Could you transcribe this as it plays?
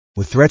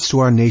With threats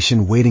to our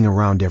nation waiting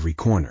around every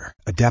corner,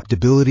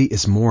 adaptability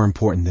is more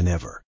important than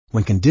ever.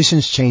 When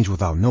conditions change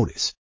without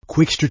notice,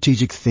 quick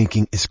strategic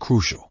thinking is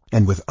crucial.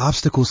 And with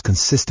obstacles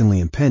consistently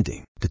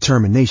impending,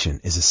 determination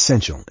is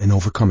essential in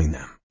overcoming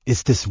them.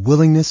 It's this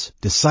willingness,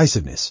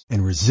 decisiveness,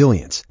 and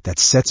resilience that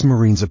sets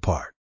Marines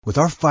apart. With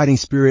our fighting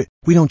spirit,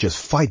 we don't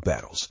just fight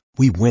battles,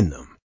 we win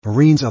them.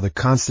 Marines are the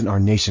constant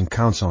our nation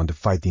counts on to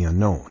fight the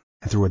unknown.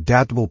 And through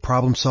adaptable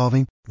problem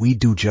solving, we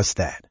do just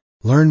that.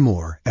 Learn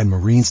more at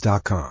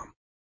marines.com.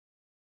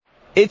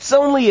 It's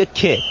only a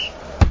kick,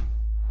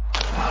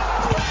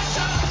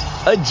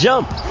 a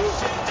jump,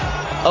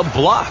 a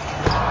block.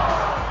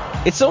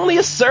 It's only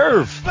a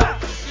serve.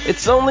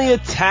 It's only a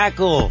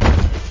tackle,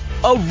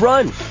 a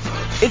run.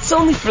 It's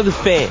only for the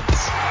fans.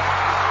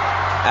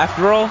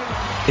 After all,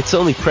 it's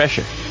only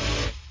pressure.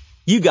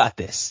 You got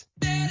this.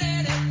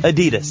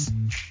 Adidas.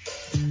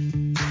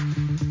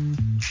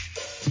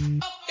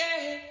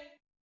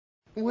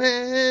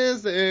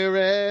 Wednesday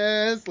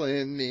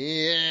wrestling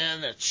me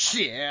in the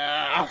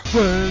chair.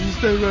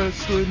 Wednesday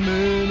wrestling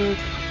minute,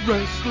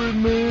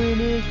 wrestling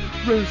minute,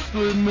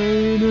 wrestling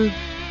minute.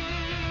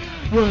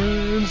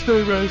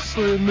 Wednesday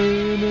wrestling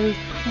minute,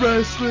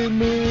 wrestling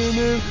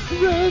minute,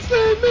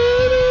 wrestling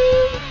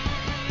minute.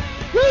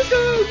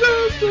 Wednesday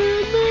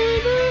wrestling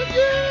minute,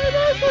 yeah,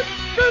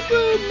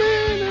 wrestling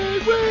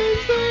minute.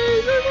 Wednesday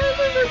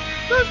wrestling minute,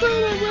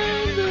 wrestling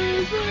minute.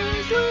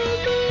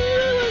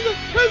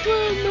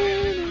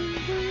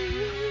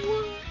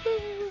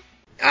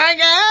 Hi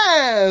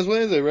guys!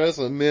 Wednesday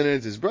Wrestling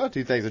Minutes is brought to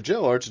you thanks to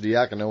Joe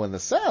Archidiacono and the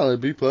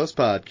Solid B Plus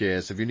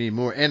Podcast. If you need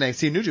more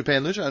NXT, New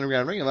Japan, Lucha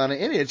Underground, Ring of Honor,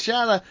 Indian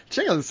China,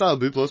 check out the Solid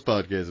B Plus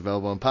Podcast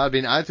available on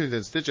Podbean, iTunes,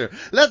 and Stitcher.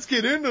 Let's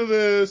get into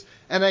this!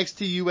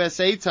 NXT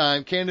USA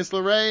time. Candice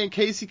LeRae and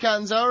Casey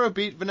Catanzaro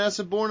beat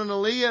Vanessa Bourne and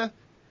Aaliyah.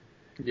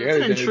 Yeah,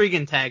 that's an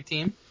intriguing tag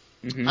team.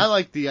 Mm-hmm. I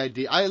like the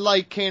idea. I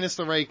like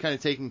Candice LeRae kind of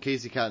taking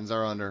Casey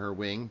Catanzaro under her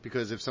wing,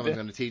 because if someone's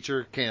going to teach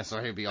her, Candice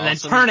LeRae would be awesome. And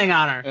then turning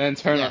on her. And then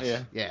turning on,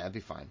 yeah. Yeah, that'd be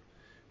fine.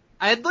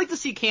 I'd like to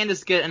see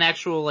Candice get an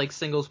actual,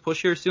 singles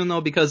push here soon, though,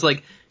 because,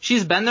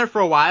 she's been there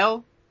for a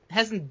while,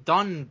 hasn't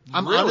done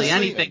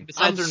anything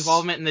besides her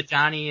involvement in the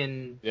Johnny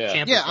and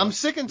Ciampa stuff. I'm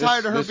sick and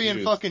tired of her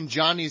being fucking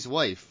Johnny's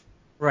wife.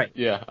 Right.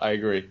 Yeah, I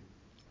agree.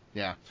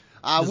 Yeah.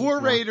 War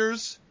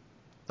Raiders.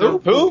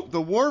 Who?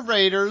 The War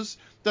Raiders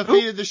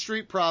defeated the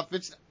Street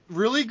Profits.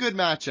 Really good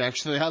match,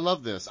 actually. I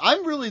love this.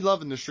 I'm really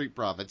loving the Street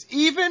Profits.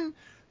 Even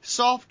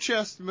soft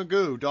chest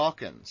Magoo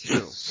Dawkins,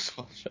 too.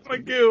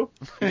 Magoo.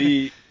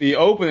 The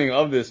opening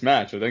of this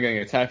match, where they're getting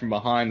attacked from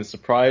behind, the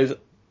surprise,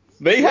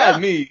 they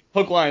had me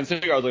hook, line, and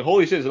sinker. I was like,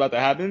 holy shit, it's about to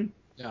happen.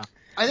 Yeah.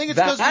 I think it's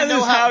because that we know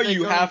is how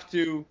you have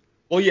to.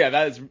 Well, yeah,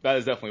 that is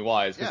definitely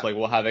wise. It's how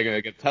are they going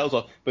to get the titles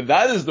off? But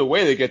that is the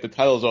way they get the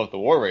titles off the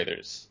War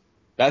Raiders.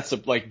 That's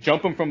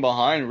jump them from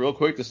behind real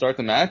quick to start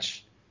the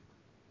match.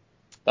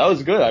 That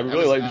was good. I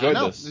really enjoyed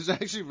this.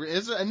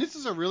 This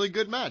is a really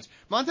good match.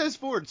 Montez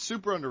Ford,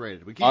 super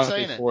underrated. We keep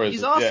saying it.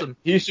 He's awesome.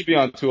 Yeah, he should be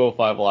on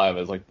 205 Live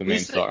as the main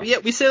star. Yeah,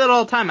 we say that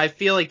all the time. I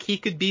feel like he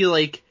could be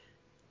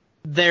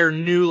their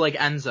new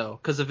Enzo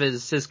because of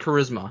his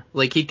charisma.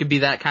 He could be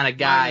that kind of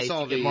guy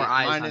to get more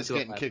eyes on 205. Minus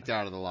getting kicked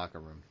out of the locker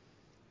room.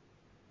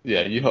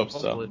 Yeah, you hope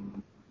so.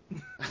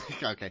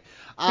 Okay.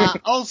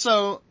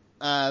 Also,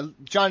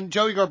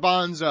 Joey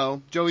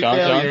Garbanzo. Joey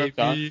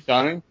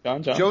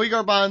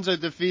Garbanzo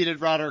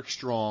defeated Roderick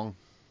Strong.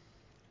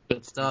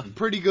 Good stuff.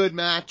 Pretty good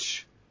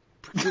match.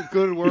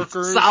 Good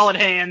workers. Solid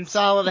hands,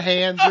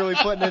 really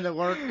putting in the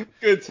work.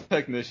 Good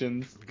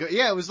technicians.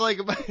 Yeah, it was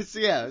it was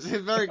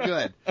very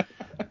good.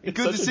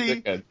 Good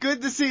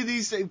to see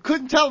these.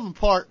 Couldn't tell them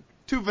apart.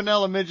 Two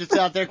vanilla midgets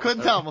out there.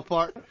 Couldn't tell them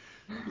apart.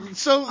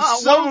 So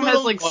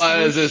little.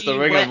 Is this the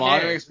Ring of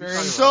Honor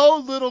experience?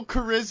 So little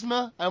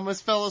charisma. I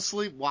almost fell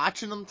asleep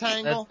watching them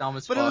tangle.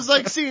 But it was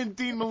like seeing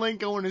Dean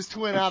Malenko and his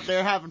twin out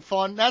there having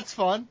fun. That's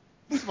fun.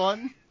 It's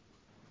fun.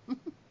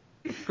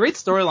 Great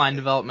storyline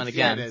development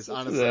again. Yeah, it is,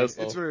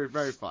 honestly. It's very,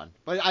 very fun.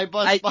 But I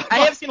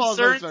have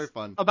concerns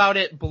about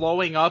it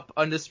blowing up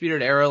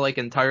Undisputed Era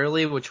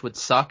entirely, which would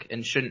suck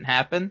and shouldn't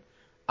happen.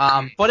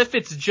 But if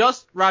it's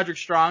just Roderick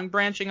Strong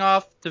branching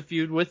off to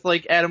feud with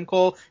Adam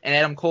Cole, and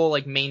Adam Cole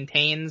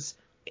maintains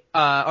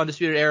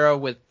Undisputed Era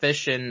with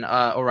Fish and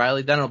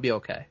O'Reilly, then it'll be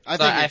okay.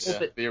 I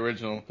think the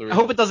original three. I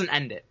hope it doesn't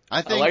end it.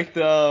 I like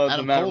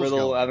the Matt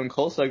Riddle Adam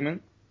Cole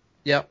segment.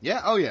 Yep.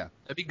 Yeah. Oh yeah.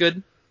 That'd be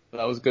good.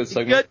 That was a good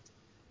segment. Good.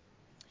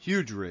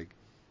 Huge rig.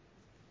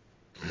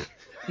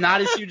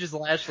 Not as huge as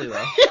Lashley, though.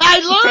 Yeah, I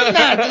learned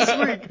that this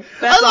week.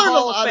 That's a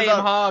Hall of Fame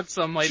hog,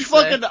 some might say.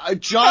 Fucking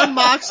John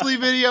Moxley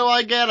video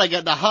I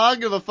get the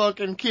hug of a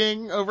fucking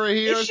king over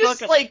here. It's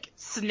just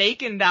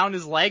snaking down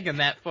his leg in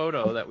that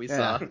photo that we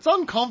saw. It's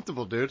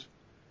uncomfortable, dude.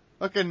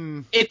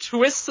 Fucking. It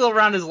twists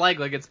around his leg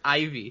like it's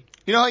ivy.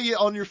 You know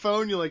how on your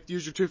phone you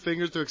use your two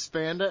fingers to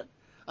expand it?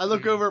 I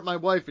look over at my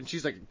wife and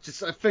she's just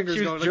her fingers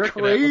going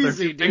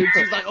crazy, dude.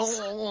 She's like,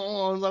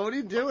 oh, I was like, what are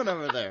you doing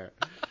over there?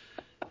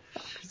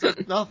 She's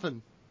like,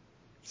 nothing.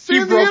 See He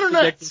on the broke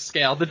internet. the Dichter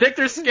scale. The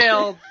Dichter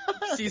scale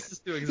ceases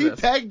to He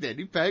exist. pegged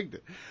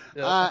it.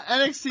 Yeah.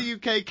 NXT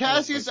UK,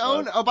 Cassius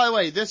Ohno. Oh, by the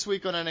way, this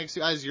week on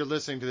NXT, as you're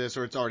listening to this,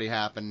 or it's already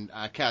happened,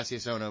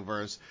 Cassius Ohno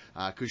versus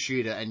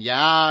Kushida. And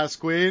yes,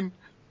 Queen.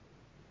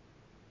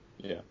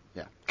 Yeah.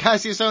 Yeah.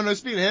 Cassius Ohno,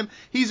 speaking of him,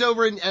 he's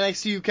over in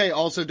NXT UK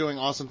also doing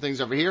awesome things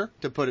over here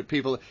to put it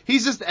people.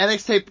 He's just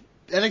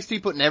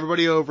NXT putting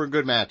everybody over in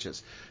good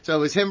matches. So it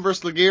was him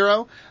versus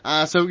Ligero.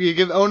 So you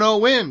give Ohno a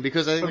win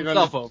because I think they're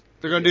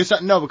going to do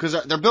something. No,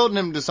 because they're building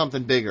him to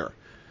something bigger.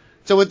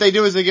 So what they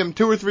do is they give him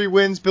 2 or 3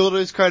 wins, build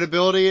his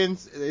credibility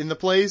in the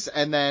place,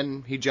 and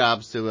then he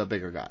jobs to a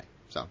bigger guy.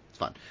 So it's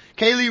fun.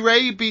 Kaylee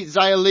Ray beat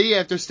Xia Li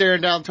after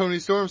staring down Toni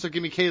Storm. So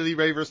give me Kaylee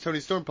Ray versus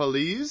Toni Storm,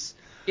 please.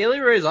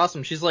 Kaylee Ray is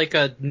awesome. She's like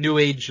a new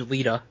age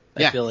Lita.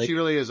 I feel like. She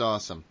really is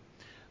awesome.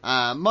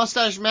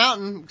 Mustache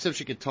Mountain, except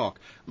she can talk.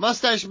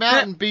 Mustache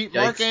Mountain beat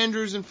Mark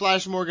Andrews and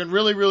Flash Morgan.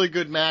 Really, really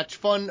good match.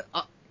 Fun,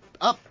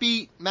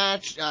 upbeat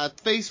match.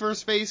 Face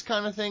versus face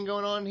kind of thing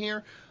going on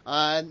here.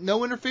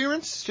 No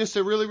interference. Just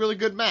a really, really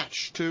good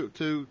match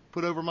to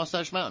put over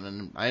Mustache Mountain.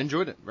 And I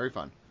enjoyed it. Very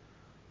fun.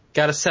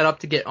 Got to set up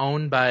to get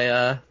owned by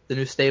the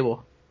new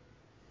stable.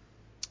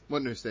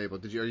 What new stable?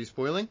 Are you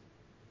spoiling?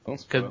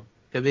 Don't spoil.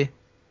 Could be.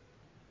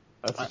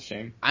 That's a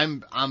shame. I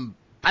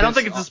don't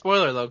think it's a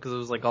spoiler though, because it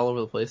was like all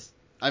over the place.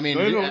 I mean,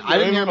 I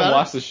didn't hear about it.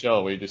 Watch the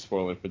show where you just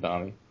spoil it for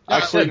Donnie.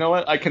 Actually, you know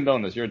what? I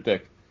condone this. You're a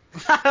dick.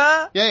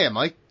 Yeah,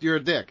 Mike, you're a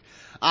dick.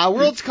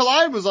 Worlds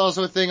Collide was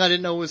also a thing I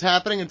didn't know was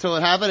happening until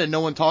it happened, and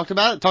no one talked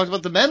about it. Talked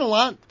about the men a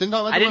lot. Didn't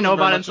talk about the I didn't women know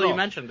about very it much until at you all.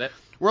 mentioned it.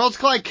 Worlds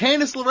Collide,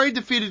 Candice LeRae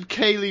defeated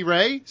Kaylee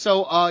Ray.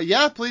 So,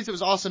 yeah, please, it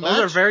was an awesome match.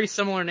 Those are very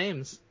similar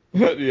names.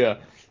 Yeah.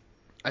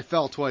 I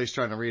fell twice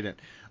trying to read it.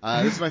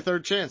 This is my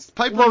third chance.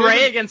 Piper LeRae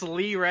Niven against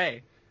Lee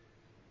Ray.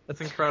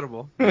 That's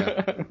incredible.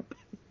 Yeah.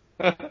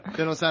 They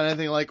don't sound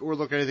anything like or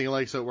look anything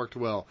alike, so it worked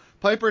well.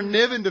 Piper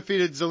Niven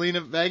defeated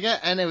Zelina Vega,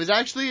 and it was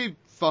actually a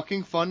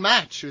fucking fun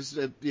match. It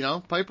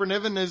was, Piper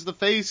Niven is the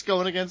face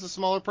going against a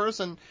smaller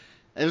person.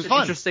 It was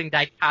fun. Interesting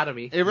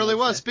dichotomy. It really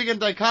was. Speaking of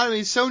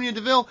dichotomy, Sonya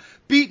Deville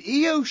beat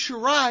Io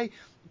Shirai,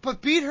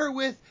 but beat her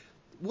with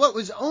what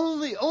was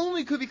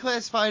only could be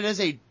classified as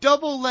a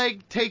double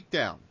leg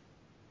takedown.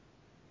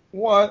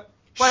 What?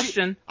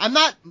 Question. I'm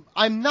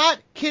not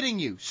kidding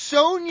you.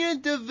 Sonya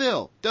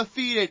Deville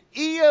defeated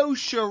Io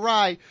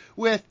Shirai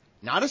with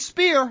not a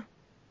spear,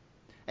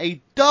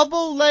 a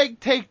double leg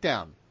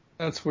takedown.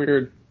 That's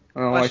weird.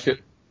 I don't like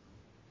it.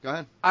 Go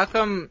ahead. How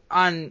come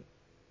on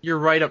your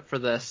write-up for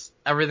this,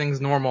 everything's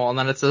normal, and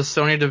then it says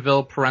Sonya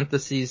Deville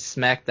parentheses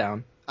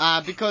SmackDown?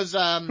 Because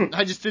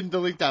I just didn't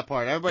delete that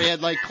part. Everybody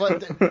had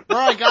where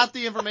I got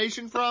the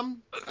information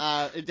from.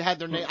 It had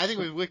their name. I think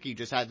it was Wiki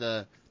just had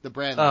the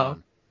brand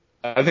on.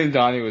 I think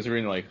Donnie was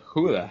reading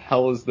who the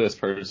hell is this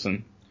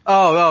person?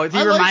 Oh,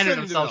 he reminded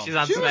himself she's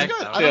on SmackDown. Was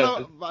good. I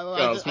don't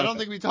know. I don't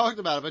think we talked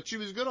about it, but she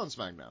was good on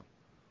SmackDown.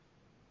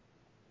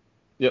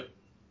 Yep.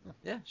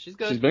 Yeah, she's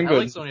good. She's been I good.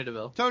 like Sonya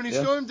Deville. Toni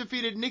Storm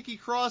defeated Nikki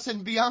Cross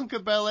and Bianca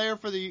Belair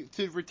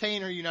to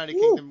retain her United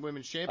Kingdom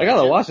Women's Championship. I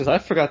gotta watch this. I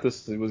forgot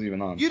this was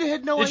even on. You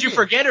had no idea. Did you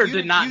forget or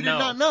did not know? You did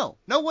not know.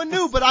 No one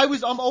knew, but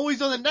I'm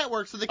always on the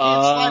network, so they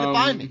can't slide it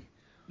by me.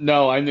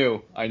 No, I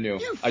knew.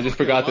 I just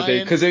forgot the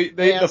date because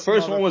the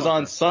first one was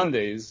on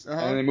Sundays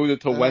and they moved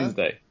it to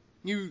Wednesday.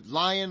 You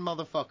lying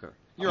motherfucker!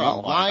 You're a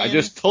lying. I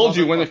just told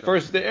you when it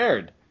first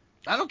aired.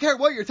 I don't care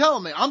what you're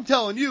telling me. I'm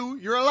telling you,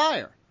 you're a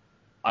liar.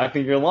 I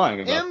think you're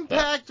lying about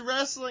Impact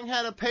Wrestling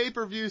had a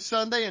pay-per-view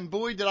Sunday, and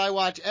boy, did I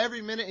watch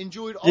every minute.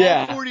 Enjoyed all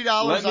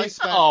 $40 I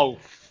spent. Oh,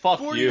 fuck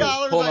you.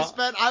 $40 I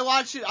spent. I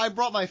watched it. I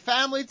brought my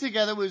family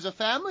together. It was a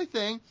family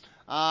thing.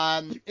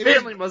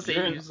 Family must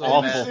hate you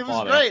so bad. It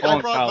was great. I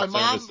brought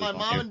my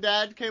mom and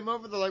dad came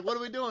over. They're like, "What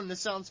are we doing?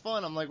 This sounds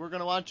fun." I'm like, "We're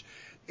gonna watch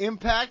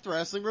Impact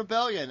Wrestling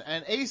Rebellion."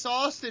 And Ace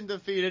Austin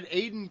defeated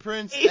Aiden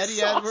Prince,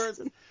 Eddie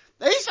Edwards.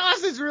 Ace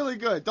Austin's really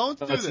good. Don't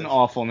do this. That's an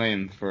awful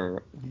name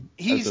for.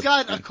 He's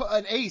got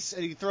an ace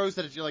and he throws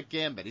it at you like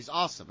Gambit. He's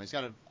awesome. He's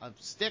got a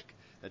stick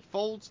that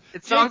folds.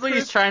 It sounds like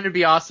he's trying to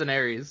be Austin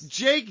Aries.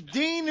 Jake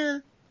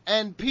Diener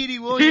and Petey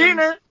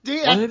Williams.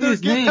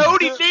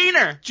 Cody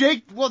Diener.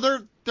 Jake. Well, they're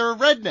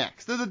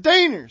rednecks. They're the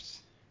Daners.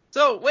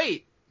 So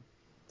wait,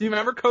 do you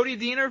remember Cody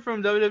Diener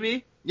from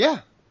WWE? Yeah.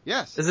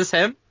 Yes. Is this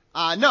him?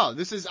 No.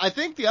 This is. I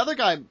think the other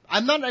guy.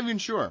 I'm not even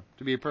sure.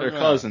 To be a perfect.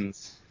 They're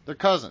cousins. They're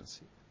cousins.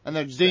 And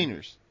they're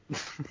Dieners.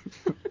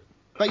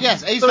 But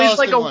yes, Ace so he's Austin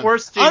like a won.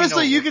 worse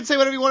Honestly, you can say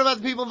whatever you want about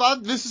the people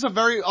involved. This is a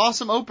very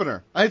awesome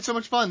opener. I had so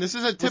much fun. This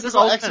is a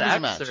typical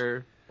X-Division match.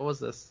 Or what was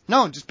this?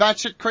 No, just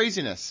batshit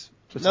craziness.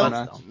 Just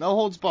no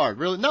holds barred.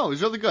 Really, no, it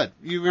was really good.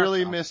 You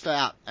really missed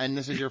out, and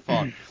this is your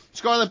fault.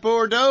 Scarlett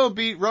Bordeaux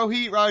beat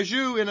Rohit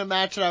Raju in a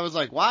match that I was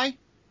like, why?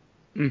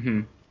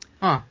 Mm-hmm.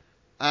 Huh.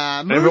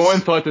 Everyone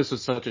thought this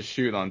was such a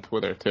shoot on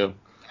Twitter too.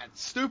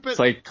 That's stupid.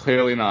 It's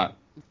clearly not.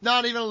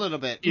 Not even a little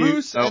bit.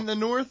 Moose and the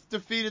North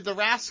defeated the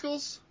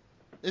Rascals.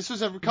 This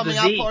was a coming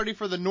out party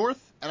for the North,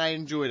 and I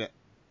enjoyed it.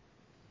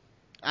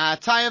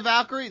 Taya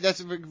Valkyrie,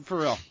 that's for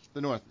real.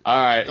 The North. All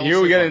right, Don't here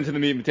we sleep get on into the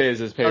meat and potatoes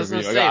of this pay-per-view. I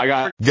was gonna I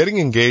got Getting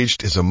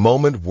engaged is a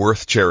moment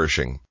worth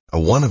cherishing. A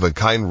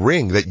one-of-a-kind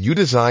ring that you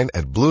design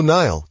at Blue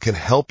Nile can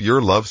help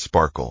your love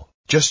sparkle.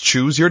 Just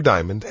choose your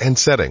diamond and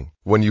setting.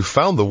 When you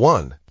found the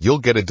one, you'll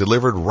get it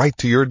delivered right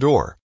to your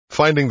door.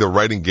 Finding the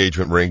right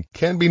engagement ring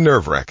can be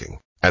nerve-wracking.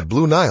 At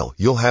Blue Nile,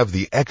 you'll have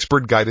the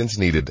expert guidance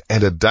needed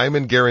and a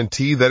diamond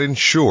guarantee that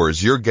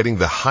ensures you're getting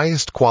the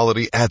highest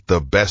quality at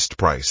the best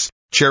price.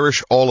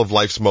 Cherish all of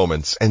life's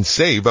moments and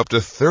save up to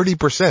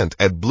 30%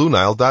 at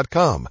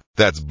BlueNile.com.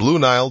 That's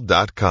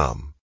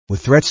BlueNile.com. With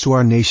threats to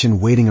our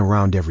nation waiting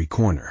around every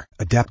corner,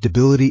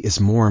 adaptability is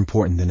more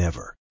important than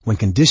ever. When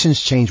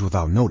conditions change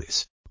without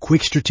notice,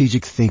 quick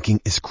strategic thinking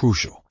is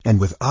crucial. And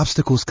with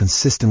obstacles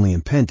consistently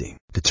impending,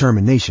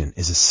 determination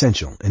is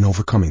essential in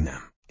overcoming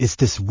them. It's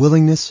this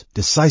willingness,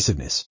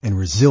 decisiveness, and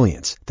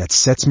resilience that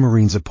sets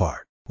Marines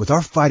apart. With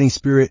our fighting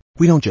spirit,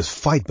 we don't just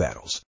fight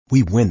battles,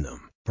 we win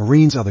them.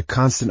 Marines are the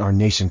constant our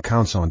nation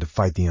counts on to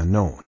fight the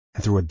unknown.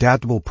 And through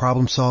adaptable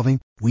problem solving,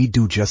 we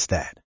do just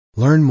that.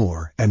 Learn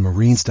more at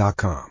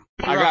Marines.com.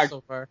 I got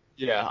so far.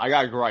 I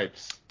got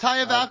gripes.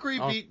 Taya Valkyrie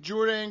beat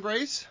Jordan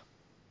Grace.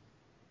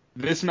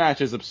 This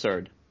match is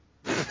absurd.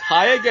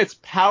 Taya gets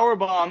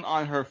powerbombed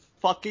on her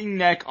fucking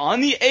neck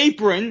on the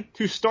apron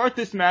to start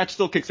this match,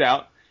 still kicks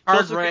out.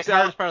 Hardest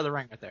part of the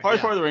ring right there.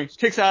 Hardest part of the ring.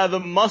 Kicks out of the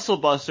muscle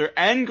buster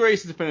and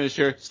Grace's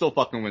finisher, still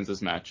fucking wins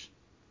this match.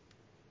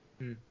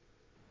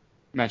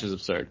 Match is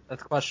absurd.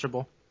 That's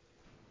questionable.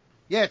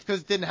 Yeah, it's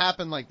because it didn't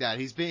happen like that.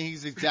 He's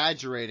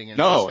exaggerating. And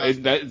No,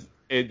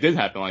 it did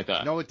happen like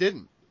that. No, it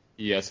didn't.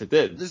 Yes, it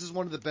did. This is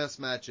one of the best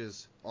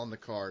matches on the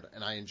card,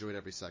 and I enjoyed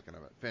every second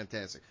of it.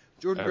 Fantastic.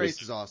 Jordan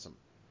Grace is awesome.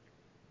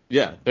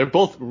 Yeah, they're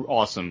both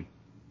awesome.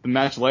 The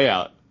match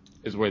layout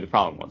is where the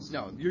problem was.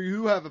 No,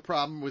 you have a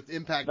problem with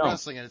Impact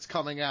Wrestling, and it's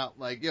coming out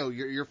like, yo,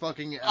 you're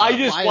fucking. I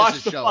just bias watched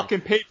is the showing.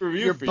 fucking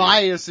pay-per-view. Your for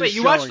bias you. is Wait,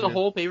 you showing. watched the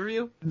whole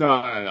pay-per-view?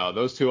 No.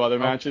 Those three other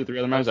matches,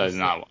 I did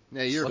not watch.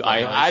 Yeah, you're.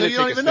 I so had you to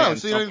don't take a even know. stand.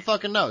 So you don't even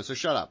fucking know. So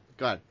shut up.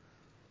 Go ahead.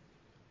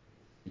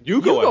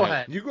 You go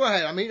ahead. You go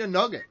ahead. I'm eating a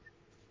nugget.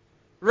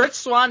 Rich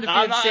Swann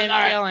defeated Sami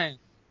Callihan.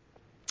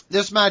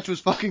 This match was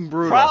fucking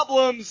brutal.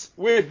 Problems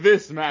with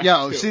this match.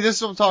 Yo, too. see, this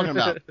is what I'm talking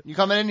about. You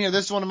coming in here,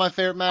 this is one of my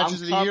favorite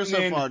matches of the year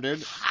so far,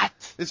 dude. Hot.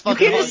 It's You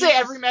fucking can't just hot. say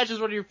every match is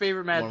one of your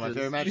favorite matches. One of my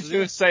favorite You matches.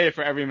 should say it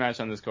for every match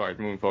on this card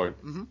moving forward.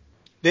 Mhm.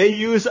 They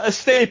use a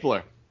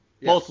stapler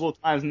Yes. multiple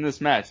times in this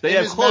match. They In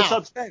have his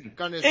close-ups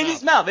Gun in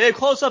his mouth. They have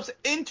close-ups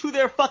into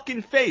their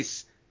fucking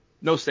face.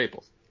 No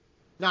staples.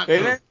 Not They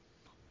true. didn't?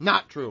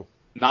 Not true.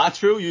 Not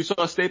true. You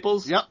saw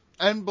staples? Yep.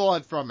 And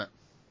blood from it.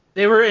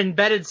 They were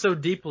embedded so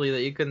deeply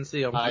that you couldn't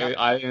see them.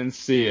 I didn't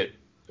see it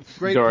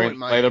Great during point,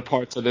 Mike. later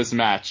parts of this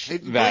match.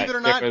 Believe that it or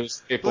not, there was a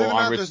staple believe it or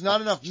on not, Rich there's not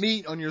enough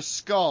meat on your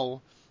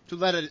skull to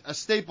let a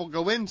staple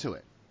go into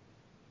it.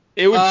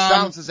 It would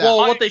bounces out. Well,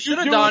 Why what they you should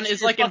have do done it to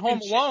is your like in fucking Home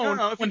cheek? Alone,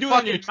 No, if you when do it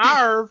on your fucking cheek.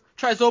 Marv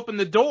tries to open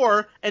the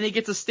door and he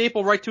gets a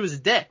staple right to his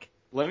dick.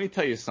 Let me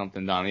tell you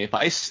something, Donnie. If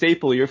I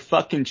staple your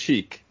fucking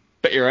cheek,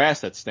 bet your ass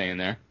that's staying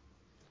there.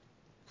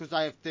 Because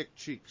I have thick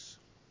cheeks.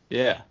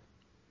 Yeah.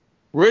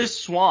 Rich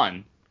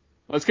Swann,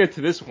 let's get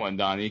to this one,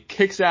 Donnie,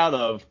 kicks out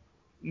of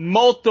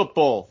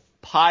multiple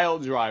pile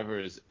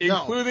drivers,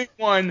 including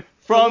one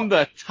from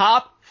the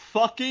top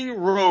fucking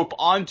rope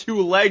onto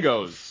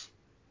Legos.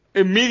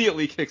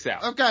 Immediately kicks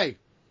out. Okay.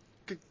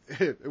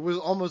 It was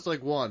almost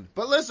like one.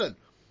 But listen.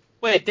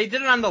 Wait, they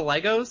did it on the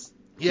Legos?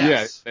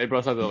 Yes. Yeah, they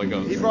brought out the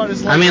Legos. He brought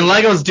his I mean,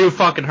 Legos. Legos do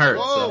fucking hurt.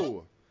 So.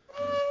 Whoa.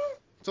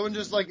 Someone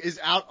just like is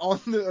out on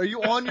the. Are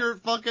you on your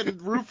fucking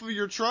roof of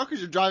your truck as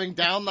you're driving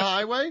down the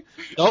highway?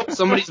 Nope,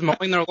 somebody's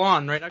mowing their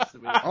lawn right next to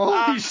me.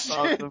 Holy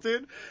shit,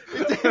 dude!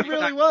 It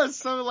really was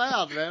so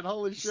loud, man.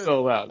 Holy shit.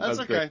 So loud. That's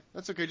okay. great.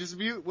 That's okay. Just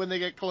mute when they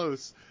get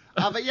close.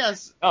 But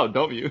yes, Oh,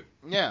 don't you?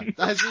 yeah.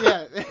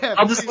 Yeah.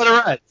 I'll just let it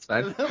ride. It's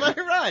fine. Let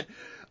it ride.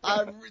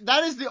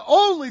 That is the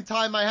only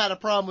time I had a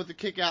problem with the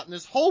kick out in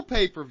this whole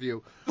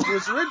pay-per-view.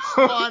 Was Rich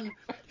Swann,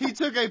 he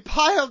took a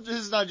pile, this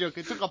is not a joke,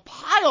 he took a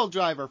pile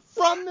driver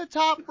from the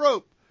top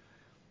rope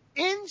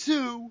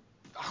into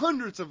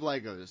hundreds of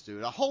Legos,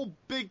 dude. A whole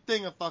big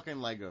thing of fucking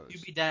Legos.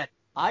 You'd be dead.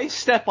 I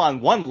step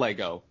on one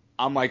Lego,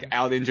 I'm like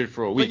out injured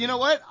for a week. But you know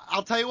what?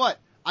 I'll tell you what.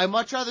 I'd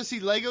much rather see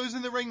Legos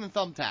in the ring than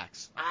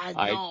thumbtacks. I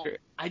know.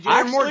 I just,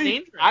 They're more Actually,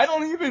 dangerous. I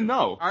don't even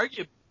know.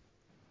 Argue.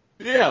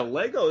 Yeah,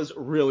 Legos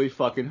really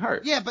fucking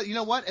hurt. Yeah, but you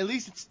know what? At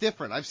least it's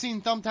different. I've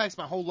seen thumbtacks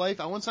my whole life.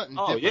 I want something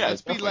Oh, different. yeah, Let's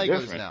it's be definitely Legos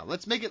different. now.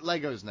 Let's make it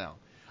Legos now.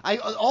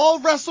 All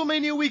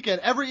WrestleMania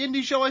weekend, every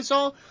indie show I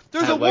saw,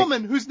 there's a Had Leg-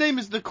 woman whose name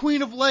is the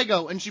Queen of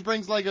Lego, and she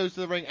brings Legos to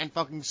the ring and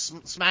fucking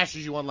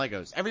smashes you on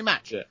Legos. Every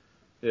match. Yeah.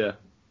 Yeah,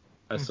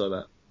 I saw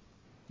that.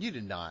 You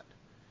did not.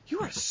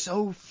 You are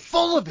so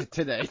full of it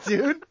today,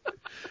 dude.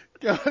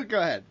 Go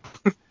ahead.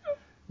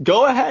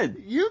 Go ahead.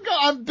 You go.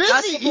 I'm busy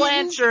Tessa eating.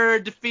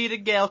 Blanchard defeated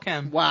Gail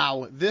Kim.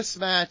 Wow, this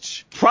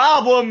match.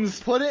 Problems.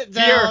 Put it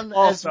Here down as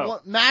also. one,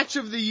 match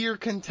of the year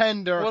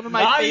contender. One of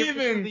my Not favorites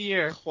even of the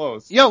year.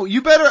 close. Yo,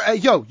 you better,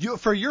 you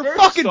for your First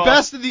fucking off-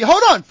 best of the,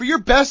 hold on, for your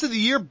best of the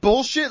year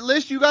bullshit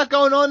list you got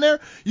going on there,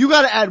 you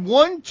gotta add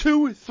 1,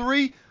 2,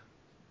 3,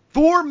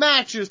 4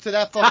 matches to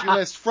that fucking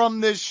list from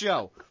this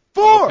show.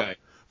 4! Okay.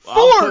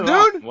 4,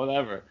 dude!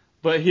 Whatever.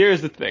 But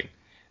here's the thing.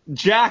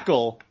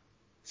 Jackal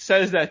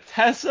says that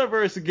Tessa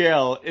versus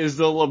Gail is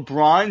the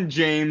LeBron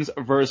James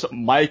versus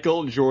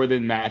Michael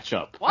Jordan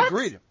matchup. What?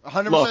 Agreed.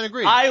 100% Look,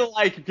 agreed. I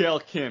like Gail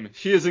Kim.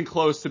 She isn't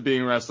close to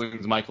being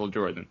wrestling's Michael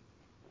Jordan.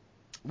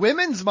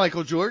 Women's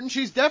Michael Jordan.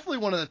 She's definitely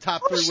one of the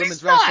top 3 she's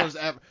women's not. wrestlers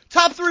ever.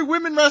 Top 3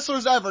 women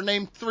wrestlers ever.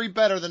 Name 3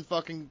 better than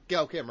fucking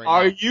Gail Kim right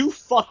Are now. you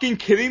fucking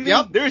kidding me?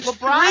 Yep. There's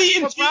LeBron- 3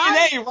 in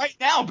LeBron? TNA right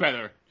now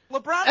better.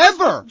 LeBron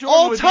Ever. Jordan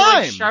All would be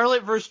time. like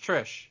Charlotte versus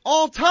Trish.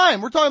 All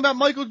time. We're talking about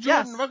Michael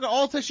Jordan. Yes. Fucking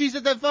all time. She's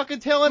at that fucking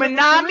tail end of her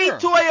Manami career.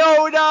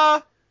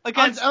 Toyota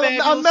against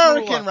Fabulous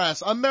American Moolah.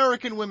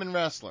 American women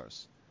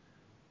wrestlers.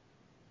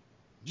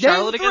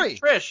 Charlotte Name 3.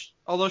 against Trish,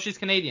 although she's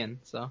Canadian,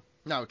 so.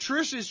 No,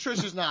 Trish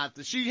is not.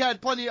 She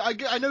had plenty.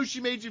 I know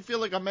she made you feel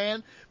like a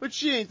man, but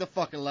she ain't the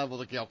fucking level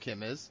that Gail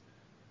Kim is.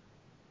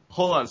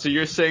 Hold on, so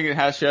you're saying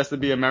she has to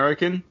be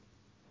American?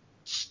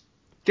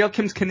 Gail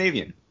Kim's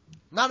Canadian.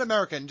 Not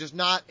American, just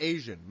not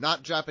Asian,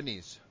 not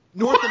Japanese.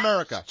 North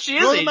America. She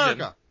is North Asian.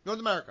 America. North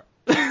America.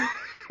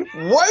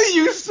 What are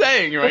you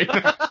saying right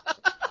now?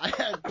 I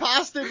had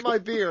pasta in my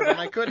beard and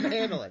I couldn't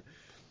handle it.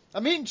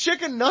 I'm eating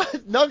chicken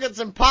nuggets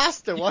and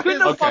pasta. Why couldn't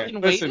is have it?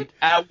 fucking listen, waited?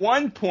 at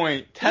one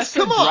point, Tessa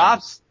come on.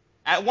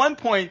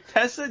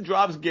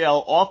 drops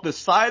Gail off the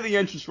side of the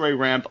entranceway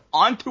ramp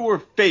onto her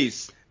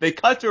face. They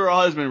cut to her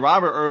husband,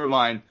 Robert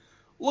Irvine.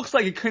 Looks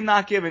like he could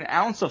not give an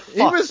ounce of fucks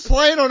He was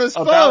playing on his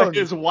about phone.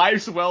 his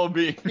wife's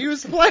well-being. He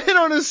was playing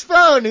on his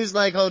phone. He's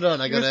like, hold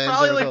on, I He was gotta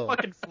probably answer the like call.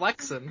 fucking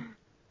flexing.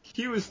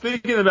 He was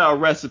thinking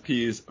about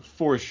recipes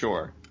for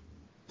sure.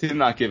 Did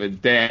not give a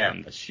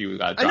damn that she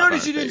got. I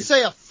noticed you didn't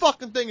say a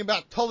fucking thing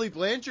about Tully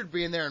Blanchard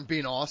being there and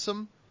being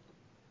awesome.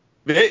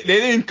 They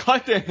didn't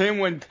cut to him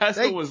when Tessa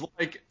They- was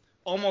like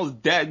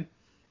almost dead.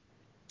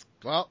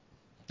 Well,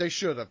 they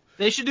should have.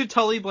 They should do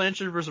Tully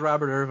Blanchard versus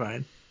Robert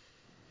Irvine.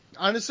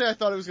 Honestly, I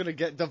thought it was going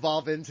to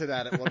devolve into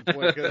that at one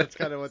point, because that's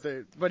kind of what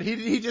they, but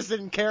he just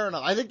didn't care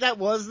enough. I think that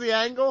was the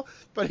angle,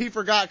 but he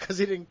forgot because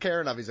he didn't care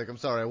enough. He's like, I'm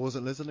sorry, I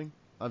wasn't listening.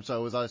 I'm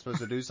sorry, was I supposed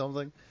to do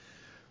something?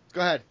 Go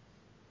ahead.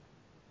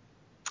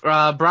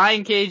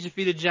 Brian Cage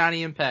defeated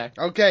Johnny Impact.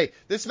 Okay,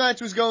 this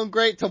match was going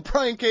great till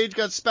Brian Cage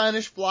got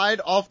Spanish flied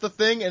off the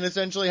thing and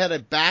essentially had a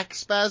back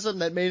spasm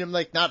that made him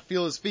like not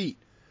feel his feet.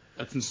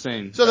 That's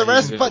insane. So the That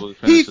rest, was but able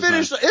to he finish this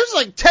finished, match. it was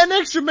like 10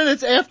 extra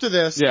minutes after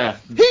this. Yeah.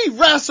 He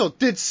wrestled,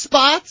 did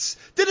spots,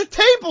 did a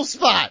table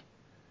spot.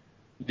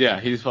 Yeah,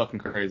 he's fucking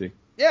crazy.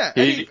 Yeah,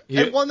 and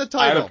he won the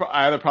title.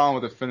 I had a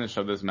problem with the finish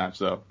of this match,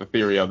 though. The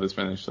theory of this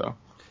finish, though.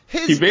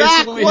 His He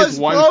back basically was his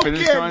one broken.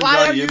 finish turn Why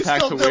are got the you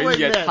Impact still to win. doing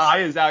Yet this? Ty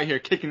is out here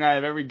kicking out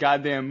of every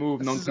goddamn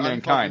move known This to is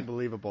mankind.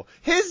 unbelievable.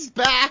 His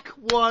back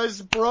was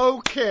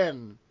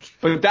broken.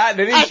 But they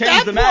didn't At change that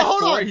the point- match hold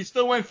for on. it. He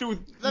still went through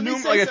Let me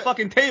say like a so-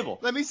 fucking table.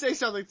 Let me say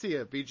something to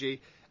you, BG.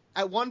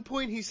 At one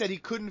point, he said he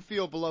couldn't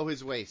feel below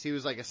his waist. He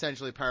was like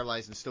essentially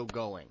paralyzed and still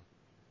going.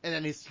 And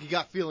then he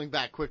got feeling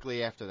back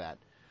quickly after that.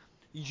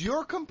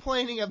 You're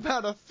complaining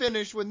about a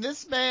finish when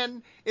this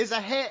man is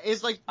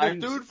like the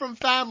dude from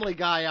Family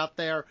Guy out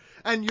there,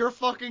 and you're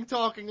fucking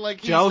talking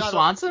like he's Joe not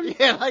Swanson?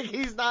 Yeah, like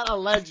he's not a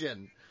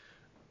legend.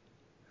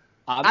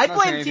 I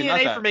blame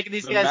TNA for making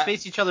these guys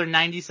face each other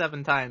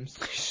 97 times.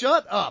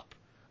 Shut up.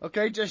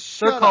 Okay, just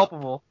shut They're up.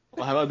 culpable.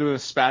 Well, how about doing a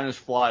Spanish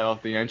fly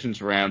off the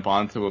entrance ramp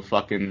onto a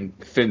fucking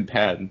thin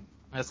pad?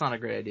 That's not a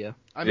great idea.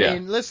 I Yeah.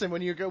 mean, listen,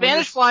 when you go...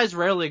 Spanish fly is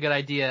rarely a good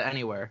idea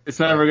anywhere. It's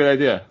never a good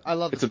idea. I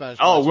love the It's a- Spanish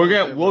Oh,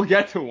 fly. we'll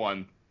get to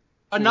one.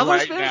 Another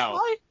right Spanish now.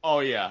 fly? Oh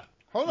yeah.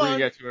 Hold We're on. gonna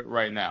get to it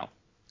right now.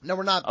 No,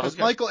 we're not, because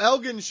Okay. Michael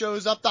Elgin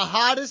shows up. The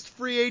hottest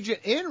free agent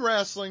in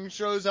wrestling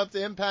shows up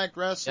to Impact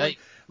Wrestling. Yikes.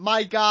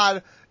 My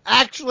God,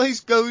 actually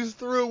goes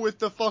through with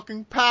the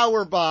fucking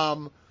power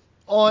bomb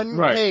on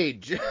Right.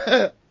 Page.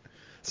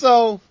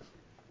 So,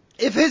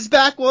 if his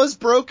back was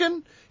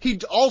broken, he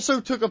also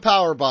took a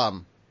power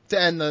bomb to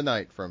end the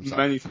night for himself.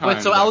 Many times.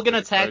 Wait, so Elgin after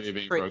it's attacked already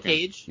being Frank broken.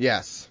 Cage?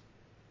 Yes.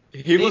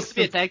 He He used looks to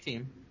be a tag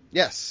team.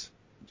 Yes.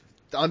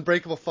 The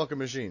Unbreakable fucking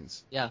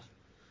machines. Yeah.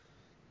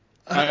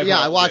 Yeah,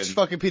 I watched did.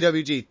 fucking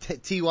PWG.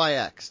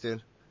 TYX,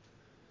 dude.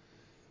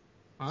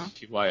 Huh?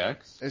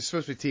 TYX. It's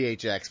supposed to be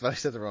THX, but I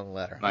said the wrong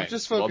letter. I'm Nice.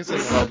 just focusing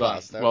well, on well the done.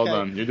 pasta, Well okay?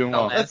 done. You're doing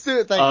well. Dumbass. Let's do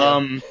it,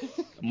 thank you.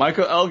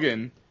 Michael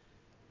Elgin,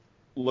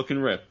 looking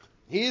ripped.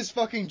 He is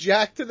fucking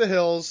jacked to the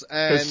hills,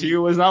 Because and he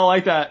was not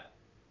like that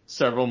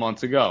several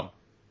months ago.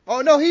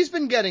 oh no, he's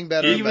been getting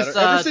better. He and was better.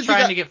 Ever since he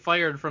trying got- to get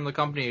fired from the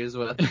company he was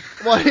with.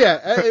 Well,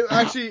 yeah,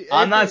 actually,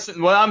 I'm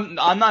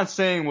not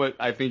saying what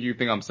I think you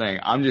think I'm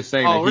saying. I'm just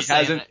saying Oh, that we're he saying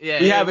hasn't. it. Yeah,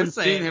 we yeah, haven't we're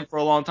saying seen him it. for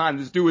a long time.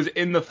 This dude was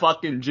in the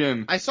fucking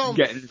gym. I saw him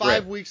getting 5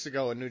 ripped. weeks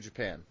ago in New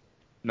Japan.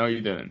 No,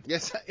 you didn't.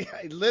 Yes,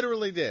 I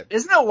literally did.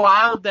 Isn't it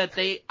wild that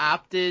they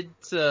opted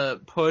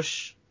to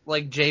push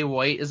like Jay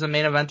White as a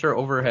main eventer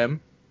over him?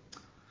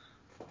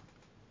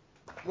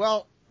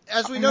 Well,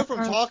 as we know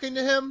from talking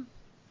to him,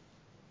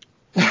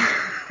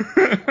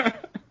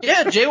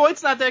 Yeah, Jay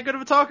White's not that good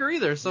of a talker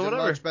either, so he's a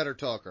whatever. much better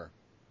talker.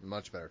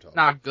 Much better talker.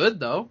 Not good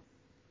though.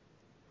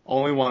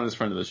 Only one is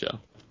friend of the show.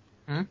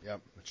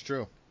 Yep, it's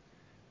true.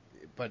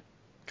 But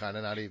kind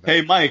of not even.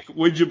 Hey, Mike,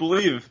 would you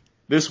believe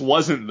this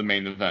wasn't the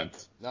main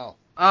event? No.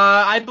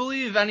 I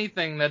believe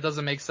anything that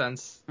doesn't make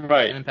sense.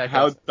 Right. Impact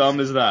How Wrestling. dumb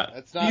is that?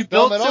 That's not You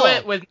dumb built at to all.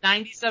 it with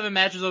 97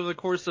 matches over the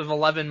course of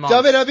 11 months.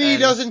 WWE and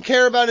doesn't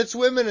care about its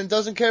women and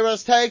doesn't care about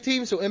its tag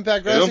team, so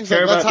Impact They don't Wrestling's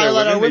care like, let's about their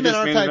highlight our women. women They and just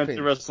our main tag event team.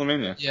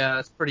 to WrestleMania. Yeah,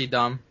 that's pretty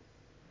dumb.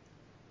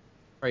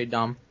 Very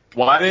dumb.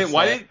 Why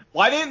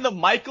didn't the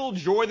Michael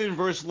Jordan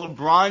versus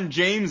LeBron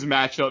James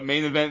matchup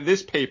main event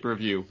this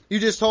pay-per-view? You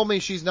just told me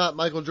she's not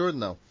Michael Jordan,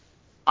 though.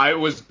 I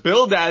was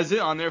billed as it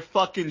on their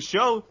fucking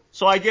show,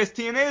 so I guess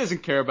TNA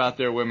doesn't care about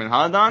their women,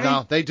 huh, Donnie?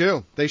 No, they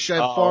do. They should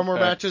have far more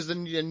okay. matches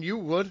than you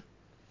would.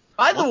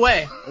 By the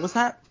way, What's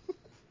that?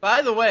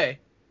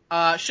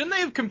 shouldn't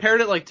they have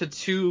compared it like to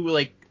two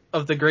like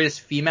of the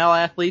greatest female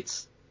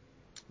athletes?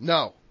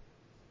 No.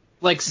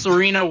 Like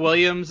Serena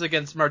Williams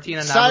against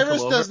Martina Navratilova.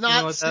 Cyrus does something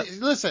not like that?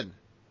 listen.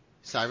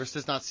 Cyrus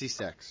does not see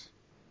sex.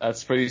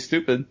 That's pretty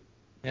stupid.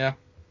 Yeah.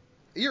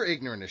 You're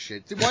ignorant as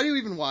shit. Why do you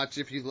even watch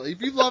if you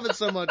love it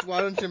so much?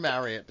 Why don't you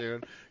marry it,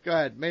 dude? Go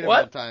ahead, main What?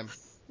 event time.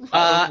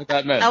 I don't know what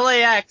that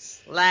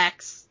meant.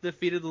 LAX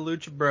defeated the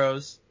Lucha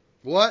Bros.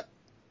 What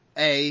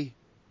a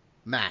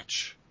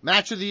match!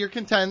 Match of the year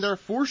contender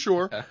for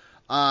sure.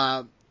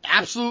 Okay.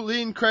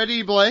 Absolutely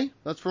incredible.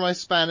 That's for my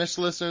Spanish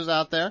listeners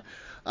out there.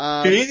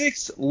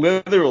 Phoenix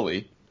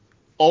literally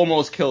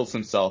almost kills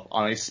himself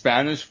on a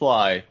Spanish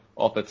fly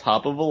off the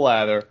top of a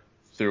ladder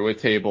through a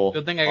table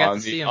Good thing I got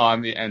to see him.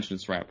 on the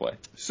entrance rampway.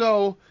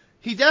 So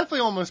he definitely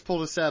almost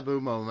pulled a Sabu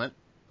moment,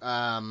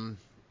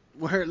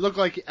 where it looked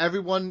like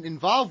everyone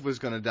involved was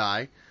going to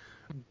die.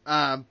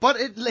 But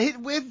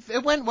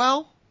it went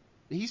well.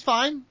 He's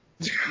fine.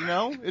 You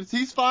know,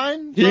 he's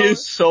fine. He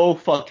is so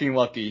fucking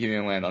lucky he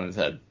didn't land on his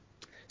head.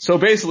 So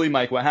basically,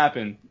 Mike, what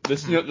happened?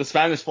 This, the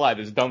Spanish fly,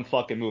 this dumb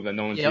fucking move that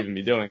no one should even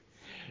be doing.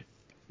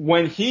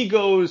 When he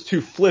goes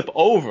to flip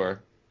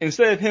over,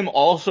 instead of him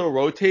also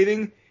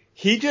rotating,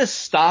 he just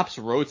stops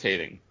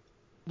rotating.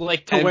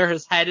 Like to where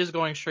his head is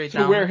going straight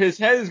down. To where his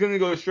head is going to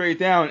go straight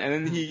down,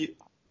 and then he,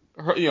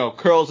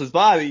 curls his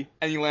body,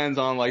 and he lands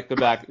on like the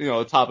back,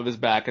 the top of his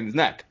back and his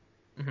neck.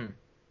 Mm-hmm.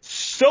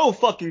 So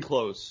fucking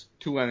close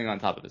to landing on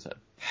top of his head.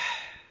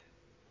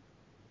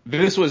 That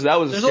was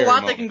There's a a lot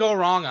moment. that can go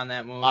wrong on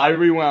that move. I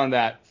rewound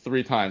that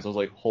 3 times. I was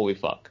like, holy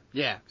fuck.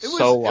 Yeah,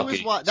 So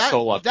lucky.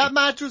 That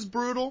match was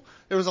brutal.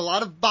 There was a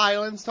lot of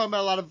violence. Talking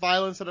about a lot of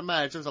violence in a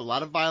match. There was a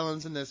lot of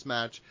violence in this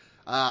match.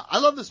 I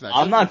love this match.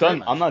 I'm not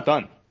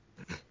done.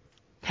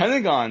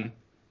 Pentagon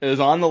is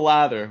on the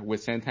ladder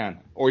with Santana.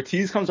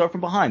 Ortiz comes up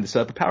from behind to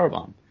set up a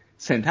powerbomb.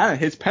 Santana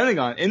hits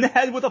Pentagon in the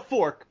head with a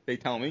fork, they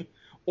tell me.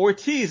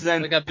 Ortiz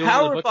then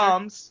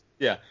powerbombs.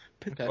 Yeah.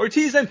 Okay.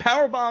 Ortiz then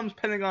powerbombs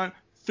Pentagon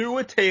through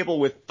a table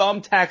with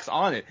thumbtacks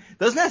on it.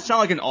 Doesn't that sound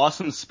like an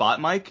awesome spot,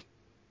 Mike?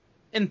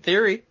 In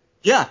theory.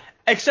 Yeah,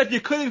 except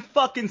you couldn't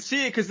fucking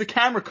see it because the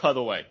camera cut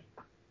away.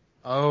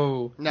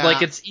 Oh. Nah.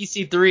 Like it's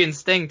EC3 and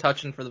Sting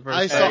touching for the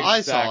first time.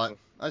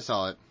 I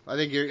saw it. I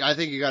think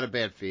you got a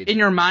bad feed. In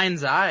your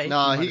mind's eye.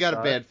 No, he got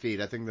a bad feed.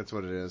 I think that's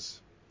what it is.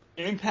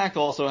 Impact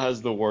also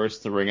has the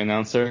worst ring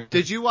announcer.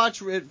 Did you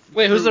watch it?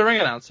 Wait, who's the ring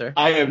announcer?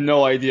 I have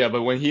no idea,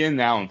 but when he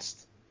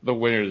announced the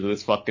winners of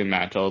this fucking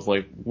match, I was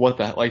like, what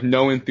the hell? Like,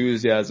 no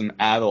enthusiasm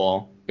at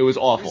all. It was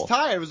He awful. was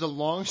tired. It was a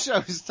long show.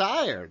 He was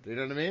tired. You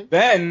know what I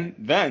mean?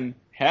 Then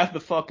half the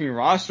fucking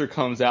roster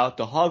comes out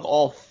to hug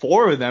all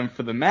 4 of them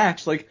for the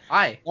match. Like,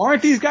 Why?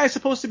 aren't these guys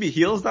supposed to be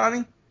heels,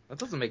 Donnie? That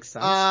doesn't make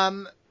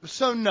sense.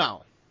 So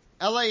no.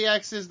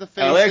 LAX is the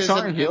face, LAX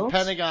aren't and heels?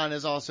 Pentagon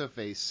is also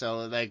face. So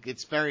like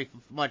it's very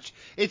much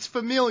it's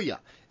familia.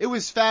 It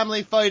was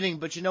family fighting,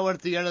 but you know what?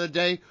 At the end of the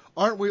day,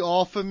 aren't we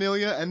all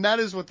familia? And that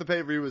is what the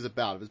pay-per-view was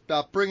about. It was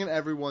about bringing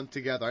everyone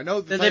together. I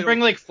know. Did they bring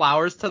like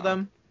flowers to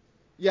them?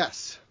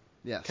 Yes.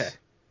 Okay.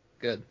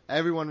 Good.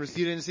 Everyone was.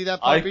 You didn't see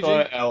that I part,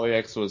 BG? thought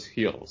LAX was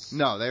heels.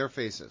 No, they were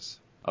faces.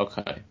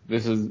 Okay.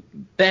 This is...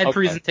 Bad Okay.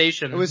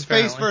 presentation. It was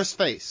apparently. face versus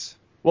face.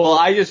 Well,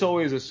 I just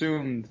always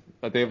assumed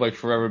that they've, like,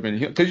 forever been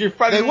heels. Because you're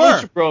fighting They were.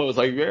 Lucha Bros.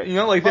 Like,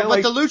 like, they're But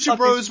like... the Lucha fucking-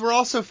 Bros were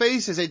also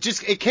faces. It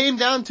came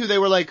down to they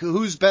were like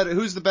who's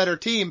the better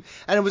team,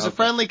 and it was a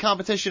friendly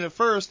competition at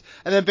first,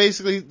 and then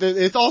basically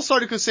it all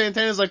started because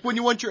Santana's like, when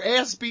you want your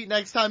ass beat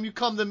next time, you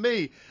come to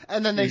me,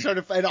 and then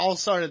it all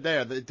started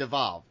there. It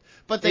devolved.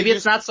 But Maybe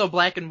it's not so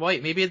black and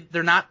white. Maybe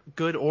they're not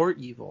good or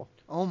evil.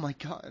 Oh my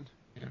god.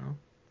 You know.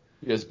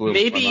 You just blew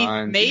my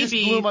mind. You just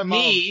blew my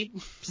me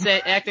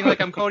acting like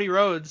I'm Cody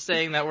Rhodes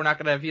saying that we're not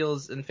going to have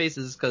heels and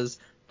faces because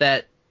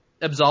that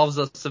absolves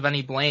us of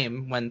any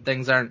blame when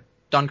things aren't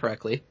done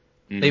correctly.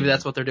 Maybe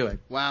that's what they're doing.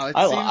 Wow.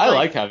 I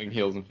like having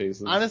heels and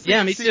faces. Honestly,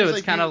 Yeah, me it too. seems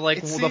It's kind of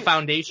like the seems-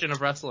 foundation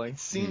of wrestling. It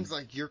seems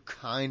like you're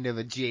kind of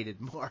a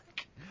jaded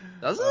Mark.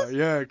 Does it?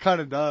 Yeah, it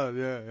kind of does.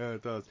 Yeah,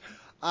 it does.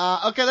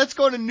 Okay, let's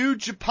go to New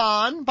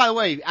Japan. By the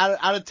way,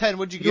 out of 10,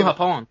 what'd you give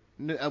Japan.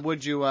 it?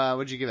 What'd you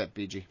give it,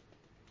 BG?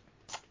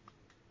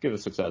 Give it a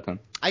 6 out of 10.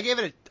 I gave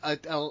it a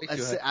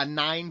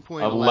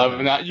 9.11.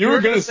 11. You were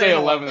going to say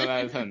 11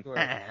 out of 10.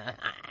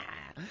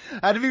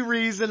 Had to be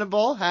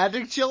reasonable. Had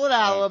to chill it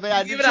out a little bit.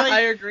 Had to Give it a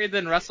higher grade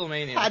than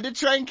WrestleMania. Had to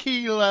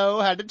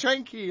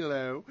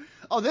tranquilo.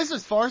 Oh, this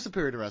is far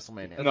superior to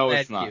WrestleMania. No,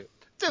 it's not. Dude,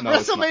 No,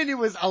 it's WrestleMania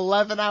was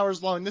 11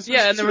 hours long. This was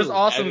and there was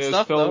awesome and it was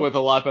stuff, filled though. with a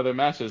lot better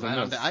matches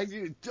than this.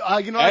 And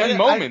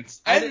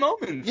moments.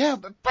 Yeah,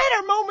 but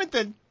better moment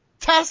than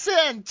Tessa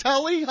and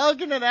Tully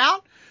hugging it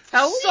out.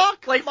 Tully?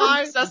 Suck Like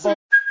my from Sesame.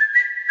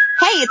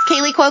 Hey, it's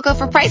Kaylee Cuoco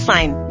for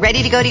Priceline.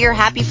 Ready to go to your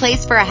happy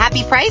place for a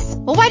happy price?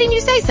 Well, why didn't you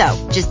say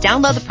so? Just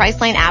download the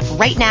Priceline app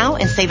right now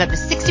and save up to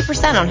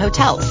 60% on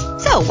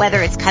hotels. So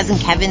whether it's Cousin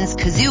Kevin's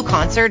Kazoo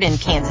concert in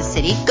Kansas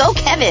City, go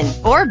Kevin,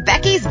 or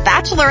Becky's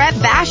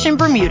Bachelorette Bash in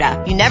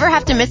Bermuda, you never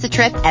have to miss a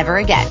trip ever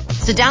again.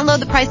 So download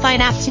the Priceline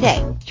app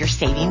today. Your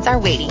savings are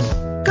waiting.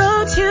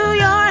 Go to your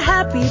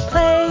happy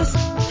place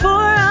for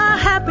a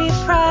happy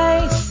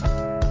price.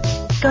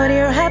 Go to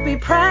your happy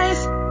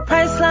price,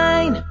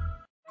 Priceline.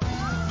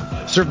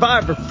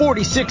 Survivor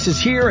 46 is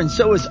here, and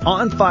so is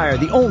On Fire,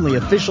 the only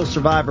official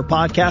Survivor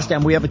podcast,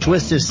 and we have a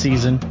twist this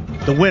season.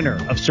 The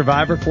winner of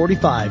Survivor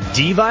 45,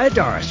 Dee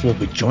Valladares, will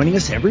be joining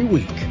us every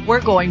week. We're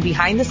going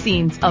behind the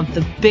scenes of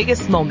the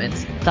biggest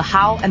moments, the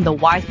how and the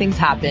why things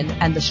happen,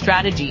 and the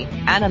strategy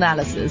and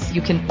analysis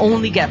you can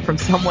only get from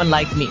someone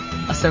like me,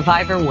 a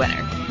Survivor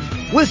winner.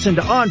 Listen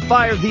to On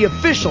Fire, the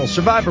official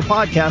Survivor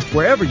podcast,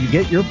 wherever you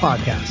get your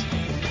podcast.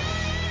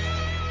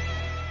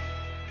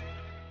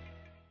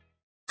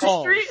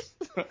 Street?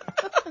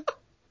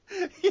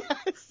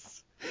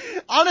 Yes.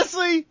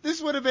 Honestly,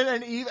 this would have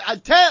been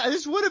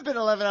this would have been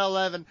 11 out of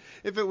 11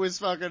 if it was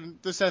fucking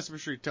the Sesame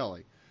Street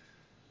Tully.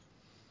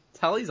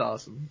 Tully's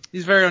awesome.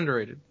 He's very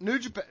underrated. New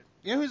Japan.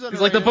 You know who's underrated?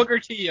 He's like the Booker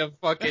T of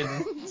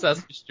fucking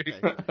Sesame Street.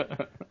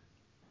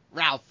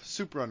 Ralph,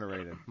 super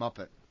underrated.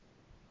 Muppet.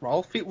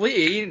 Ralph,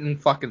 we ain't in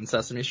fucking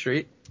Sesame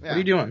Street. Yeah. What are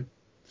you doing?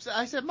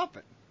 I said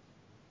Muppet.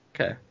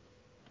 Okay.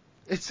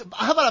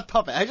 How about a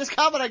puppet?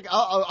 How about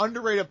a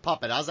underrated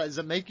puppet? How's that? Does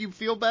it make you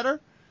feel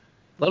better?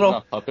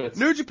 Little. Puppets.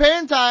 New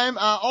Japan time.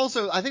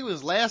 Also, I think it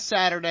was last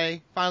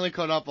Saturday. Finally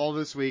caught up all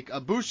this week.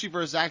 Bushi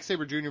versus Zack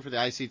Sabre Jr. for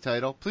the IC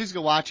title. Please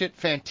go watch it.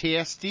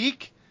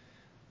 Fantastic.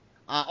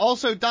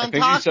 Also, Don I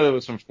think you said it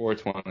was from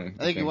 420.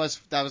 I think it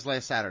was. That was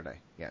last Saturday.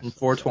 Yes. From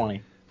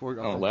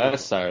 420.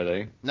 Last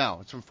Saturday. No,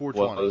 it's from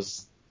 420.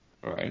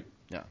 All right.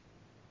 Yeah.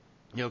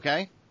 You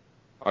okay?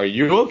 Are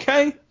you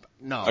okay?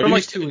 No. From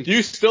like 2 weeks. Do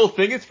you still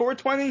think it's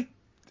 420?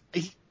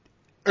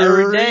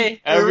 Every day.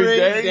 Every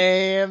day?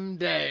 Damn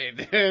day,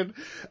 dude.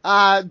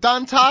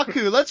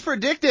 Dontaku, let's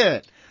predict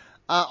it.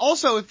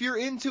 Also, if you're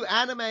into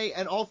anime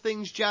and all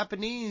things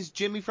Japanese,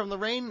 Jimmy from the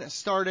Rain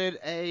started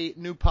a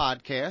new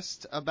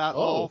podcast about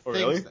all things.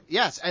 Really?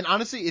 Yes, and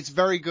honestly, it's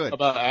very good.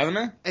 About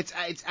anime? It's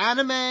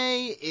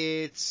anime.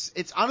 It's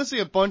honestly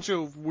a bunch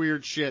of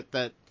weird shit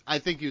that I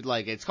think you'd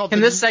like. It's called.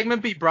 Can this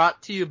segment be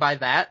brought to you by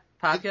that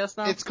podcast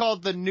now? It's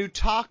called the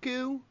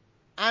Newtaku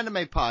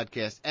Anime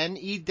Podcast.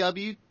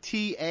 NEWTAKU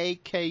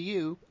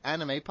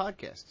Anime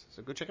Podcast.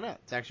 So go check it out.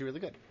 It's actually really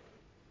good.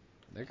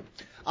 There you go.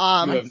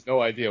 You have no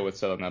idea what's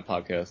said on that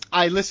podcast.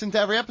 I listened to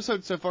every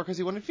episode so far because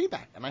he wanted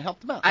feedback, and I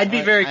helped him out. I'd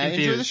be very confused.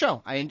 I enjoy the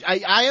show. I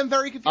am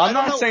very confused. I'm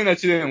not saying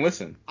that you didn't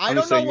listen. I'm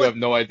just saying you have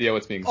no idea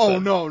what's being said. Oh,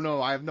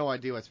 no, I have no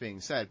idea what's being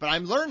said. But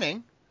I'm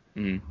learning.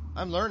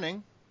 I'm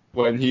learning.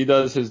 When he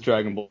does his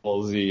Dragon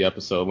Ball Z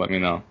episode, let me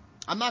know.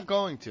 I'm not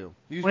going to.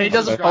 When he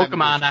does a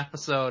Pokemon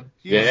episode.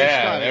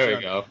 Yeah, there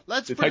we go.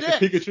 Let's Detective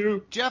predict.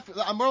 Pikachu. Jeff,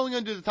 I'm only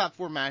going to do the top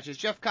 4 matches.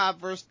 Jeff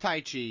Cobb versus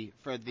Taichi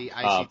for the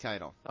IC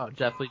title. Oh,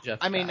 Jeff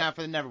I mean, not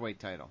for the Neverweight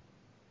title.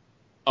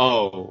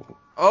 Oh.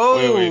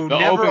 Oh, wait.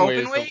 Never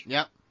Openweight?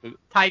 Yep.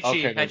 Taichi.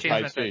 Okay,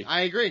 Taichi.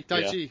 I agree.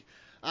 Taichi.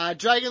 Yeah.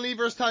 Dragon Lee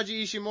versus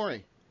Taiji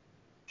Ishimori.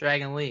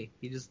 Dragon Lee.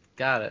 He just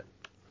got it.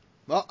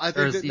 Well, I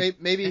think that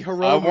maybe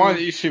Hiromu. I want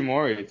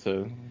Ishimori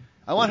to.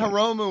 I want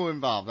Hiromu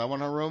involved. I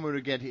want Hiromu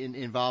to get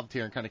involved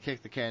here and kind of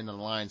kick the can down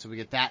the line so we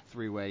get that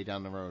 3-way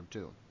down the road,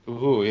 too.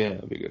 Ooh, yeah,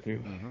 that'd be good,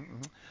 too.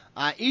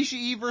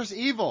 Ishii versus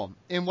Evil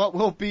in what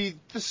will be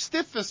the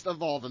stiffest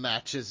of all the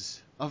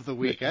matches of the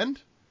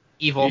weekend.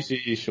 Evil.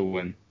 Ishii should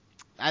win.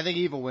 I think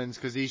Evil wins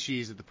because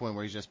Ishii's at the point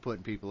where he's just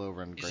putting people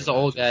over. He's just an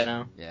old guy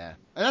now. Yeah.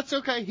 And that's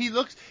okay. He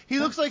looks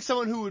like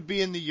someone who would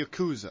be in the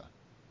Yakuza.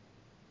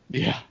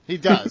 Yeah. He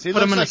does. He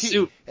put him in like a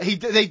suit.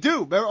 They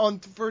do.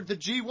 For the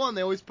G1,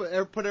 they always put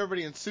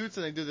everybody in suits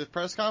and they do the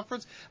press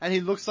conference, and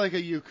he looks like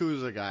a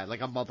Yakuza guy,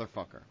 like a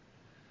motherfucker.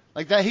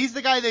 Like that. He's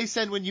the guy they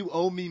send when you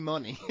owe me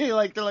money.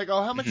 Like they're like,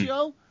 oh, how much you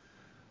owe?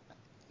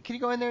 Can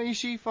you go in there,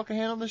 Ishii, fucking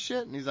handle this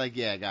shit? And he's like,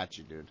 yeah, got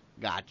you, dude.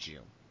 Got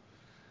you.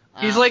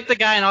 He's like the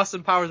guy in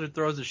Austin Powers who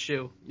throws a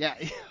shoe. Yeah.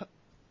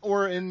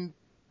 Or in...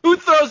 Who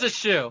throws a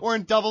shoe? Or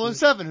in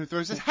 007, who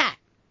throws his hat.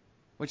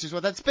 Which is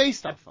what that's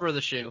based off of. For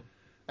the shoe.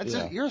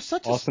 You're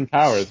such Austin a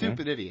Powers,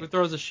 stupid idiot. Who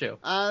throws a shoe?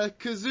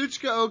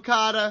 Kazuchika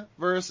Okada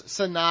versus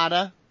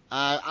Sonata.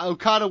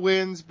 Okada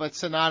wins, but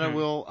Sonata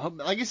will...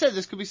 Like I said,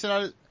 this could be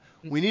Sonata...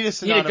 We need a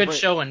Sonata. Need a good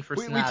showing for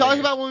Sonata. We talked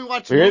about when we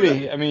watched...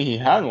 Really? I mean, he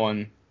had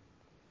one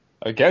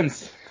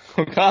against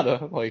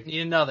Okada.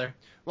 Need another.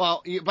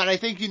 Well, but I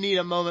think you need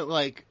a moment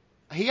like...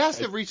 He has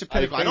to reach a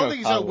pinnacle. I don't think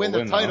he's going to win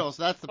the title,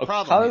 so that's the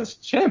problem. Okada's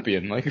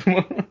champion. Like,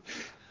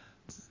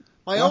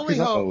 my only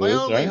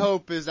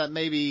hope is that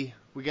maybe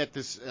we get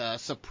this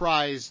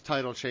surprise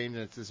title change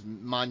and it's this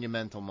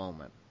monumental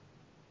moment.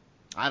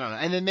 I don't know.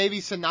 And then maybe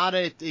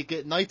Sonata,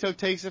 Naito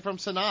takes it from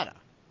Sonata.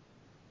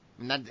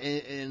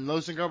 And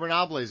Los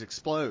Ingobernables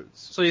explodes.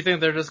 So you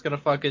think they're just going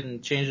to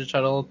fucking change the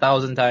title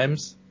 1,000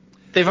 times?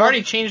 They've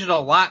already changed it a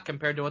lot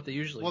compared to what they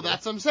usually do. Well,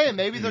 that's what I'm saying.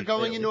 Maybe they're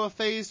going into a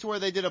phase to where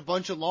they did a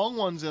bunch of long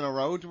ones in a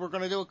row. We're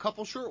going to do a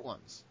couple short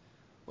ones.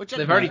 Which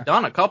they've already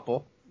done a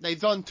couple.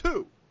 They've done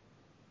 2.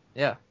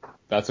 Yeah.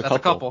 That's a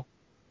couple.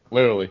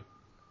 Literally.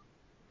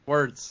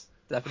 Words.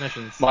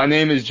 Definitions. My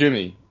name is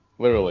Jimmy.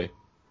 Literally.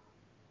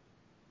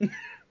 I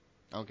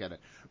don't get it.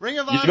 Ring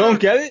of Honor. You don't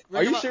get it?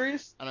 Are you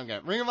serious? I don't get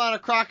it. Ring of Honor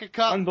Crockett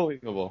Cup.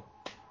 Unbelievable.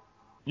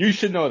 You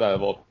should know that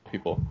of all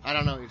people. I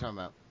don't know what you're talking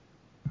about.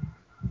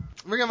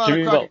 Ring of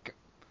Honor Crockett Cup.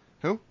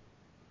 Who?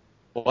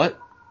 What?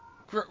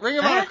 Ring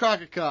of Honor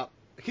Crockett Cup.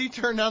 Can you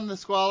turn down the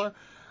squalor?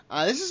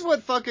 This is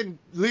what fucking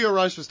Leo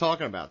Rush was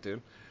talking about,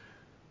 dude.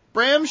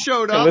 Bram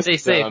showed up. They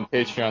say on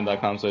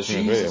patreon.com/video.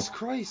 Jesus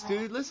Christ,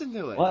 dude, listen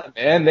to it. What,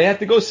 man? They have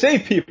to go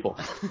save people.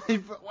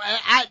 There's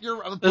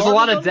a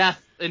lot of death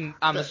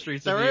on the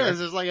streets of New York.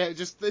 There's like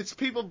it's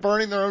people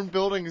burning their own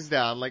buildings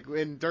down, like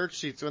in dirt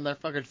sheets when they're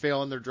fucking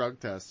failing their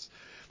drug tests.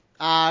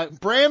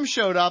 Bram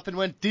showed up and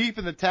went deep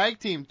in the tag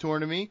team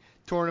tournament.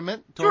 Who was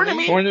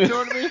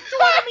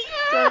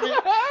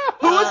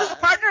his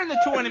partner in the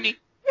tournament?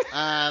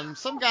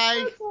 Some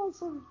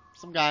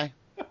guy.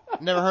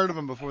 Never heard of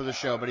him before the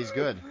show, but he's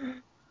good.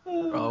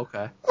 Oh,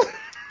 okay.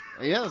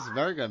 Yeah, it's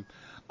very good.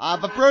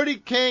 But Brody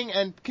King,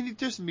 and can you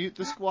just mute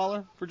the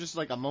squalor for just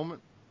like a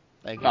moment?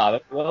 Thank you.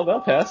 Well,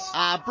 they'll pass.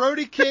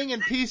 Brody King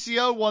and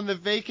PCO won the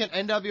vacant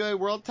NWA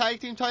World Tag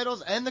Team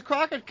titles and the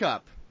Crockett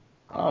Cup.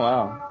 Oh,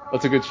 wow.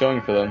 That's a good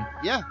showing for them.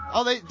 Yeah.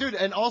 Dude,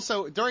 and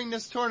also, during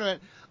this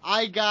tournament,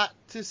 I got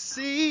to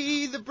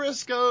see the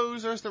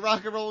Briscoes versus the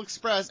Rock and Roll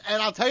Express, and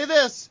I'll tell you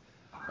this,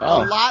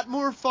 a lot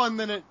more fun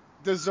than it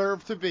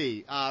deserved to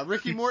be.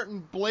 Ricky Morton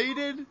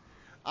bladed.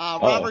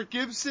 Robert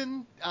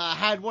Gibson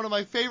had one of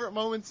my favorite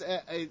moments.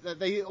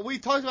 We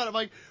talked about it,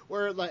 Mike,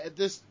 where like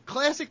this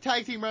classic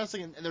tag team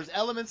wrestling, and there's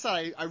elements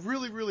that I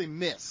really, really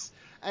miss.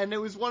 And it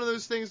was one of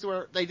those things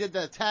where they did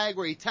the tag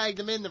where he tagged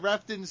him in, the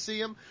ref didn't see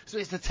him, so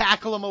he has to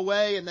tackle him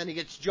away, and then he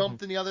gets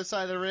jumped in the other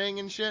side of the ring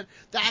and shit.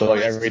 So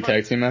like every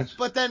tag team match?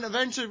 But then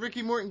eventually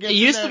Ricky Morton gets It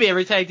used to be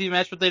every tag team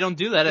match, but they don't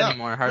do that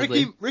anymore,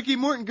 hardly. Ricky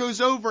Morton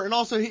goes over, and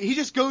also he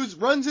just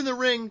runs in the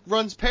ring,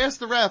 runs past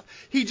the ref.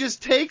 He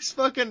just takes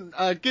fucking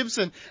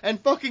Gibson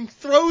and fucking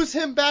throws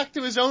him back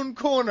to his own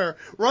corner,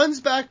 runs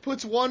back,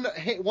 puts one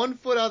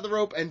foot out of the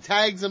rope, and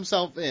tags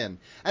himself in.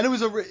 And it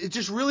was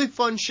just really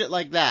fun shit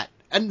like that.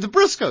 And the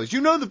Briscoes,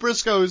 the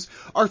Briscoes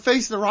are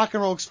facing the Rock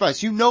and Roll Express.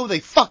 They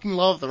fucking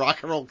love the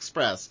Rock and Roll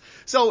Express.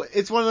 So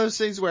it's one of those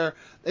things where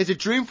it's a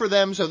dream for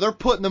them, so they're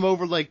putting them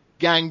over like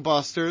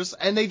gangbusters,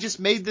 and they just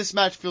made this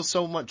match feel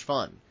so much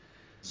fun.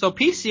 So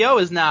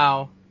PCO is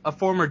now a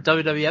former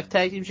WWF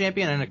Tag Team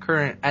Champion and a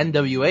current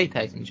NWA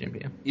Tag Team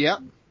Champion. Yeah.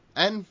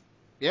 And,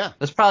 yeah.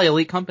 That's probably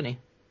Elite Company.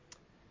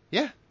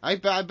 Yeah, I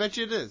bet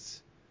you it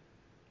is.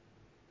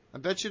 I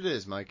bet you it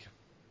is, Mike.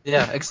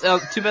 Yeah,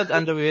 too bad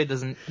NWA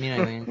doesn't mean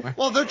anything anymore.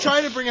 Well, they're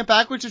trying to bring it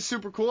back, which is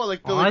super cool.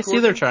 Like Billy I see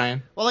they're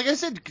trying. Well, like I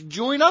said,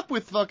 join up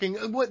with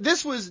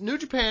this was New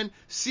Japan,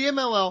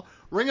 CMLL,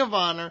 Ring of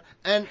Honor,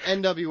 and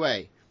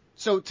NWA.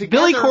 So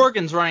together, Billy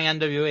Corgan's running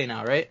NWA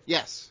now, right?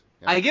 Yes.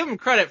 I give him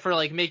credit for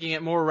like making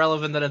it more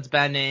relevant than it's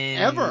been in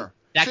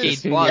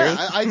decades plus.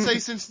 Yeah, I'd say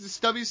since this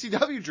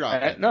WCW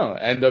dropped. No,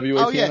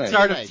 NWA. Oh yeah,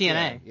 start of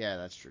TNA. Yeah,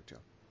 that's true too.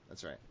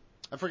 That's right.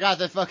 I forgot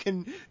that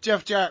fucking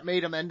Jeff Jarrett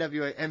made him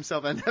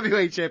himself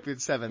NWA champion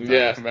 7 times.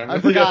 Yeah, remember? I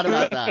forgot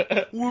about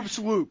that.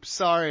 Whoops.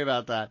 Sorry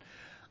about that.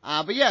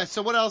 But yeah,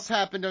 so what else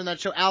happened during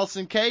that show?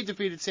 Allison Kay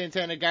defeated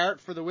Santana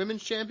Garrett for the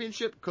women's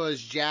championship because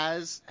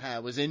Jazz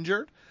was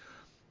injured.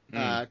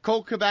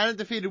 Colt Cabana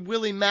defeated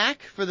Willie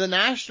Mack for the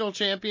national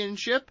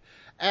championship.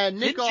 And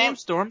Did James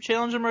Storm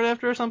challenge him right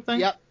after or something?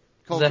 Yep.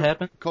 Does that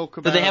happen? Colt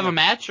Cabana. Did they have a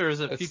match or is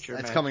it a future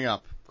match? It's coming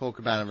up. Colt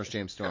Cabana versus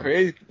James Storm.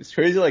 It's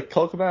crazy. Like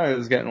Colt Cabana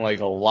is getting like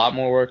a lot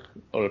more work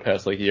over the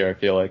past year. I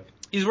feel like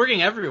he's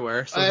working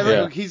everywhere.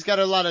 So he's got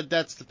a lot of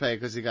debts to pay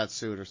because he got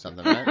sued or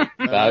something, right?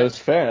 That is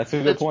fair. That's a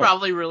good point. That's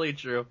probably really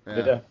true.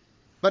 Yeah.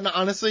 But no,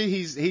 honestly,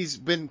 he's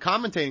been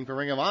commentating for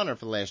Ring of Honor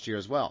for the last year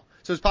as well.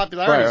 So his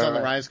popularity is on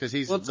the rise because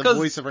he's the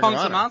voice of Ring of Honor.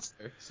 Punk's a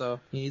monster,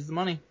 so he needs the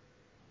money.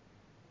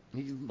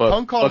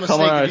 Punk called him a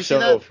snake. Did you see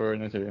that? For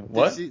an interview.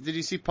 What? Did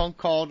you see Punk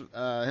called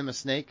him a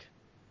snake?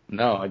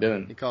 No, I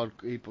didn't. He called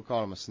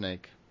him a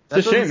snake.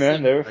 It's a shame,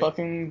 man. They were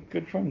fucking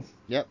good friends.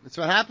 Yep, that's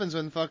what happens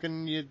when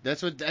fucking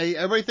that's what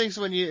everybody thinks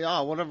when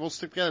whatever, we'll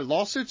stick together.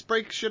 Lawsuits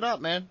break shit up,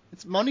 man.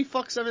 It's money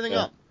fucks everything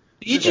up.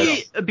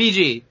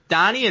 BG,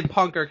 Donnie and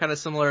Punk are kind of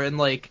similar in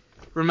like,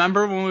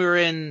 remember when we were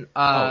in,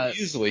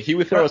 easily. He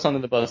would throw us under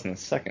the bus in a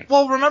second.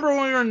 Well, remember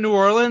when we were in New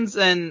Orleans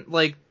and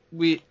like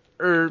it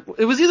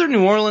was either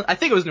New Orleans, I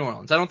think it was New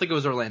Orleans. I don't think it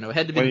was Orlando. It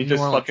had to be When he New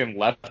just Orleans. fucking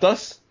left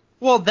us?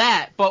 Well,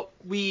 but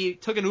we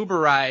took an Uber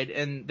ride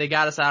and they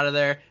got us out of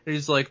there. And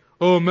he's like,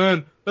 "Oh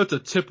man, that's a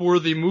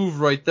tip-worthy move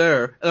right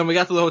there." And then we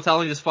got to the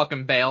hotel and he just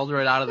fucking bailed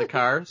right out of the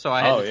car. So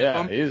I had to tip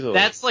him. Easily.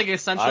 That's like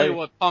essentially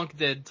what Punk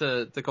did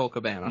to Colt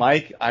Cabana.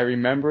 Mike, I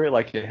remember it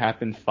like it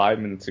happened 5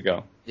 minutes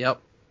ago. Yep.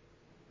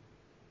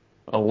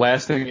 A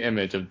lasting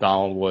image of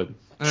Donald Wood.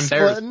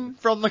 Splitting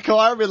from the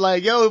car, be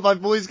like, "Yo, my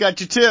boy's got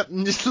your tip,"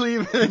 and just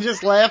leave and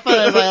just laughing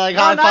as I like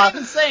high five. Not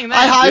even saying that.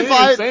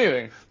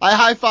 I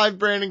high five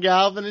Brandon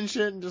Galvin and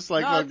shit, and just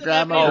like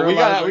grab my girl.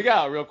 We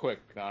got it real quick.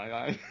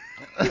 Yeah.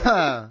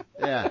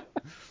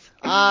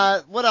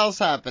 What else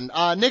happened?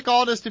 Nick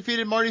Aldis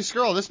defeated Marty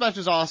Scurll. This match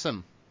was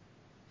awesome.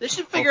 They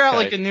should figure out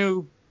like a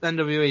new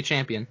NWA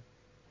champion.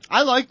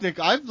 I like Nick.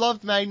 I've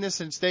loved Magnus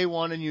since day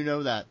one, and you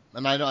know that.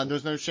 And I know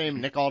there's no shame.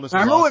 Nick Aldis was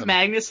Remember awesome. when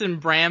Magnus and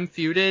Bram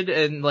feuded,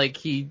 and like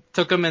he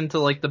took him into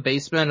like the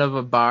basement of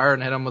a bar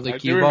and hit him with a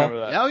cue ball?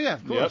 Oh yeah,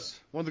 of course.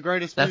 Yep. One of the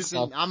greatest moves.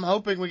 That's I'm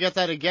hoping we get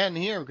that again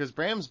here because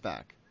Bram's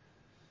back.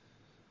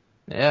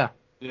 Yeah.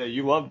 Yeah,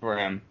 you love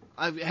Bram.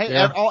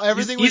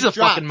 Everything he's was a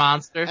dropped. fucking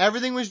monster.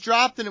 Everything was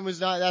dropped, and it was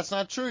not. That's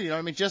not true. You know what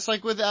I mean? Just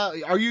like with,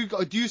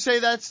 do you say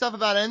that stuff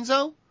about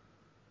Enzo?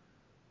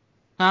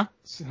 Huh?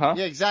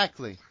 Yeah,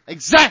 exactly,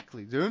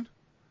 dude.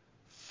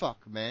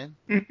 Fuck, man.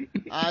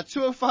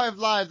 205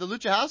 Live, the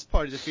Lucha House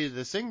Party defeated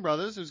the Singh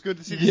Brothers. It was good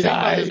to see the Singh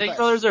Brothers. The Singh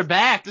Brothers are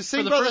back. The Singh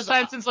for the Brothers, first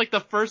time since like the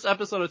first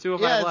episode of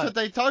 205 Live. Yeah, Live. that's what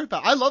they talked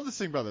about. I love the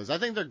Singh Brothers. I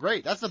think they're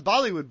great. That's the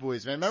Bollywood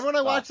boys, man. Remember when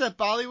I watched that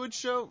Bollywood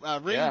show,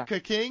 Ring Ka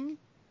King?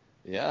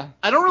 Yeah.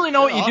 I don't really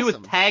know what you do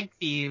with tag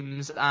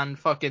teams on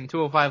fucking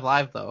 205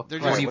 Live though. They're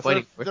what are you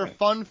fighting for? They're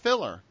fun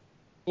filler.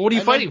 What are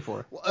you fighting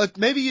for?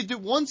 Maybe you do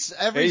once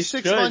every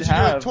 6 months you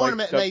do a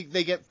tournament and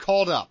they get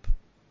called up.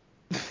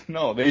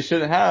 No, they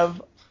should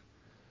have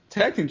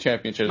tag team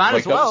championships. Might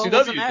as well.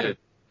 WCW did.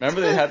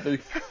 Remember they had the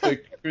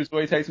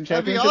Cruiserweight Tag Team Championships?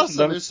 That'd be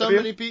awesome. There's so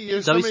many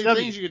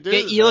things you could do.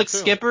 Get Elix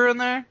Skipper in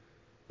there?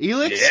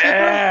 Elix Skipper?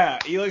 Yeah,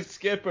 Elix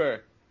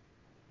Skipper.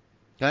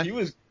 Okay. He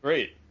was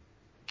great.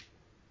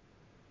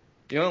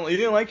 You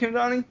didn't like him,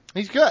 Donnie?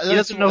 He's good. He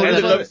doesn't know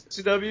who that is.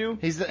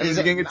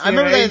 WCW? I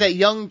remember that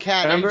young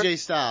cat, AJ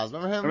Styles.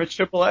 Remember him? Remember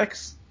Triple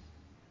X?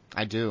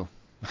 I do.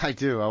 I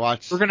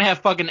watched. We're gonna have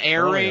fucking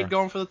Air Raid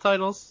going for the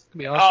titles. It's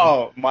gonna be awesome.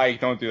 Oh,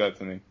 Mike, don't do that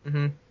to me.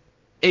 Mm-hmm.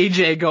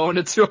 AJ going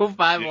to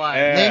 205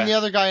 Live. Name the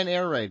other guy in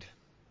Air Raid.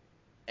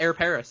 Air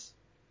Paris.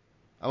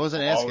 I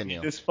wasn't asking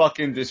you. Just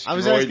fucking destroyed I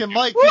was asking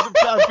Mike.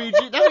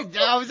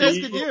 I was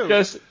asking you. He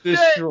just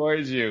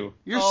destroyed you.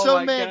 You're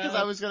so mad because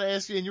I was going to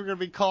ask you and you were going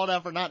to be called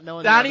out for not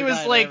knowing. Donnie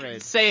was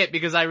like, say it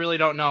because I really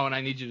don't know and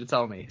I need you to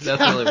tell me.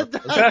 That's really what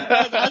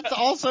That's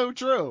also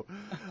true.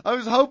 I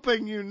was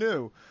hoping you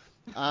knew.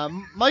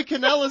 Mike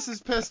Kanellis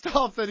is pissed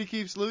off that he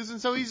keeps losing,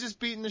 so he's just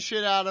beating the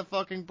shit out of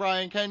fucking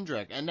Brian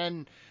Kendrick. And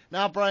then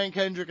now Brian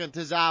Kendrick and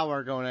Tozawa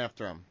are going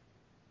after him.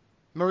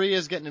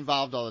 Maria's getting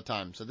involved all the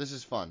time, so this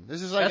is fun.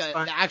 This is like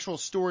an actual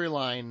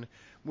storyline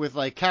with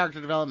like character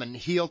development,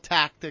 heel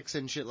tactics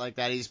and shit like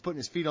that. He's putting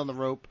his feet on the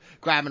rope,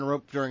 grabbing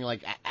rope during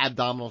like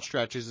abdominal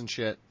stretches and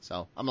shit.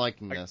 So I'm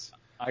liking this.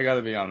 I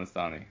gotta be honest,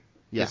 Donnie.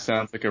 Yeah. This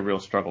sounds like a real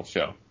struggle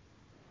show.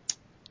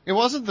 It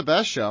wasn't the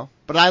best show,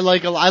 but I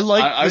like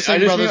the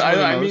Singh Brothers.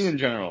 I mean in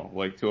general,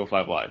 like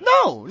 205 Live.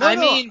 No. I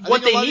mean,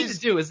 what they need to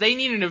do is they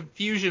need an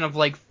infusion of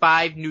like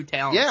 5 new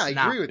talents. Yeah,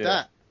 I agree with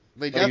that.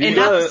 And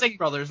not the Singh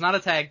Brothers, not a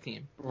tag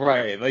team.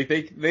 Right,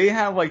 like they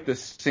have like the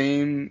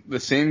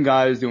same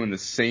guys doing the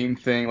same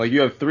thing. Like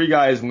you have 3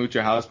 guys in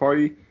Lucha House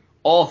Party,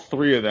 all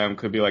 3 of them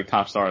could be like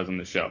top stars in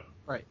the show.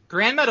 Right,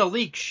 Grand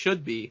Metalik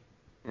should be.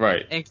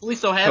 Right, and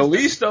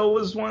Kalisto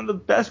was one of the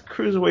best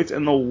cruiserweights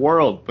in the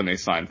world when they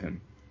signed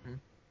him. Mm-hmm.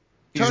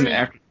 He's an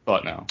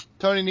afterthought now.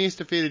 Tony Nese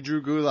defeated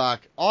Drew Gulak.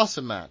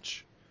 Awesome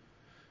match.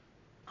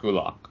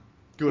 Gulak.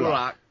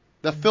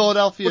 The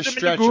Philadelphia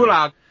Stretcher.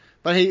 Gulak.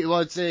 But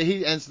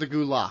he ends the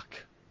Gulak.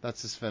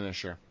 That's his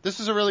finisher. This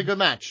was a really good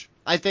match.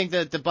 I think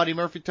that the Buddy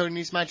Murphy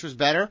Tony Nese match was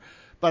better,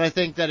 but I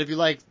think that if you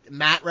like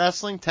mat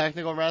wrestling,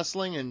 technical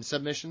wrestling, and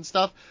submission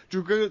stuff,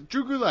 Drew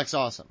Gulak's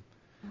awesome.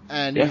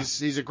 And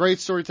he's a great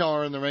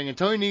storyteller in the ring. And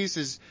Tony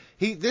Nese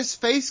this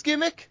face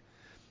gimmick,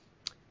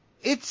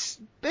 it's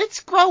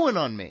growing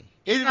on me.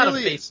 It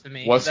really is. To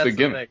me. What's the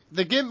gimmick?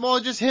 The gimmick,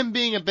 well, just him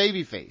being a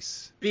baby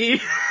face.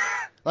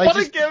 What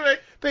a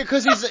gimmick!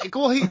 Because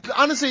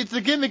honestly,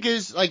 the gimmick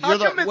is like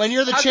when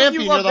you're the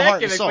champion, you're the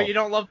heart and soul. But you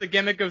don't love the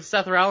gimmick of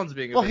Seth Rollins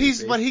being a baby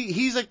face.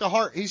 He's like the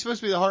heart. He's supposed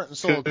to be the heart and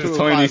soul of 205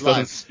 Tony Live.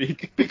 doesn't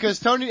speak. Because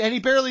Tony, and he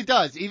barely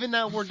does. Even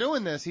now we're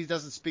doing this, he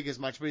doesn't speak as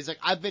much. But he's like,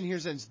 I've been here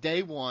since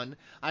day one.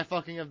 I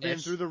fucking have been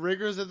through the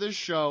rigors of this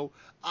show.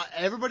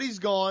 Everybody's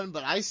gone,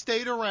 but I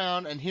stayed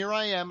around, and here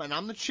I am, and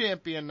I'm the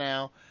champion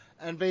now.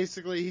 And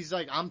basically, he's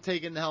like, I'm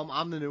taking the helm.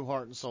 I'm the new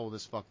heart and soul of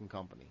this fucking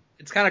company.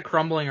 It's kind of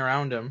crumbling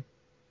around him.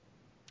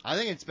 I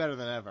think it's better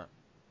than ever.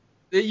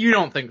 You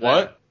don't think that?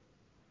 What?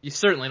 You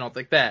certainly don't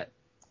think that.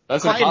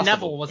 That's Fucking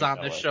Neville was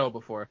on this show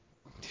before.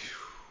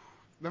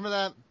 Remember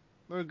that?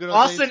 Remember good old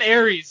Austin days?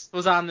 Aries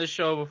was on this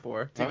show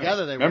before.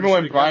 Together they were. Remember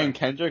when Brian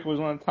Kendrick was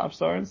one of the top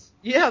stars?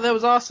 Yeah, that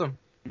was awesome.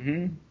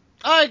 Mm-hmm.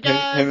 All right,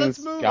 guys, let's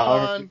move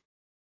on.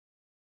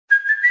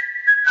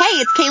 Hey,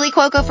 it's Kaylee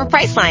Cuoco for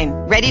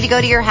Priceline. Ready to go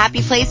to your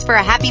happy place for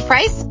a happy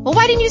price? Well,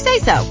 why didn't you say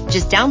so?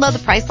 Just download the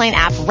Priceline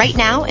app right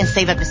now and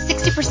save up to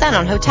 60%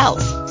 on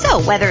hotels.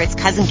 So whether it's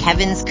Cousin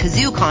Kevin's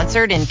Kazoo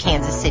Concert in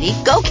Kansas City,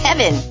 go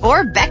Kevin,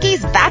 or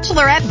Becky's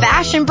Bachelorette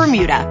Bash in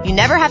Bermuda, you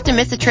never have to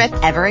miss a trip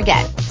ever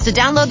again. So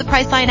download the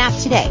Priceline app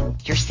today.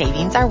 Your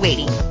savings are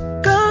waiting.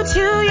 Go to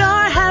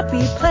your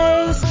happy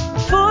place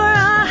for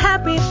a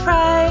happy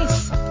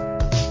price.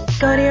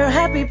 Go to your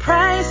happy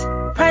price,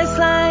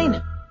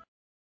 Priceline.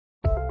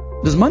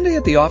 Does Monday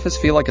at the office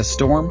feel like a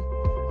storm?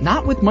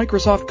 Not with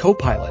Microsoft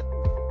Copilot.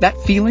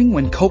 That feeling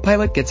when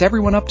Copilot gets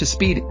everyone up to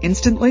speed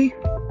instantly?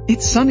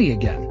 It's sunny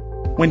again.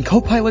 When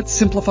Copilot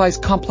simplifies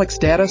complex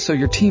data so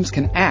your teams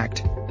can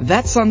act,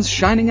 that sun's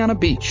shining on a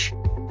beach.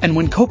 And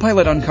when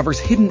Copilot uncovers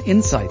hidden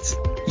insights,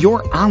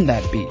 you're on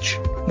that beach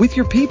with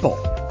your people,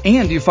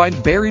 and you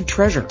find buried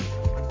treasure.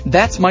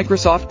 That's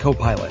Microsoft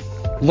Copilot.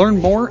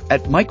 Learn more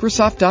at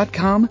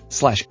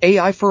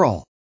Microsoft.com/AI for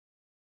all.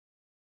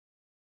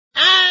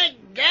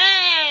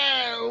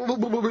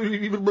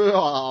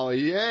 Oh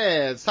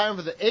yeah, it's time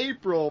for the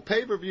April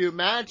pay-per-view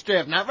match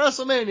draft. Not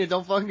WrestleMania.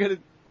 Don't get it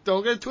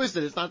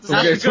twisted. It's not the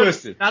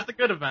Not the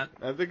good event.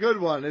 Not the good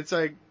one. It's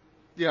like,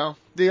 the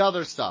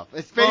other stuff.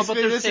 It's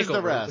basically this is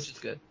the rest. Which is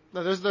good.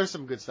 No, there's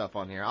some good stuff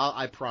on here.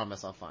 I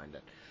promise I'll find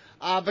it.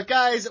 But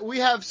guys, we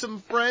have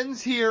some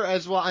friends here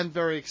as well. I'm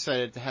very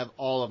excited to have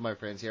all of my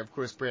friends here. Of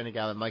course, Brandon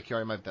Gavin, Mike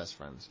Chiari, my best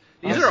friends.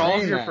 These are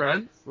all of your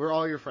friends? We're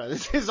all your friends.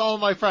 This is all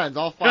my friends,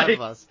 all five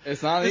of us.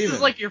 It's not This is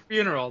like your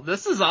funeral.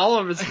 This is all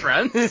of his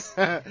friends.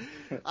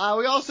 We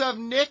also have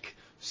Nick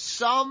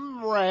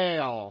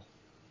Sumrail.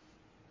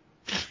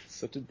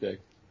 Such a dick.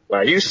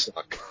 Wow, you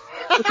suck.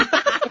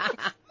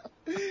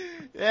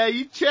 Yeah,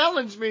 you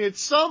challenged me.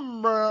 It's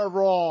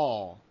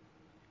Sumrail.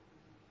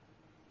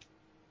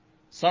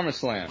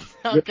 SummerSlam.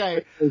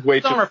 Okay.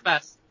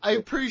 Summerfest. I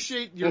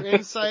appreciate your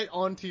insight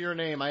onto your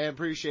name. I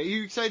appreciate it.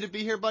 You excited to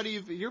be here,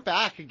 buddy? You're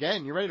back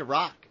again. You're ready to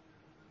rock.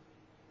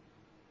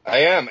 I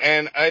am,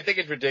 and I think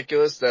it's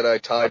ridiculous that I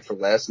tied for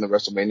last in the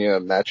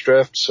WrestleMania match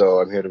draft, so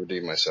I'm here to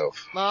redeem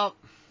myself. Well,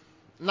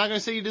 I'm not going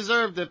to say you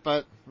deserved it,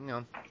 but,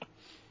 You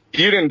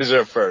didn't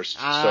deserve first,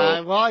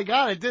 so... Well, I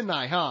got it, didn't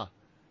I, huh?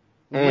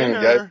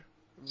 Winner.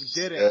 We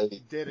did it.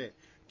 We did it.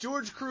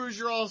 George Cruz,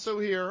 you're also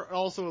here,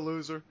 also a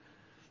loser.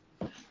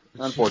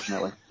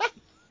 Unfortunately.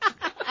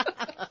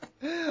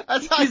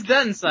 He's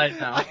dead inside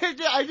now.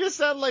 I just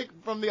sound like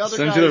from the other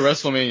guys. Send to the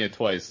WrestleMania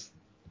twice.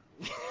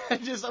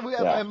 We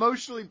have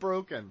emotionally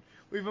broken.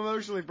 We've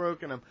emotionally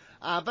broken him.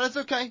 But it's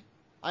okay.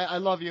 I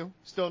love you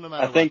still, no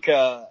matter what. I think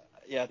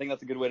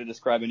that's a good way to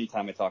describe any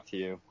time I talk to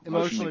you.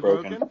 Emotionally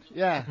broken?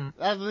 Yeah. Mm-hmm.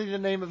 That'll be the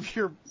name of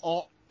your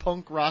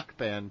alt-punk rock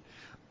band.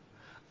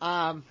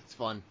 It's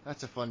fun.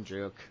 That's a fun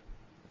joke.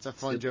 It's a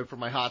fun joke for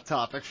my Hot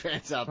Topic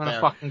fans out there. Want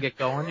to fucking get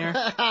going here?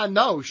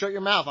 No, shut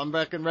your mouth. I'm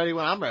back and ready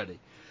when I'm ready.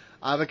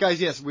 But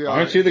guys, yes, we are.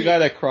 Aren't you the guy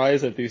that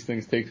cries that these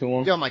things take too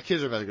long? Yo, my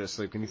kids are about to go to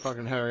sleep. Can you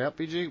fucking hurry up,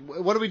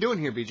 BG? What are we doing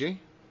here, BG?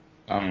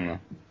 I don't know.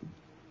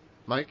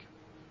 Mike?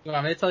 You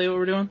want me to tell you what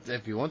we're doing?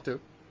 If you want to.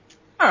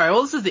 Alright,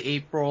 well, this is the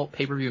April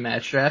pay-per-view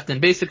match draft, and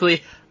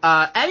basically,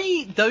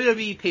 any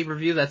WWE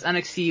pay-per-view that's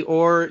NXT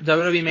or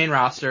WWE main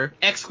roster,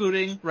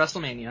 excluding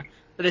WrestleMania,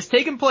 that has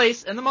taken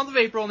place in the month of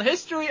April in the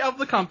history of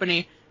the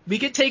company, we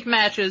could take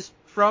matches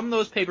from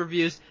those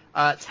pay-per-views,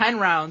 10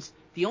 rounds.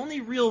 The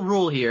only real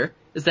rule here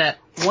is that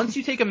once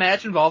you take a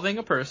match involving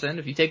a person,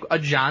 if you take a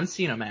John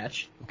Cena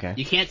match,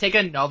 you can't take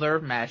another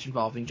match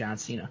involving John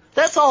Cena.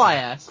 That's all I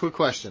ask. Quick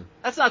question.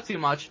 That's not too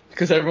much.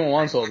 Because everyone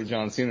wants all the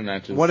John Cena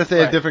matches. What if they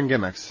have different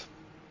gimmicks?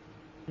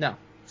 No,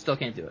 still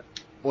can't do it.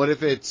 What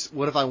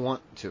if I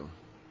want to?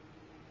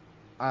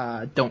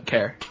 Don't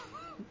care.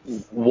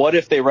 What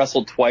if they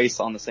wrestled twice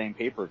on the same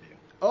pay-per-view?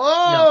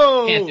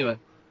 Oh! No, can't do it.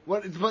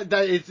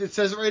 It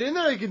says it right in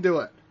there you can do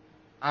it.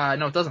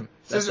 No, it doesn't. It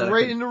says it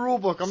right in the rule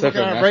book. I'm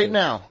looking at it right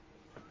now.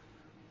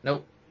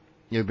 Nope.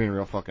 You're being a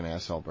real fucking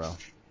asshole, bro.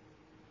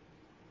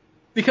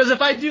 Because if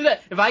I do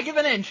that, if I give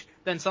an inch,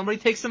 then somebody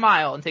takes a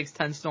mile and takes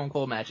 10 Stone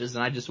Cold matches,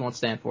 and I just won't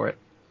stand for it.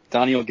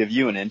 Donnie will give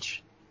you an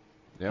inch.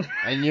 Yep.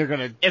 And you're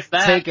gonna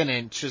take an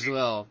inch as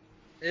well.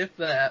 If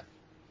that.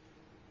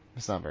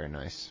 That's not very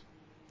nice.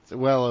 It's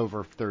well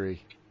over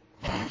 3.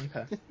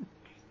 Okay.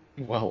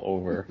 Well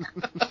over.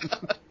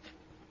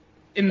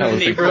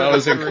 That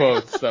was in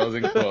quotes. That was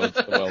in quotes.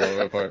 The well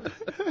over part.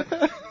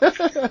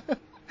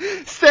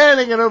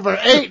 Standing at over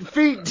 8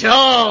 feet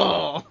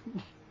tall.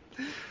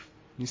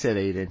 You said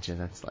 8 inches.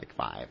 That's like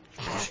 5.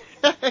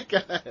 Go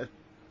ahead.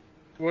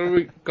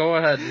 Go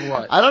ahead.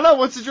 What? I don't know.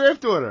 What's the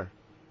draft order?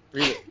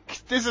 Read it.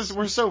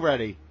 We're so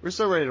ready. We're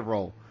so ready to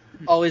roll.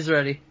 Always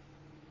ready.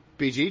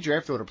 BG,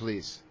 draft order,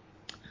 please.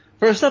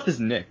 First up is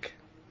Nick.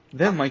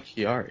 Then Mike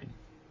Chiari.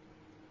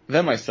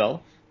 Then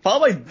myself.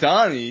 Followed by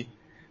Donnie.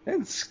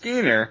 Then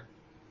Skinner.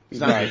 He's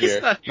not here.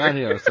 Not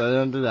here, so I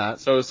don't do that.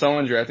 So is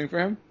someone drafting for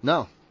him?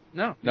 No,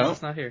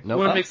 it's not here. Nope.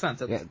 Wouldn't make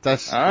sense.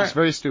 That's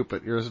very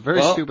stupid. You're a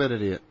very stupid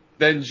idiot.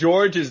 then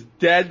George is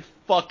dead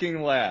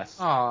fucking last.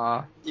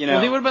 Aw. You know,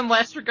 Well, he would have been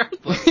last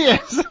regardless.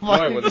 Yes.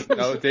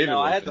 No, David. no,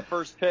 I had was. the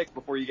first pick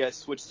before you guys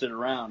switched it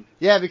around.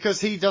 Yeah,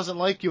 because he doesn't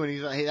like you,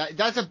 and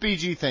that's a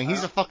BG thing.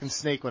 He's a fucking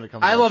snake when it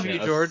comes to I that love shit.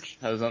 you, George.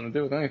 Has nothing to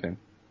do with anything.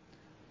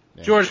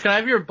 Yeah. George, can I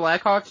have your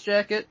Blackhawks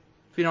jacket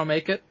if you don't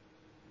make it?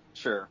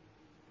 Sure.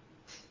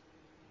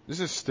 This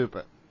is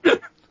stupid. This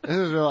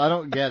is real. I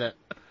don't get it.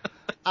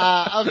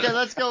 Okay,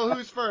 let's go.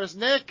 Who's first?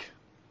 Nick?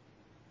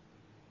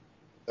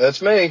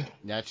 That's me.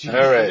 That's you. All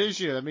right. It is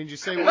you. That means you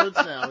say words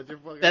now. With your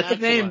fucking That's a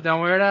accent name. on.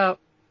 Don't wear it out.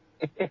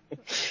 All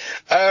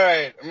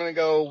right, I'm gonna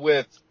go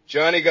with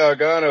Johnny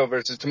Gargano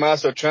versus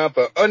Tommaso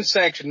Ciampa,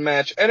 unsanctioned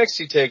match,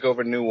 NXT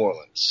Takeover New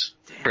Orleans.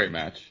 Great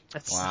match.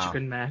 That's Wow. such a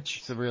good match.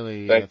 It's a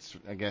really, Thanks.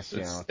 I guess,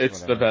 It's the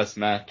whatever. best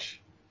match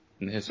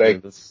in the history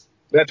of this.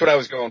 That's what I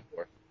was going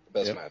for. The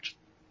best Yep. match.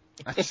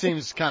 That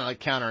seems kind of like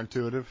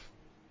counterintuitive.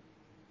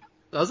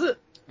 Does it?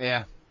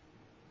 Yeah.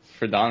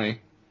 For Donnie.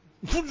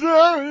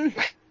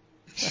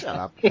 Shut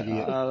up,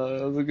 idiot.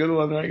 That was a good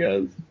one, I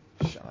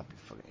guess. Shut up, you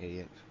fucking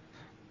idiot.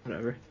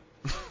 Whatever.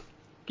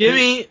 Give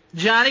me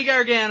Johnny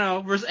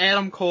Gargano versus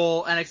Adam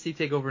Cole, NXT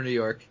TakeOver New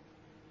York.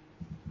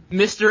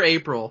 Mr.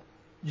 April,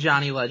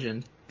 Johnny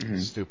Legend.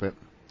 Stupid.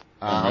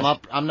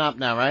 I'm up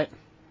now, right?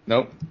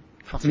 Nope.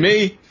 Fuck It's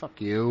me. Fuck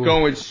you.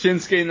 Going with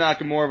Shinsuke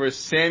Nakamura versus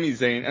Sami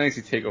Zayn,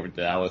 NXT TakeOver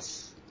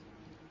Dallas.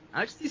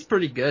 NXT's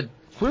pretty good.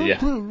 Yeah.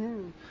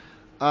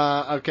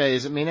 Okay,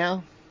 is it me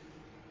now?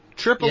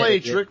 Triple Yeah,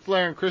 H, yeah. Ric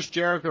Flair, and Chris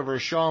Jericho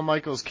versus Shawn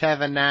Michaels,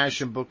 Kevin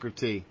Nash, and Booker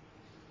T.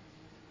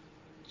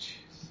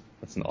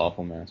 That's an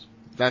awful match.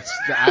 That's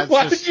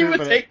Why just did you even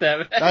stupid. take that,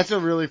 man? That's a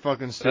really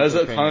fucking stupid There's a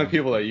opinion. ton of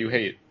people that you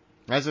hate.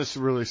 That's a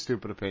really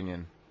stupid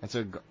opinion. That's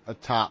a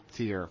top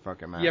tier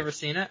fucking match. You ever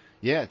seen it?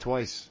 Yeah,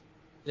 twice.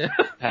 Yeah.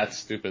 That's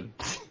stupid.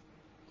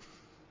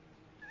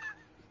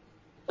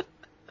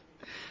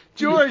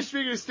 George,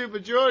 speaking of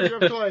stupid, George,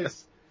 you're up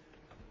twice.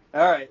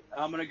 All right,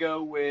 I'm gonna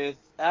go with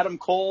Adam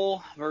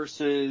Cole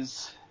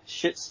versus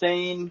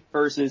Shitstain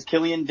versus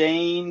Killian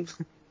Dane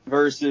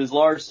versus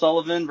Lars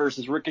Sullivan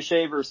versus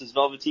Ricochet versus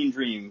Velveteen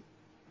Dream.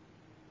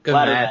 Good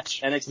Ladder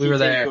match. NXT We were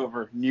there.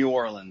 Takeover New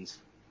Orleans.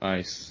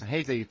 Nice. I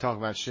hate that you talk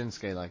about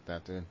Shinsuke like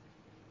that, dude.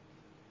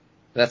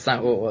 That's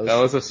not what it was. That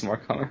was a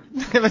smart comment.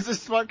 It was a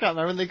smart comment.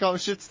 Remember when they call him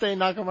Shit Stain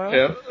Nakamura?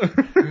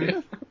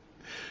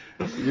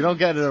 Yep. You don't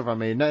get it over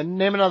me.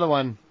 Name another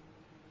one.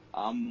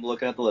 I'm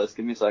looking at the list.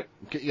 Give me a sec.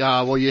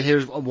 Well,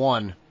 here's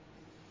one.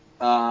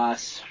 Hold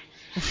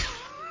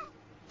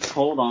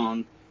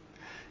on.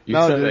 You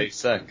No, said dude. a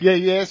sec. Yeah,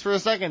 you asked for a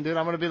second, dude.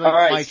 I'm gonna be like All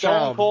right, my Stone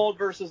child. Cold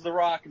versus The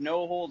Rock,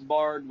 no holds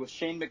barred, with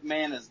Shane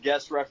McMahon as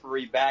guest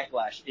referee.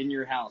 Backlash in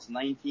your house,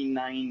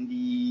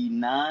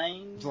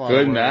 1999.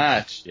 Good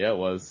match. Yeah, it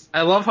was.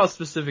 I love how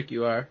specific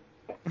you are.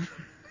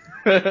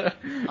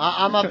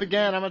 I'm up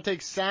again. I'm gonna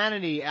take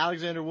Sanity,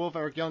 Alexander Wolf,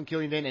 Eric Young,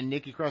 Killian Dane, and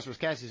Nikki Cross vs.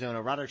 Cassie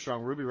Zona, Roderick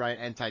Strong, Ruby Riott,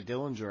 and Ty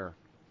Dillinger.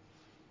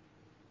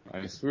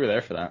 Nice. We were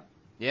there for that.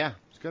 Yeah,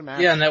 it's a good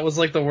match. Yeah, and that was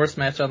like the worst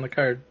match on the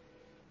card.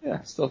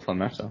 Yeah, still a fun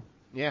match though.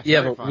 Yeah,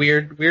 Yeah, very but fun.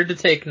 weird to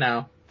take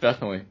now.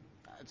 Definitely.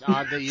 It's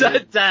odd that you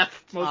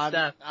Death. Most odd-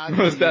 death. odd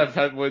Most that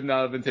that would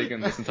not have been taken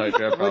this entire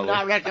draft, you- probably. Would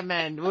not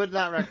recommend. Would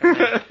not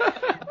recommend.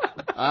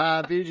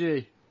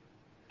 BG.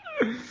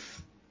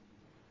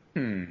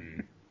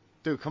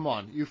 Dude, come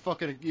on.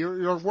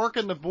 You're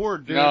working the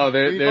board, dude. No, You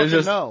there's fucking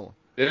just know.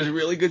 there's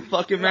really good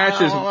fucking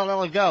matches.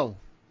 Go.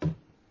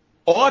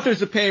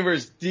 Authors of Pain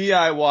versus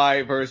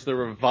DIY versus The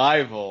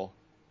Revival.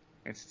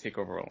 It's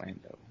Takeover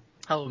Orlando.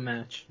 Hell of a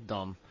match.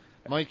 Dumb.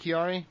 Mike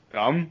Chiari?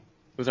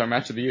 Was our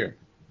match of the year.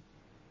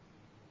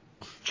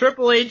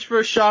 Triple H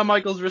versus Shawn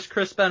Michaels versus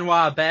Chris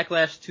Benoit.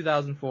 Backlash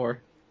 2004.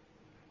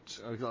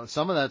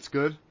 Some of that's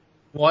good.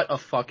 What a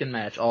fucking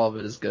match. All of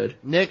it is good.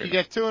 Nick, you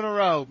get 2 in a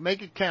row.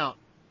 Make it count.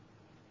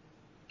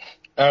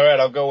 All right,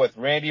 I'll go with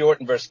Randy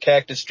Orton versus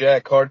Cactus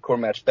Jack, hardcore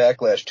match,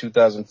 Backlash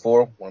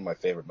 2004, one of my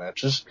favorite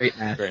matches. Great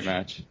match. Great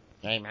match.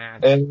 Hey,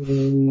 man.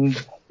 And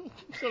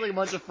Sound like a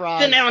bunch of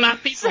frogs. Didn't have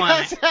enough people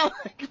on it. Sound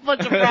like a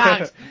bunch of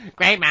frogs.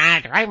 Great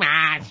match. Great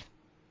match.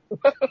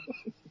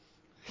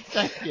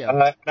 Thank you.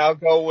 and I'll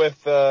go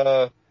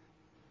with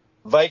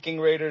Viking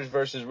Raiders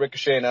versus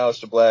Ricochet and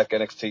Aleister Black,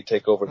 NXT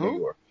TakeOver New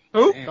York.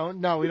 Who?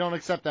 No, we don't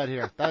accept that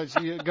here.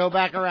 You go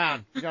back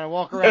around. You gotta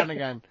walk around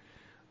again.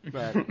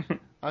 But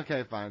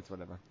okay, fine, it's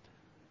whatever.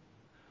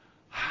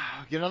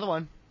 Get another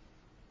one.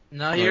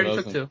 No, he already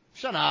took 2.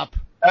 Shut up.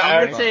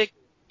 I'm gonna take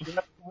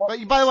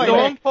But by the way,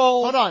 Stone Nick,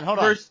 Cold hold on.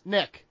 versus-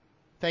 Nick,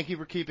 thank you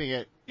for keeping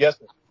it Yes.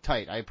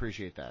 tight. I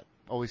appreciate that.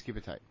 Always keep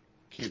it tight.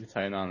 Keep it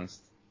tight and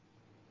honest.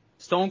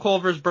 Stone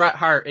Cold versus Bret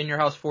Hart in your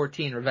house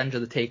 14. Revenge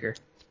of the Taker.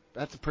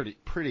 That's a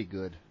pretty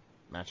good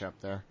matchup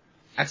there.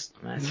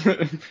 Excellent match.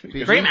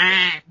 BG? Great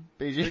match.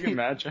 Good BG.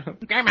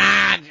 matchup. Great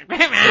match.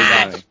 Great Hey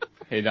match. Donnie.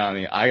 Hey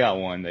Donnie, I got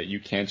one that you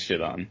can't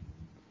shit on.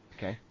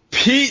 Okay.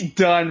 Pete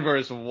Dunne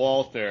versus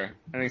Walter.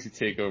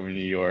 NXT TakeOver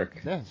New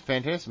York. Yeah, it's a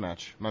fantastic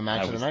match. My match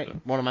That of the was night.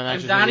 the- One of my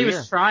matches If Donnie of the year.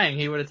 was trying,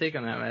 he would have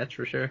taken that match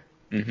for sure.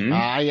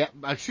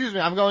 Mm-hmm. Excuse me,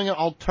 I'm going an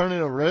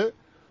alternative route,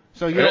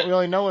 so you don't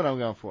really know what I'm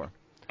going for.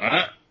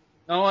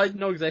 Oh, I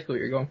know exactly what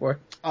you're going for.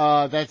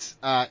 That's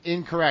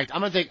incorrect.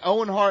 I'm gonna take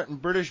Owen Hart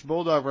and British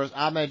Bulldog versus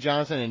Ahmed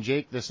Johnson and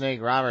Jake the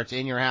Snake Roberts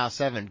in your house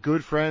 7.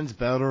 Good friends,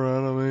 better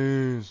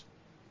enemies.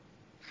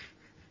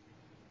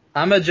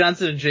 Ahmed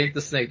Johnson and Jake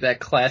the Snake, that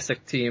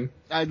classic team.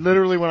 I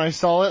literally, when I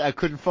saw it, I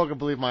couldn't fucking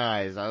believe my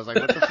eyes. I was like,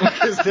 what the fuck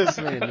does this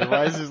mean?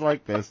 Why is this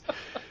like this?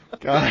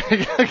 Go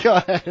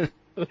ahead.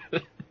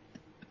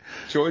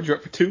 George, you're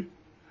up for 2.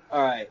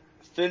 All right.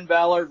 Finn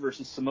Balor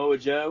versus Samoa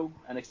Joe,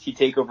 NXT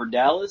TakeOver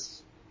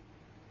Dallas.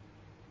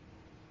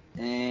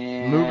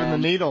 And Moving the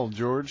needle,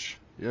 George.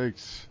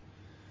 Yikes.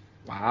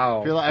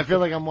 Wow. I feel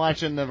like I'm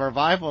watching the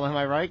revival. Am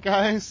I right,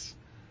 guys?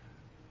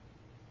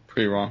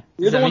 Pretty wrong.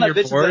 You're the one that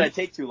bitches bored? that I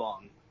take too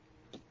long.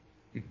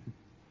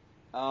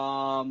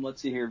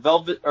 Let's see here. I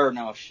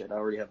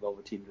already have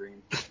Velveteen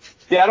Dream.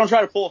 Yeah, I don't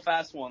try to pull a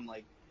fast one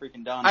like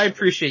freaking Don. I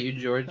appreciate you,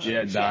 George.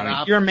 Yeah,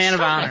 Donnie. You're a man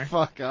of honor.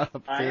 Fuck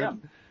up, I dude.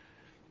 am.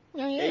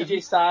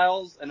 AJ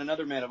Styles and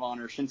another man of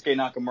honor, Shinsuke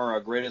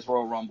Nakamura, Greatest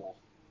Royal Rumble.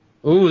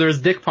 Ooh,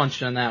 there's dick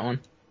punch on that one.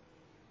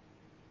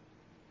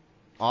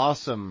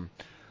 Awesome.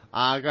 Go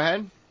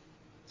ahead.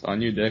 It's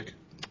on you, Dick.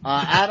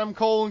 Adam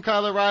Cole and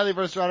Kyle O'Reilly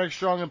versus Roderick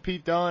Strong and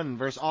Pete Dunne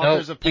versus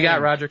Authors Nope, of Pain. you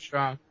got Roderick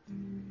Strong.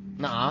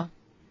 Nuh-uh.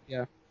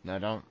 Yeah. No,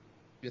 don't.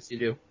 Yes, you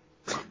do.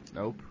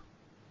 Nope.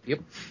 Yep.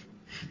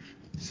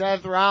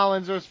 Seth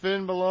Rollins versus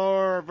Finn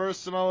Balor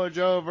versus Samoa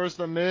Joe versus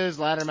The Miz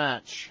ladder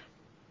match.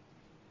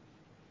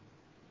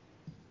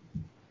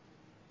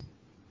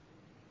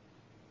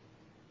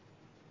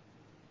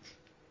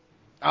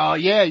 Oh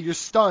yeah, you're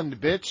stunned,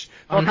 bitch.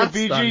 I'm Fucking not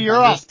BG, stunned. you're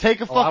I'm up. just Take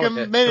a allow fucking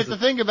it, minute 'cause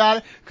to think about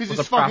it, because was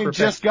it's a proper fucking pick.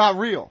 just got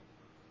real.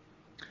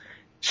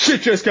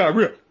 Shit just got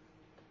real.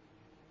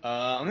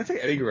 I'm gonna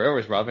take Eddie Guerrero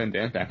versus Rob Van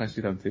Dam Backlash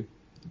 2002.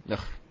 Ugh.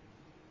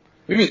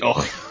 What do you mean, oh?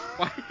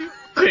 Why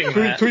are you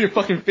doing that? Two of your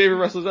fucking favorite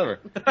wrestlers ever.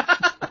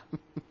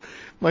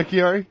 Mike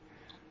Chiari?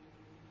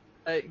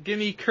 Give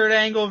me Kurt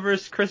Angle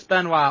versus Chris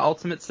Benoit,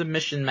 Ultimate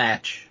Submission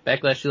match.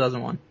 Backlash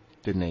 2001.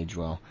 Didn't age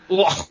well.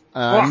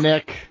 Ugh.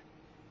 Nick?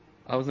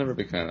 I was never a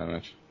big fan of that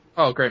match.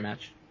 Oh, great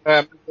match.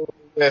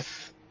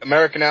 With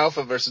American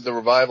Alpha versus the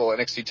Revival,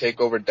 NXT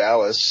TakeOver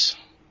Dallas.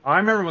 Oh, I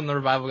remember when the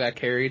Revival got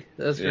carried.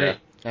 That was great.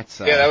 That's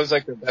sad. Yeah, that was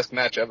like their best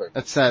match ever.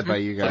 That's sad by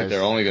you It's like guys.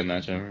 their only good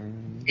match ever.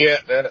 Yeah,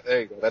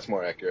 there you go. That's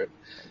more accurate.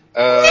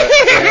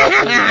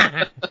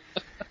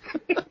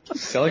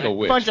 Sound like a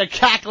witch. Bunch of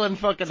cackling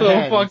fucking So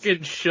heads.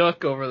 fucking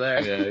shook over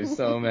there. Yeah, he's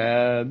so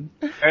mad.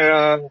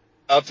 And,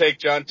 I'll take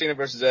John Cena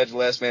versus Edge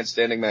Last Man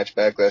Standing match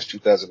Backlash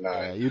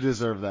 2009. Yeah, you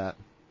deserve that.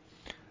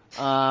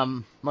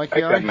 Mike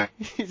Good Chiari? match.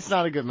 It's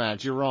not a good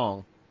match. You're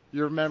wrong.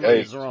 Your memory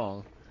is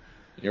wrong.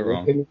 You're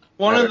wrong.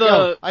 One of the...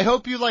 Yo, I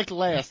hope you like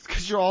last,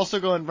 because you're also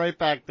going right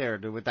back there,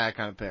 dude, with that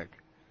kind of pick.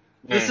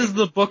 This is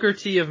the Booker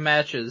T of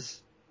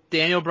matches.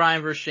 Daniel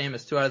Bryan versus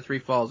Sheamus, 2 out of 3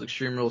 falls,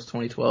 Extreme Rules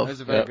 2012. That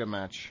was a very good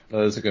match. That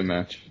was a good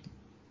match.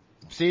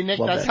 See, Nick,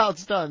 Love that's that. how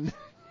it's done.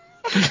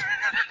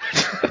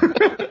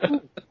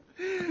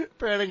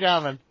 Brandon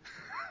Galvin.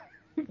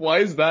 Why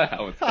is that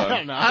how it's I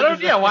done?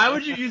 don't know. Why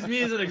would you use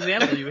me as an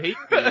example? You hate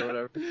me or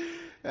whatever.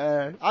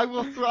 I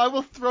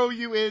will throw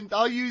you in.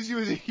 I'll use you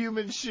as a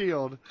human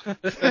shield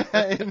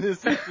in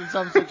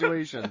some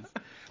situations.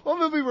 What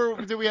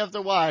movie did we have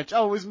to watch?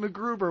 Oh, it was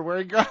MacGruber, where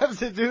he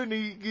grabs a dude and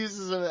he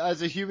uses it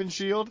as a human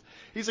shield.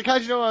 He's like,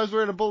 "How'd you know I was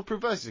wearing a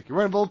bulletproof vest?" He's like, "You're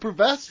wearing a bulletproof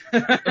vest?"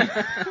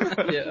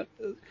 Yeah.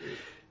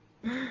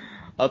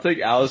 I'll take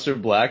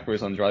Aleister Black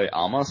versus Andrade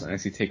Almas and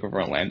NXT TakeOver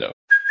Orlando.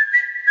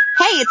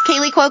 Hey, it's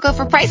Kaylee Cuoco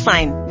for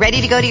Priceline.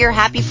 Ready to go to your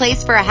happy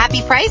place for a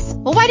happy price?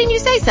 Well, why didn't you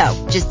say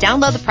so? Just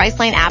download the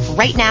Priceline app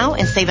right now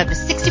and save up to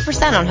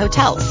 60% on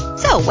hotels.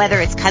 So whether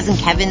it's Cousin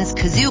Kevin's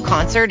Kazoo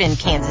concert in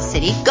Kansas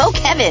City, go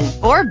Kevin,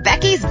 or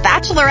Becky's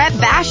Bachelorette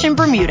Bash in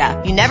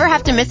Bermuda, you never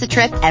have to miss a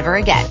trip ever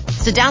again.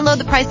 So download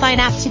the Priceline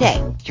app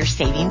today. Your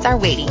savings are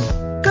waiting.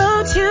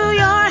 Go to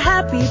your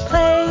happy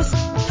place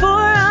for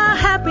a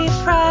happy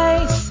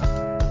price.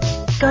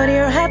 Go to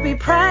your happy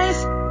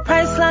price,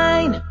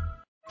 Priceline.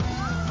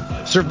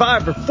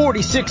 Survivor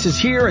 46 is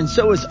here, and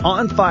so is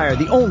On Fire,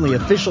 the only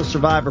official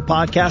Survivor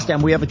podcast,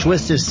 and we have a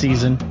twist this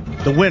season.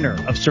 The winner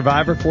of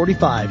Survivor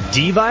 45,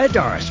 Dee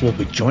Valladares, will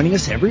be joining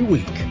us every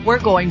week. We're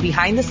going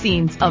behind the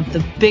scenes of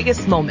the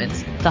biggest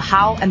moments, the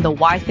how and the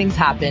why things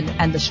happen,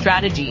 and the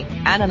strategy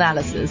and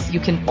analysis you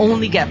can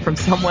only get from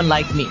someone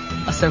like me,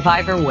 a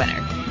Survivor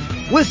winner.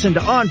 Listen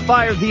to On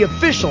Fire, the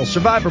official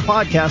Survivor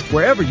podcast,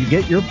 wherever you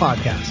get your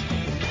podcast.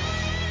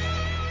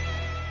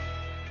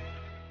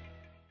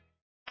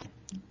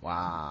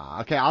 Wow.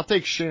 Okay, I'll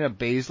take Shayna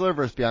Baszler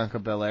versus Bianca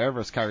Belair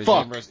versus Kairi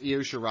Sane versus Io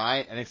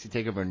Shirai, NXT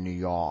TakeOver New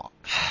York.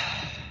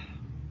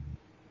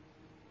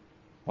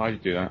 Why'd you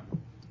do that?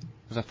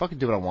 Because I fucking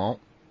do what I want.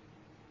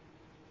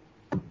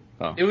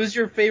 Oh. It was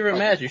your favorite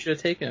match. You should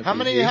have taken it. How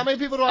many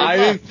people do I I have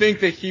didn't left? think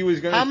that he was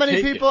gonna How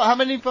many take people, it. how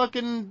many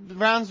fucking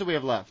rounds do we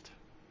have left?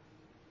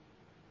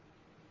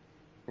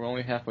 We're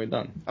only halfway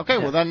done. Okay,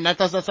 well then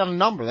that's not a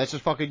number. That's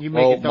just fucking, you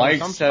make Well, it dumb Mike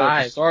assumption. said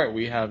at the start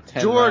we have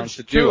 10 George, rounds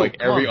to do, two, like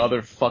every come on.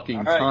 other fucking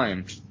All right.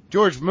 time.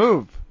 George,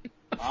 move.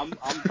 I'm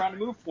trying to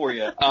move for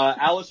you.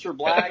 Aleister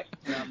Black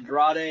and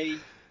Andrade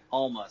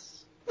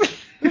Almas.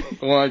 The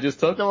one I just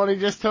took? The one he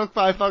just took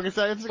 5 fucking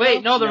seconds ago?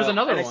 Wait, no, there was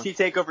another one.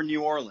 NXT TakeOver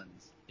New Orleans.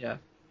 Yeah,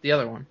 the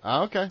other one.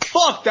 Oh, okay.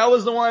 Fuck, that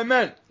was the one I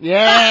meant.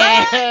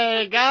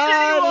 Yeah,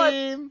 got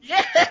him.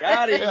 Yeah,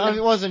 got him.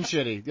 It wasn't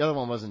shitty. The other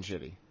one wasn't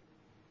shitty.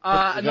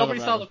 Nobody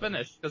saw the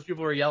finish because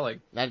people were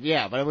yelling.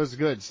 Yeah, but it was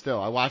good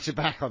still. I watched it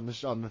back on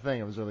the thing.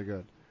 It was really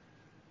good.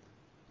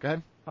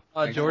 Go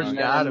ahead. George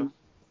got him.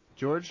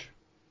 George?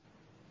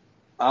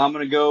 I'm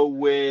gonna go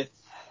with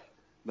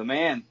the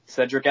man,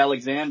 Cedric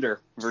Alexander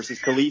versus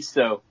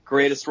Kalisto.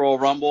 Greatest Royal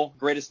Rumble,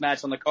 greatest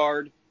match on the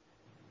card.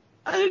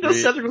 I didn't know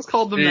Cedric was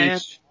called the man.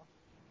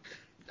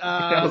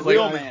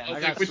 Real man. I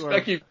got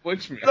Becky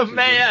Lynch match. The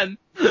man.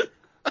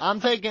 I'm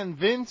taking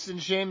Vince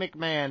and Shane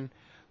McMahon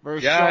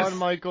versus Yes. Shawn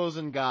Michaels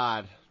and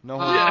God. No,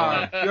 You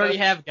already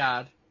have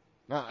God.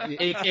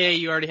 AKA,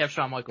 you already have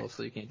Shawn Michaels,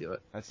 so you can't do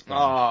it. That's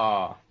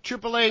Ah.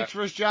 Triple H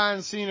versus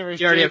John Cena versus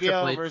You already have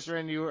Triple JBL H. versus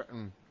Randy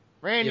Orton.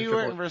 Randy You have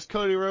Triple Orton versus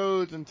Cody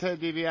Rhodes and Ted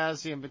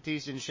DiBiase and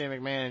Batista and Shane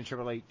McMahon and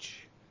Triple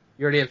H.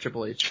 You already have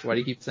Triple H. Why do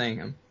you keep saying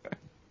him?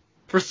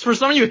 For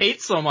someone you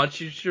hate so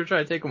much, you sure try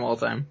to take him all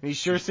the time. He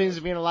sure seems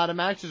to be in a lot of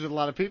matches with a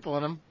lot of people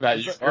in them. That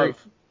is true.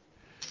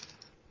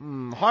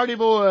 Hardy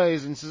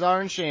Boys and Cesaro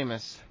and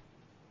Sheamus.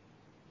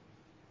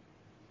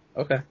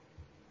 Okay.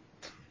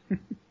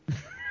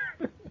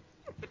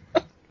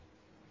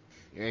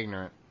 You're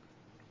ignorant.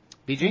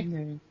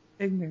 BG?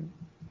 Ignorant.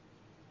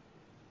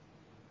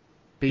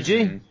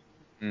 BG?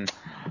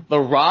 The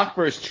Rock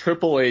versus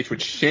Triple H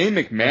with Shane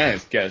McMahon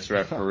as guest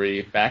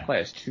referee.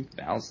 Backlash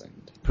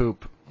 2000.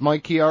 Poop.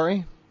 Mike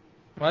Chiari?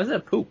 Why is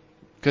that poop?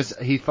 Because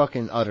he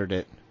fucking uttered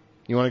it.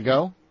 You want to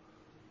go?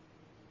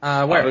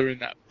 Where? Other than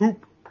that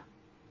poop.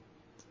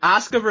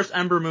 Asuka versus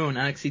Ember Moon,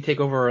 NXT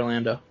TakeOver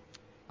Orlando.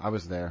 I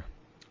was there.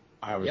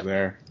 I was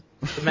there.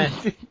 The man.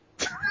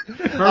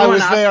 I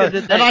was there,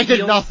 did and I did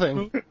heel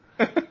nothing.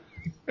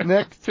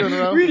 Nick, 2 in a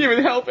row. We didn't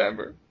even help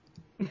Ember.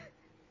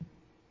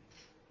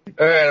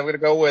 Alright, I'm gonna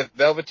go with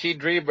Velveteen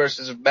Dream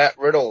versus Matt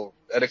Riddle,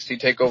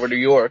 NXT TakeOver New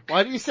York.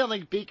 Why do you sound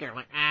like Beaker?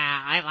 Like,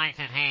 I'd like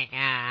to take,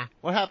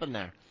 What happened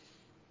there?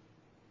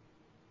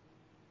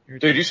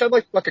 Dude, you sound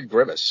like fucking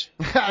Grimace.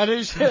 I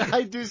do sound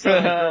like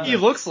Grimace. He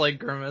looks like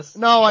Grimace.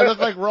 No, I look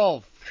like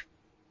Rolf.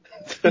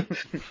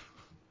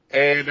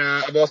 And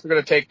I'm also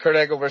gonna take Kurt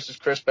Angle versus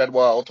Chris Benoit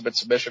Ultimate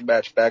Submission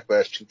Match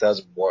Backlash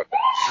 2001.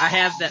 I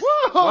have that.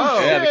 Whoa,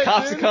 Yeah, shit, the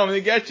cops dude. are coming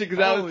to get you because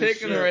I was Holy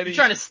taken shit. already. You're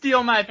trying to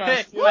steal my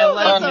pick. Whoa,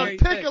 My that's a legendary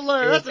pick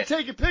alert. That's a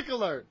take a pick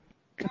alert.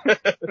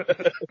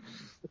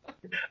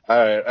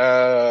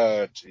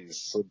 Alright, jeez,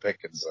 Slim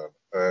Pickens.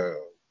 Damn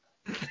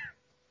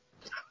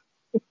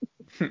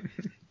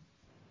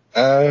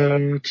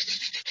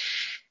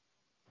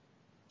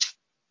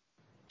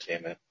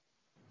it.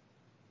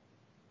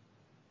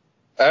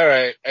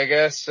 Alright, I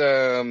guess I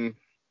go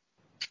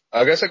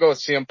with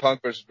CM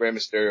Punk versus Rey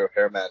Mysterio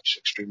hair match,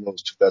 Extreme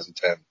Rules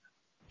 2010.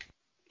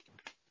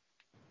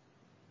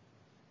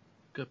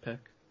 Good pick.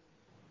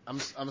 I'm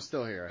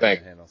still here. I Thank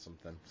have to handle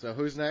something. So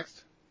who's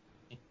next?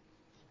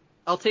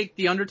 I'll take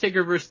The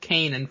Undertaker versus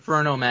Kane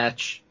Inferno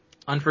match.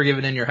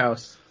 Unforgiven in Your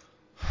House.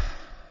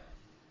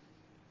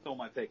 Stole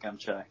my pick, I'm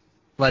Chai.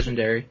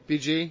 Legendary.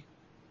 BG?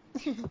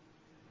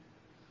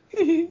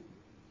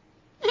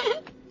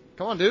 Come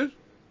on, dude.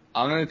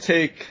 I'm gonna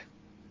take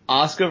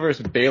Asuka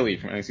versus Bayley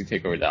from NXT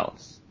TakeOver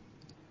Dallas.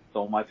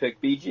 Stole my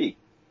pick, BG.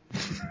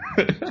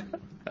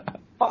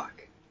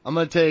 Fuck. I'm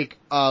gonna take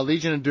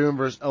Legion of Doom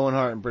versus Owen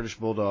Hart and British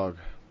Bulldog.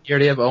 You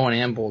already have Owen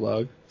and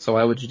Bulldog, so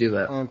why would you do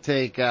that? I'm gonna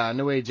take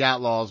New Age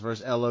Outlaws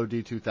versus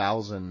LOD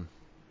 2000.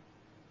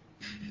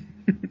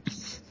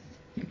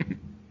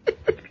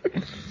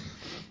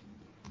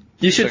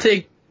 You should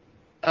take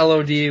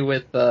LOD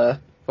with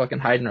fucking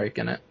Heidenreich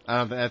in it.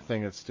 I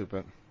think it's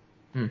stupid.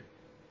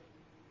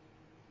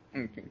 I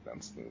don't think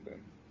that's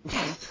stupid.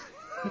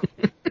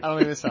 I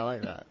don't even sound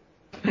like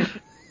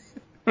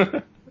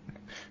that.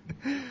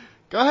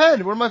 Go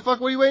ahead. What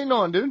are you waiting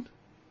on, dude?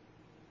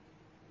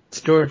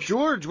 It's George.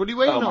 George, what are you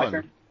waiting my on?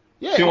 turn?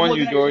 Yeah. Two I'm on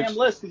looking you, at George. the damn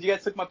list because you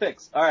guys took my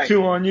picks. Alright.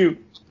 2 on you.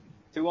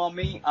 2 on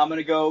me. I'm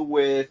gonna go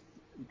with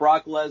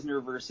Brock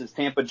Lesnar versus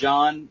Tampa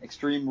John,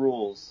 Extreme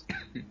Rules,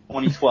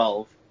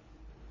 2012.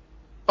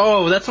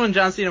 Oh, that's when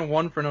John Cena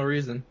won for no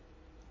reason.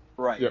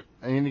 Right. Yep.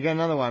 I need to get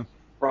another one.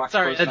 Brock's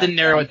Sorry, first I didn't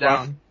match. narrow it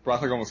down.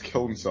 Brock almost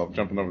killed himself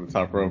jumping over the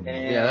top rope.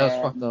 Yeah, that was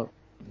fucked up.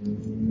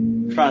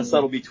 Trying to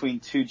settle between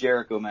 2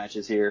 Jericho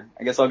matches here.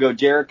 I guess I'll go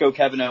Jericho,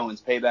 Kevin Owens,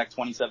 Payback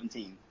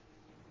 2017.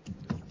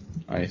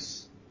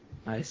 Nice.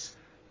 Nice.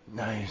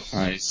 Nice.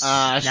 Nice.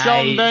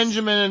 Shelton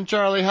Benjamin and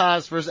Charlie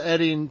Haas versus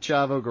Eddie and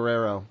Chavo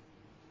Guerrero.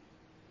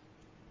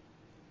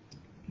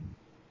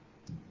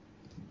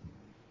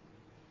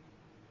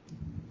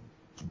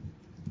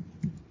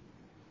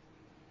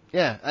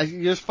 Yeah,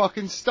 you're just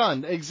fucking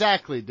stunned.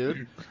 Exactly,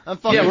 dude. I'm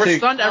fucking. Yeah, we're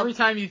stunned every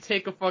time you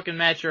take a fucking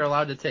match you're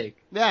allowed to take.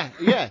 Yeah.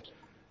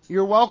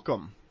 You're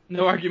welcome.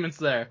 No arguments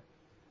there.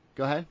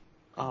 Go ahead.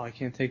 Oh, I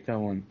can't take that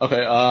one.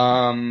 Okay,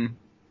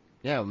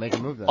 Yeah, we'll make a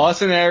move then.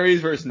 Austin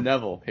Aries versus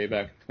Neville,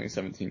 Payback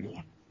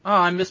 2017. Oh,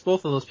 I missed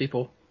both of those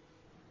people.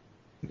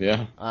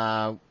 Yeah.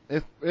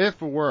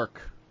 If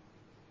work.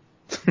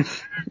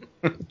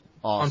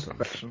 Awesome.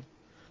 Unprofessional.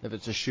 If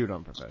it's a shoot,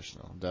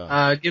 unprofessional.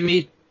 Duh. Give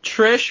me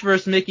Trish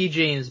versus Mickie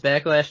James,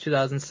 Backlash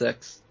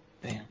 2006.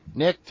 Damn.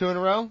 Nick, 2 in a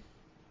row?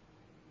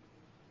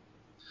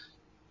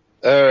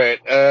 Alright,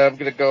 I'm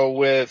gonna go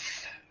with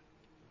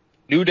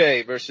New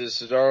Day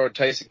versus Cesaro and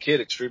Tyson Kidd,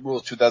 Extreme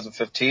Rules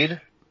 2015.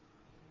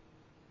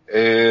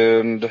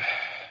 And...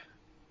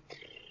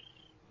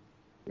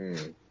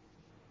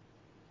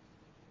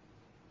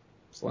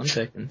 Slim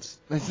Pickens.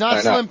 It's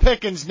not Slim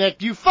Pickens,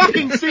 Nick. You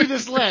fucking see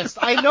this list.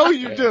 I know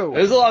you do.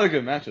 There's a lot of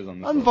good matches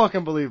on this list.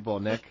 Unfucking believable,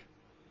 Nick.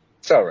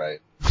 It's alright.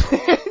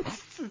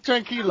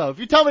 Tranquilo. If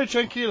you tell me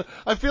Tranquilo,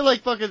 I feel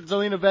like fucking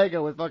Zelina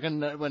Vega with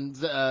fucking, when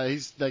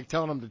he's like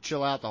telling him to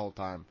chill out the whole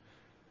time.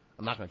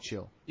 I'm not gonna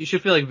chill. You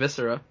should feel like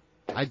Viscera.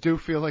 I do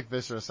feel like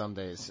Viscera some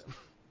days.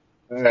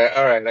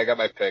 Alright, I got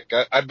my pick.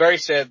 I'm very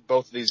sad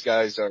both of these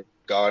guys are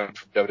gone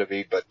from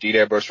WWE, but Dean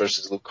Ambrose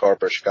versus Luke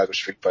Harper, Chicago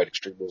Street Fight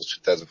Extreme Rules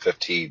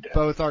 2015.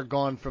 Both are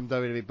gone from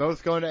WWE.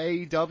 Both going to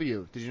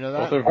AEW. Did you know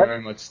that? Both are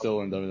very much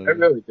still in WWE. I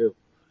really do.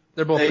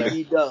 They're both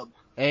AEW.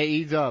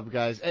 AEW,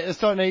 guys. Let's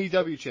start an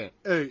AEW chant.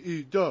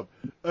 AEW,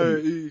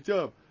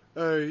 AEW,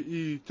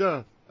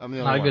 AEW. I'm the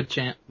only one. Not a good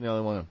chant. I'm the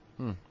only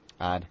one.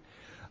 Odd.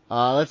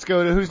 Let's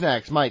go to who's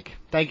next? Mike.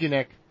 Thank you,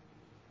 Nick.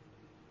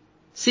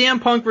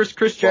 CM Punk versus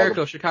Chris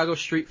Jericho, Chicago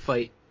Street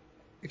Fight,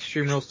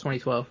 Extreme Rules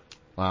 2012.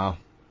 Wow.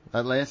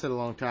 That lasted a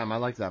long time. I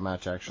liked that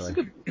match,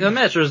 actually. The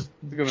match was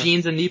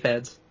jeans and knee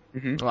pads.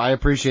 Mm-hmm. Well, I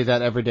appreciate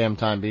that every damn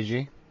time,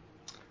 BG.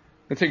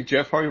 I take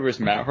Jeff Hardy versus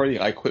Matt Hardy,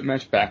 I Quit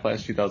match,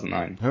 Backlash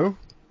 2009. Who?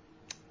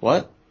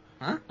 What?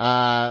 Huh?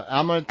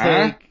 I'm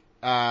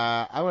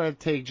gonna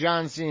take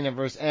John Cena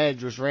versus Edge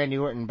versus Randy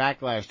Orton,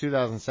 Backlash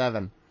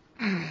 2007.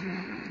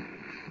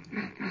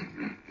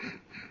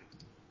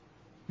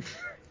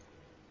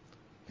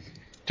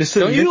 Just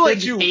admit you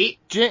that you hate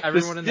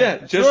everyone in yeah,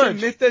 that? just George.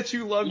 admit that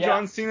you love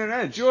John Cena and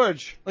Edge.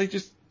 George. Like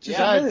just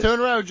Turn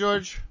around,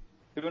 George.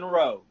 2 in a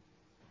row.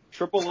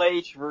 Triple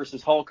H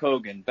versus Hulk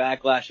Hogan,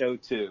 Backlash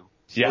 02.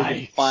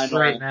 Yikes. Final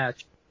Great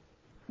match.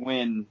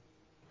 win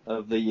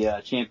of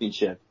the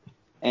championship.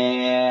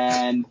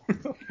 And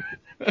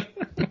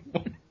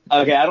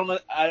okay, I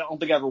don't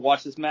think I ever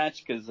watched this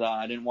match because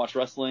I didn't watch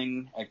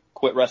wrestling. I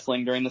quit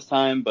wrestling during this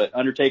time. But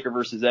Undertaker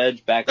versus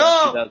Edge,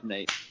 Backlash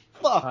 2008.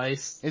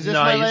 Nice. Is this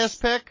my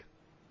last pick?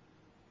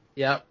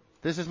 Yep.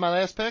 This is my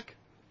last pick?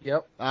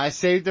 Yep. I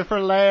saved it for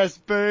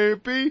last,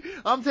 baby.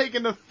 I'm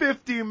taking the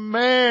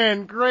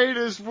 50-man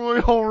greatest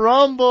Royal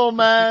Rumble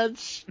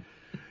match.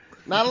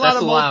 Not a lot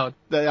That's of loud.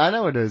 I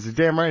know it is. You're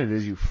damn right it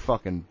is, you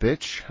fucking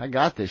bitch. I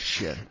got this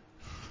shit.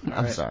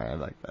 I'm Right. sorry, I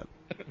like that.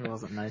 It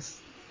wasn't nice.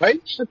 Why are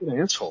you such an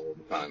asshole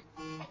all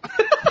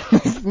the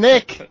time?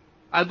 Nick!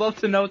 I'd love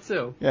to know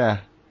too. Yeah.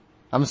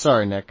 I'm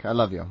sorry, Nick. I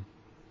love you.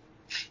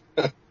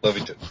 Love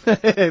you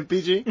too.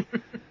 PG?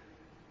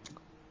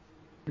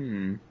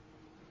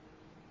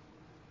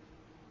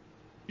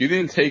 You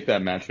didn't take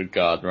that match with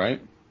God, right?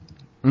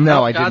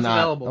 No, I did God's not.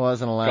 available. I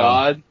wasn't allowed.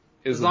 God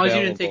is As long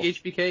available. as you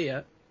didn't take HBK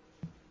yet.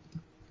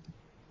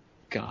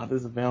 God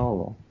is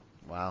available.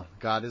 Wow,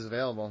 God is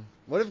available.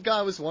 What if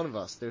God was one of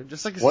us, dude?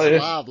 Just like a What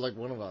if- slob like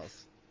one of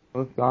us.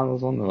 What if God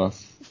was one of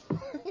us?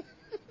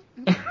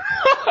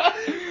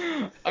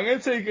 I'm gonna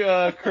take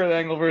Kurt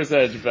Angle versus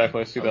Edge,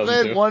 Backlash I'm glad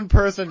 2002. one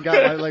person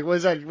got like, what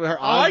is that? Her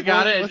Oh, I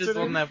got it. It What's just her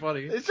wasn't name? that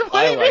funny. What do you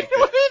I mean? liked it.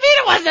 What do you mean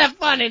it wasn't that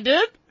funny,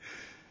 dude?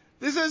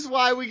 This is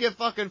why we get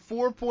fucking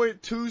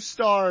 4.2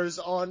 stars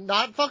on,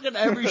 not fucking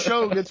every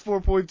show gets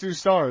 4.2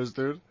 stars,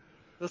 dude.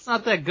 That's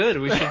not that good.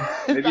 We should.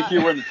 Maybe if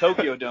you were in the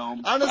Tokyo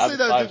Dome. Honestly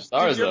though, 5 did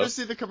stars, you ever though.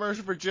 see the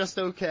commercial for Just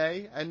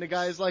Okay? And the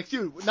guy's like,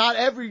 dude, not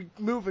every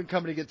moving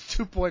company gets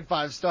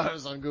 2.5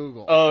 stars on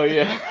Google. Oh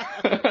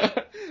yeah.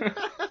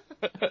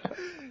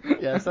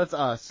 Yes, that's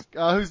us.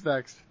 Who's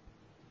next?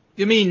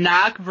 Give me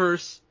Knock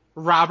versus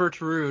Robert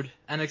Roode,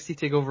 NXT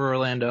TakeOver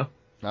Orlando.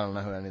 I don't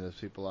know who any of those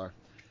people are.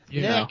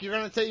 You Nick,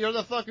 know. you're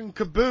the fucking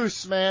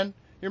caboose, man.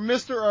 You're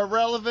Mr.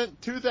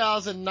 Irrelevant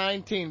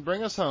 2019.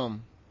 Bring us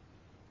home.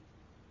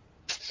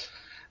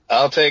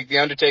 I'll take The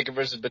Undertaker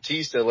versus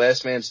Batista,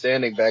 Last Man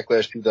Standing,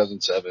 Backlash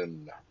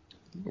 2007.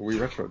 We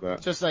retro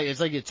that. It's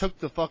like you took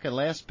the fucking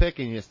last pick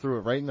and you just threw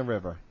it right in the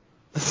river.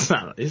 That's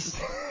not nice.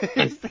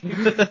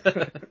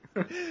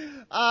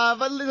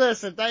 But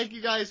listen, thank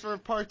you guys for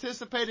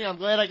participating. I'm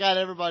glad I got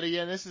everybody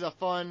in. This is a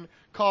fun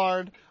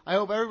card. I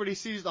hope everybody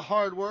sees the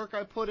hard work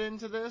I put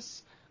into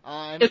this.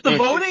 If the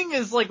voting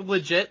is like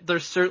legit,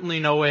 there's certainly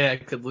no way I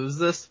could lose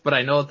this, but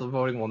I know that the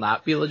voting will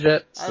not be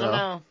legit. So. I don't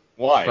know.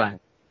 Why? Fine.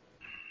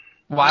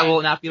 Why will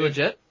it not be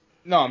legit?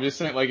 No, I'm just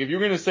saying, like, if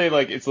you're gonna say,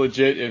 like, it's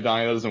legit if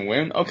Donnie doesn't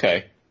win,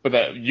 okay. But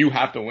that you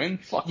have to win?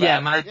 Fuck Yeah,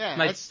 that.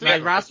 my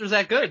roster's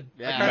that good.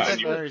 Yeah, No, that's a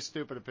you- very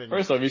stupid opinion.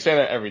 First off, you say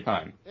that every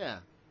time. Yeah.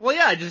 Well,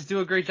 yeah, I just do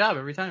a great job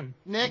every time.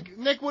 Nick,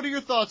 what are your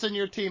thoughts on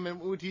your team,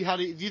 and do you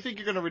think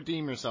you're going to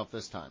redeem yourself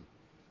this time?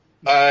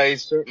 I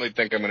certainly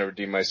think I'm going to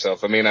redeem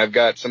myself. I mean, I've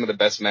got some of the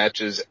best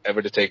matches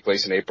ever to take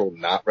place in April,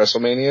 not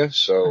WrestleMania,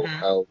 so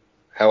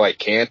how I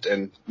can't.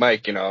 And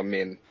Mike, I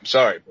mean, I'm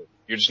sorry, but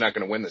You're just not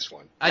going to win this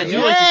one. I do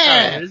like this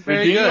card. It's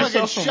very good.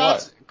 Fucking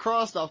shots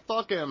across the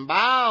fucking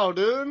bow,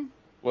 dude.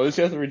 What does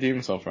he have to redeem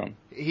himself from?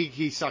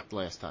 He sucked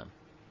last time.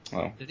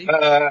 Oh. Did he?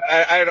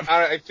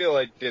 I feel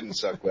I didn't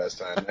suck last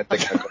time. I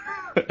think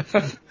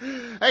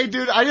Hey,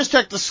 dude, I just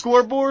checked the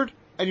scoreboard,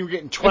 and you were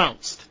getting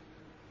trounced.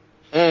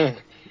 I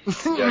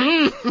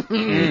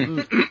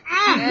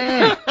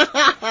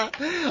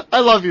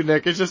love you,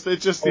 Nick. It's just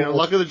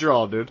luck of the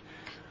draw, dude.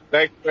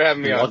 Thanks for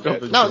having me on.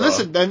 No,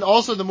 listen, then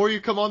also the more you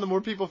come on, the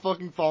more people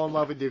fucking fall in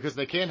love with you because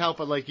they can't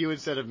help it like you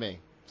instead of me.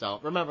 So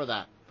remember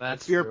that.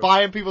 You're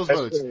buying people's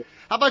votes. True.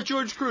 How about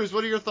George Cruz?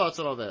 What are your thoughts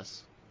on all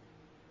this?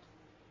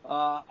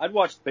 I'd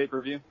watch the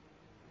pay-per-view.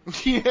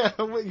 Yeah,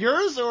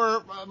 yours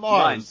or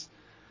Mars?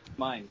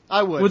 Mine.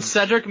 I would. Would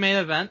Cedric main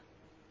event?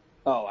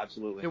 Oh,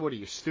 absolutely. Hey, what are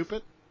you,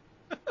 stupid?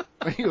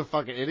 Are you a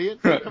fucking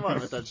idiot? Come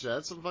on with that shit.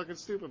 That's some fucking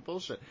stupid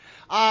bullshit.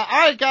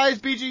 Alright guys,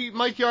 BG,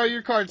 Mike Yar,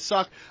 your cards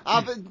suck.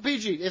 But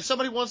BG, if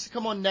somebody wants to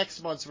come on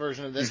next month's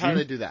version of this, how do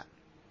they do that?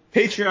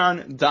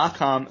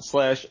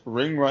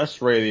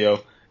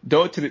 Patreon.com/RingRustRadio.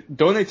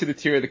 Donate to the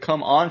tier to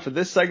come on for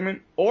this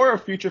segment or a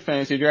future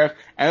fantasy draft.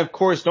 And of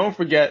course, don't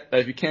forget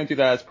that if you can't do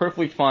that, it's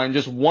perfectly fine.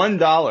 Just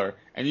 $1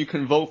 and you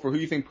can vote for who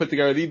you think put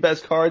together the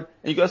best card.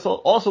 And you can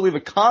also leave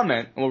a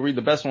comment and we'll read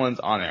the best ones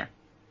on air.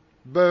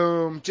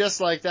 Boom. Just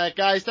like that.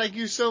 Guys, thank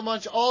you so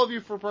much, all of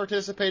you, for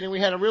participating. We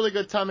had a really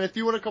good time. And if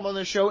you want to come on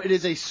the show, it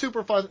is a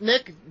super fun...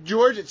 Nick,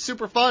 George, it's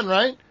super fun,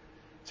 right?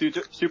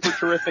 Super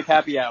terrific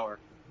happy hour.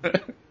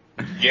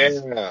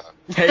 Yeah.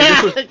 Hey,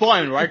 this was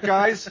fun, right,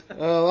 guys?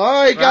 All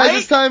right, guys,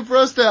 It's time for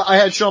us to... I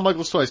had Shawn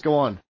Michaels twice. Go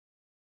on.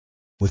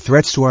 With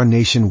threats to our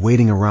nation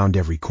waiting around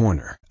every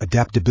corner,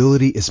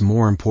 adaptability is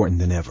more important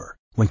than ever.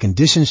 When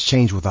conditions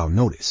change without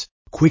notice,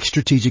 quick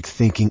strategic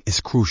thinking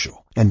is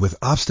crucial. And with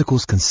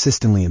obstacles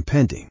consistently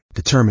impending,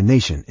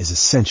 determination is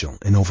essential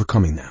in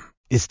overcoming them.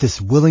 It's this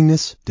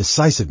willingness,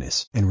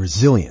 decisiveness, and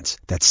resilience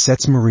that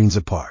sets Marines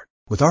apart.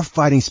 With our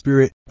fighting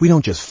spirit, we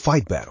don't just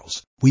fight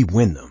battles, we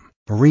win them.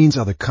 Marines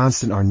are the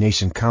constant our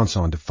nation counts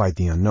on to fight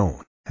the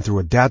unknown. And through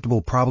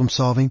adaptable problem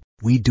solving,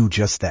 we do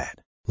just that.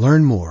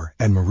 Learn more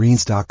at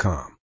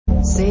Marines.com.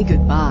 Say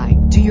goodbye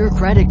to your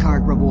credit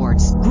card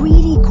rewards.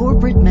 Greedy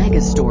corporate mega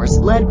stores,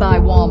 led by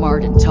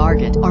Walmart and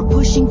Target, are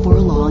pushing for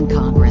a law in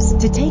Congress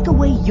to take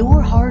away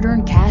your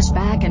hard-earned cash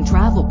back and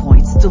travel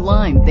points to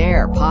line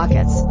their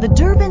pockets. The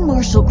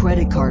Durbin-Marshall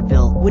credit card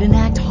bill would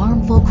enact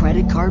harmful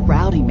credit card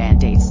routing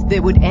mandates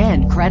that would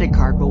end credit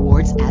card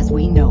rewards as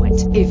we know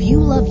it. If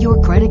you love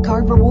your credit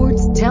card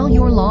rewards, tell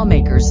your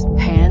lawmakers,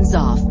 hands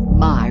off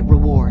my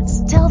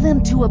rewards. Tell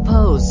them to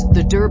oppose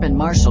the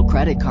Durbin-Marshall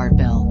credit card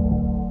bill.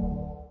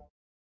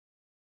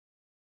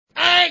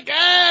 Alright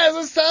guys,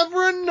 it's time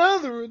for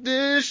another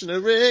edition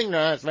of Ring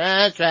Rust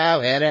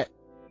Retro. Hit it.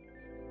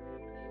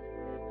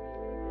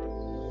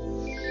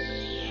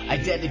 I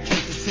dedicate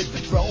this to the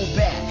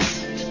throwbacks.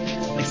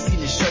 Like seeing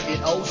the shirt in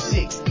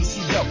 06,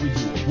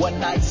 ECW, one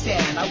night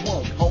stand, I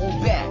won't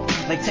hold back.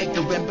 Like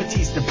Taker and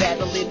Batista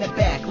battling the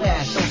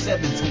backlash,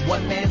 07 to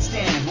one man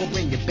stand. We'll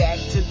bring it back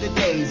to the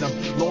days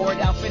of Lord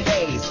Alfred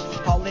Hayes,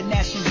 Hall and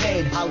Nash and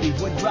Blade,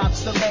 Hollywood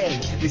drops the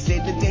leg. They say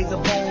the days of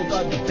old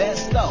are the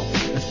best though.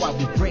 That's why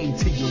we bring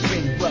to you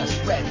Ring Rust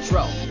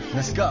Retro.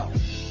 Let's go.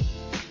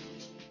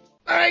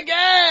 Alright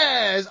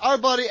guys, our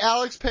buddy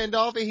Alex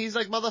Pandolfi, he's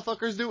like,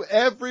 motherfuckers do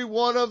every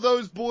one of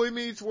those Boy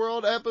Meets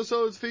World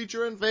episodes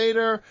featuring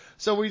Vader.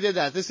 So we did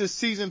that. This is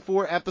season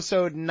 4,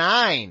 episode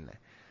 9.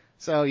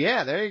 So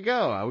yeah, there you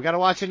go. We gotta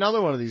watch another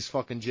one of these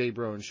fucking Jay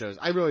Broen shows.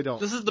 I really don't.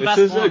 This is the best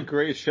one. This is a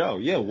great show.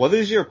 Yeah, what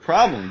is your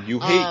problem? You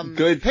hate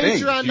good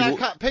things.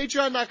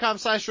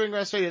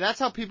 Patreon.com/RingRustRadio. That's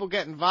how people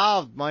get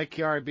involved, Mike,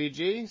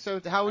 KRBG.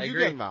 So how would you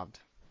get involved?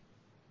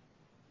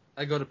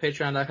 I go to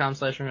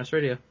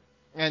patreon.com/RingRustRadio.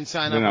 And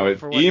sign up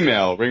for what?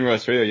 Email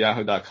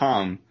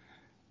ringrustradio@yahoo.com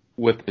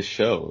with the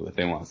show that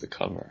they want us to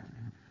cover.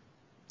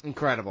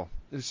 Incredible.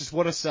 It's just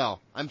what a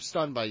sell. I'm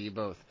stunned by you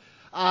both.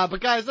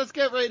 But guys, let's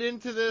get right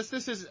into this.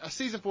 This is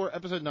season 4,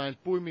 episode 9,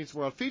 Boy Meets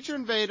World,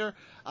 featuring Vader.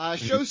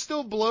 Show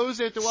still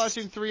blows after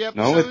watching 3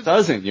 episodes. No, it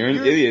doesn't. You're an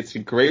idiot. It's a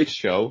great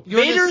show.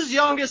 Vader's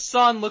youngest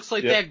son looks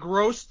like that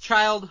gross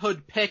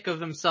childhood pic of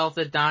himself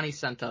that Donnie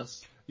sent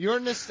us. You're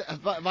in this,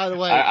 by the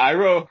way. I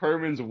wrote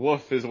Herman's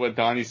woof is what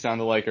Donnie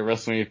sounded like at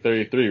WrestleMania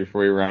 33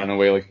 before he ran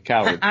away like a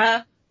coward.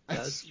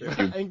 That's true.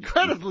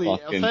 Incredibly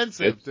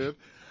offensive, dude.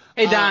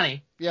 Hey,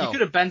 Donnie, yo. You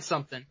could have been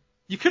something.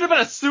 You could have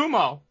been a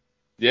sumo.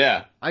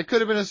 Yeah. I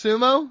could have been a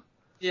sumo?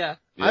 Yeah.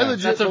 I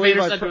legit That's what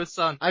Vader said to his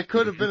son. I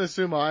could have been a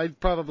sumo. I'd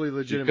probably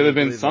legitimately. You could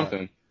have been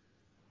something.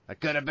 I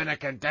could have been a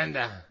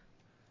contender.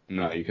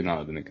 No, you could not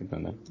have been a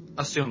contender.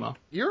 A sumo.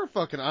 You're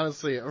fucking,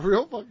 honestly, a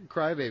real fucking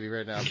crybaby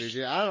right now,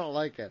 BJ. I don't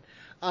like it.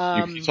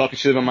 You're talking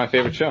shit about my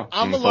favorite show.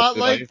 I'm a lot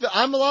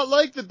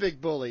like the big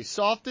bully.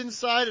 Soft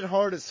inside and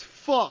hard as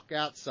fuck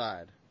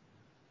outside.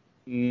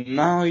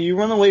 No, you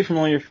run away from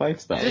all your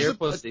fights, though. You're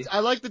pussy. I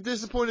like the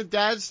disappointed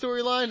dad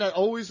storyline. That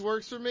always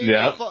works for me.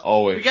 Yeah,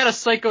 always. We got a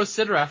Psycho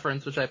Sid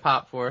reference, which I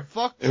popped for.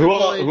 Fuck. Who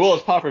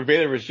else popped for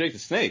Vader versus Jake the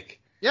Snake?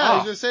 Yeah, I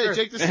was gonna say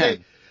Jake the Snake.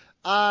 Jake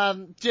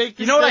the Snake.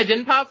 You know what I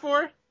didn't pop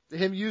for?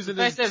 him using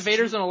The fact that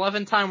Vader's an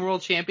 11-time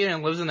world champion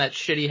and lives in that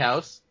shitty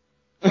house.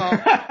 Well,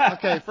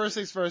 okay, first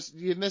things first,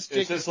 you missed Jake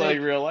It's just the Snake.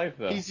 like real life,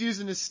 though. He's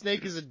using his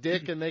snake as a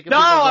dick and making No,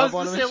 people I rub was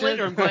on going him to say and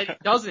later, shit. but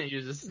he doesn't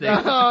use his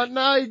snake.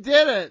 No, he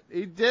did it.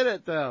 He did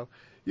it, though.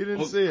 You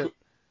didn't see it.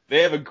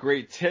 They have a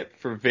great tip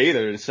for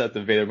Vader to set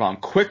the Vader bomb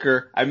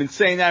quicker. I've been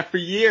saying that for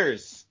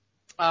years.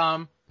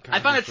 I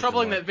find it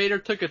troubling that Vader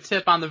took a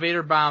tip on the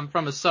Vader bomb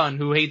from his son,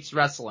 who hates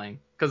wrestling,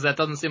 because that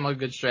doesn't seem like a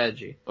good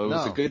strategy. Oh, it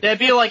was a good. That'd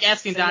be like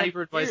asking Same Donnie like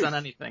for advice years. on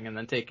anything and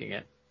then taking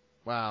it.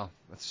 Wow,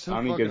 that's so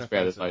Donnie fucking gives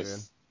bad offensive,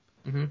 advice.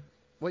 dude. Mm-hmm.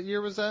 What year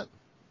was that?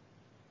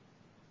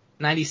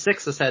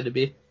 96 this had to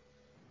be.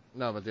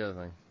 No, but the other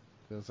thing.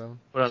 The other thing?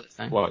 What other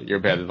thing? Well, your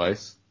bad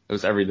advice. It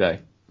was every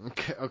day.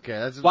 Okay,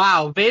 that's...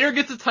 Wow, Vader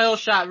gets a title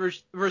shot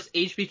versus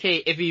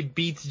HBK if he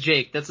beats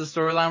Jake. That's the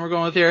storyline we're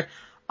going with here.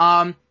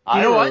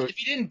 You know what? If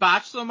he didn't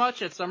botch so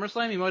much at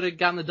SummerSlam, he might have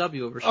gotten the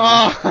W over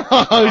Shawn. Shit, dude.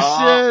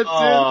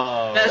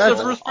 That's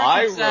what Bruce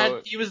Prichard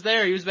said. He was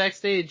there. He was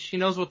backstage. He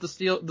knows what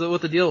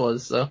the deal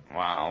was. So.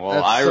 Wow.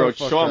 Well, I wrote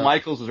Shawn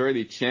Michaels was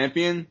already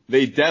champion.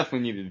 They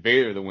definitely needed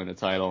Vader to win the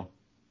title.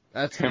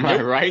 Am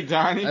I right,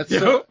 Donnie?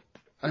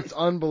 That's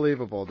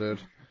unbelievable, dude.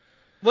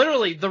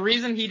 Literally, the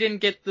reason he didn't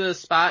get the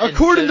spot.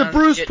 According to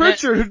Bruce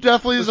Prichard, who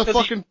definitely is a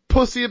fucking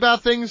pussy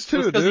about things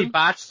too, dude. Because he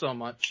botched so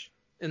much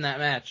in that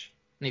match.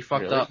 And he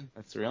fucked up.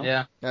 That's real?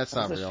 Yeah. That's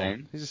not real.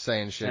 Shame. He's just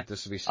saying shit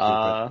just to be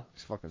stupid.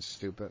 He's fucking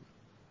stupid.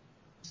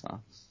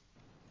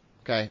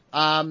 Okay.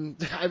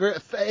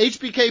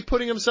 HBK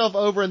putting himself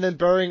over and then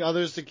burying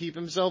others to keep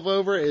himself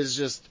over is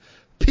just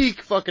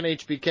peak fucking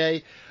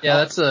HBK. Yeah,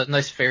 that's a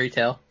nice fairy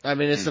tale. I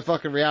mean, it's the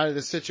fucking reality of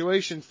the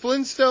situation.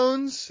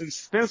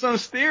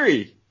 Flintstones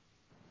theory.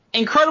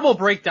 Incredible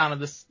breakdown of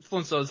this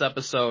Flintstones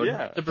episode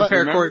to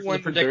prepare Corey for the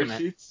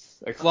predicament.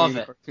 Love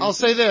it. I'll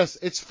say this.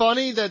 It's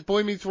funny that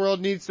Boy Meets World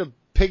needs to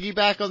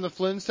piggyback on the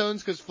Flintstones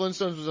because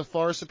Flintstones was a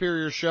far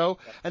superior show,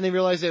 and they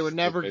realized they would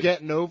never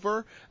get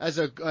over as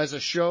a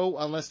show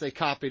unless they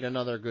copied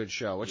another good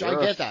show, which I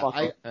get that.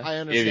 I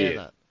understand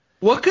that.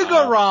 What could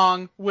go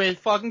wrong with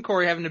fucking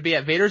Corey having to be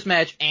at Vader's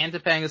match and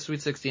Topanga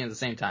Sweet 16 at the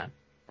same time?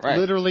 Right.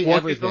 Literally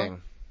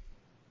everything.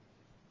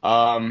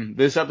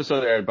 This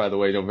episode aired, by the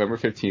way, November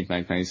 15th,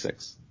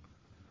 1996.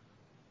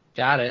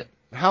 Got it.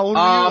 How old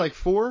were you? Like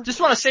 4? Just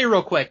want to say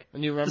real quick.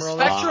 And you remember the all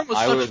Spectrum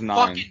that? was such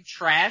fucking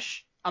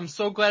trash. I'm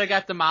so glad it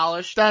got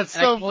demolished. That's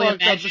and so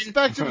fucked up. The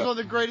Spectrum is one of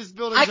the greatest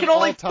buildings I can of all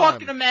only time.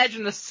 fucking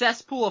imagine the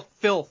cesspool of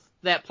filth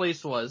that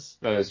place was.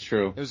 That is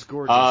true. It was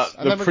gorgeous.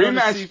 The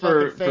pre-match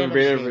for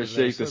Vader vs.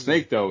 Jake the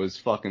Snake, though, was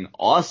fucking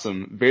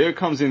awesome. Vader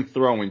comes in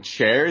throwing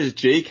chairs.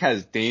 Jake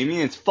has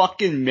Damien. It's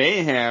fucking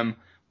mayhem.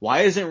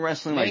 Why isn't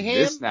wrestling like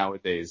this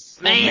nowadays?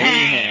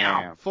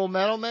 Mayhem. Full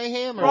Metal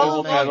Mayhem? Or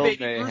Full Metal Bruce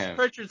Mayhem.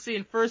 Prichard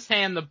seeing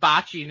firsthand the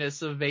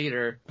botchiness of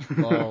Vader.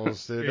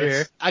 Balls,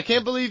 dude. I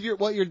can't believe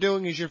what you're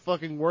doing is you're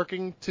fucking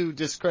working to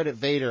discredit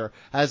Vader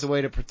as a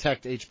way to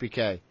protect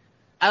HBK.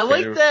 I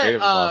like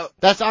that.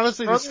 That's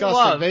honestly Brother disgusting.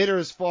 Love. Vader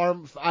is far.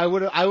 I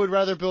would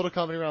rather build a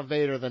company around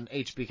Vader than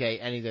HBK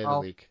any day of the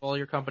week. Well,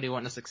 your company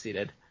wouldn't have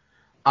succeeded.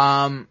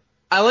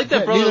 I like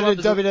that Brother Neither Love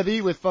did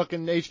WWE with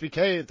fucking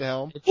HBK at the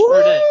helm. It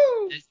sure did.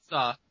 It's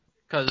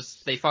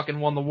because they fucking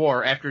won the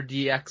war after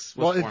DX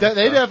was formed.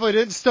 They definitely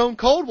did. Stone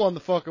Cold won the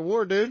fucking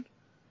war, dude.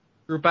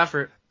 Group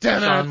effort.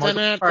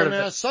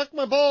 Suck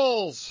my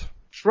balls.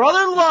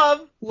 Brother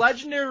Love,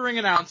 legendary ring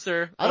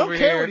announcer. I don't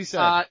care what he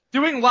said.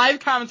 Doing live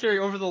commentary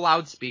over the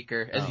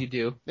loudspeaker, as you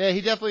do. Yeah,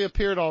 he definitely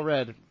appeared all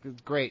red.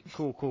 Great.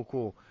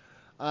 Cool.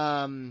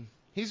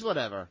 He's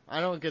whatever.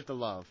 I don't get the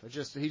love.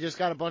 He just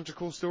got a bunch of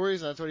cool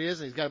stories, and that's what he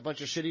is. And he's got a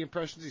bunch of shitty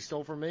impressions he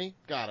stole from me.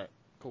 Got it.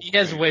 Cool. He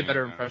has way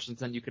better impressions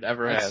than you could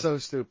ever have. That's so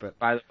stupid.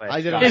 By the way, I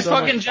did his so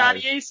fucking much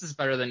Johnny Ace is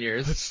better than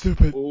yours. That's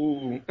stupid.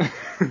 Ooh.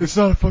 It's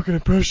not a fucking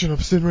impression. I'm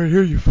sitting right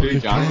here, you fucking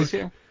Dude, Johnny's cunt.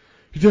 here?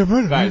 You're damn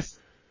right, Guys.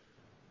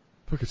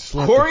 Fucking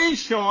slut. Corey and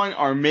Sean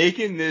are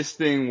making this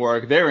thing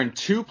work. They're in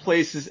two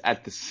places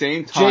at the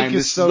same time.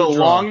 This is the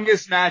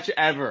longest match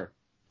ever.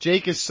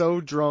 Jake is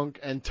so drunk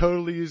and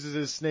totally uses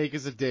his snake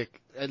as a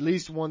dick at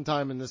least one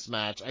time in this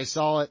match. I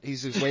saw it.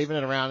 He's just waving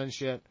it around and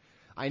shit.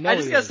 I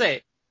just gotta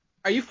say,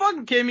 are you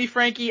fucking kidding me,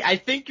 Frankie? I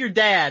think your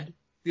dad,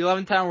 the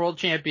 11-time world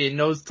champion,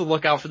 knows to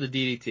look out for the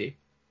DDT.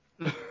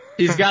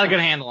 He's got a good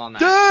handle on that.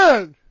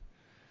 Dad!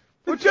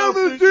 Watch out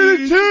for the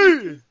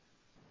DDT!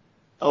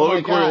 Oh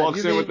my Corey God.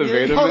 Walks in with the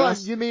Vader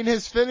mask. You mean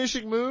his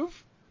finishing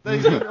move? That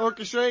he's been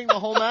orchestrating the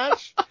whole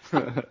match?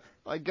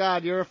 My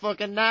God, you're a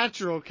fucking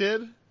natural,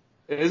 kid.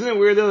 Isn't it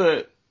weird though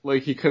that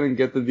he couldn't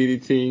get the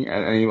DDT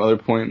at any other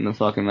point in the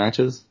fucking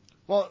matches?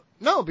 Well,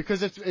 no,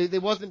 because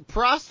it wasn't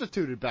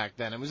prostituted back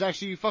then. It was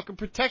actually you fucking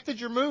protected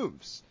your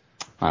moves.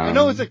 I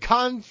know it's a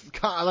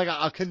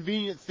a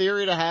convenient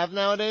theory to have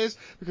nowadays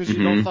because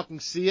you don't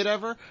fucking see it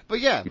ever. But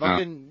yeah,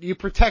 fucking you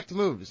protect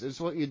moves. It's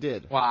what you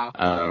did. Wow.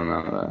 I don't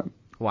know that.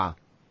 Wow.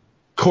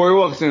 Corey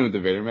walks in with the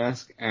Vader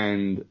mask,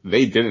 and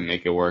they didn't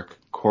make it work.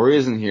 Corey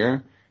isn't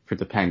here for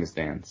Topanga's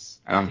dance,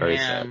 and I'm very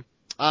sad.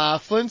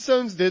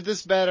 Flintstones did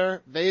this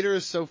better. Vader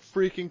is so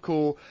freaking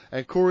cool,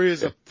 and Corey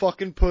is a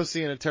fucking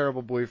pussy and a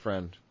terrible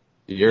boyfriend.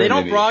 They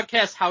don't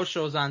broadcast house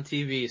shows on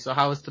TV, so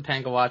how is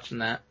Topanga watching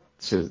that?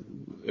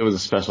 It was a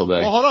special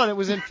day. Well, hold on. It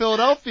was in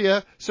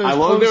Philadelphia, so I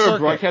love they were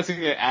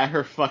broadcasting it at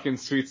her fucking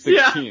Sweet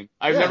 16. Yeah.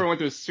 I've never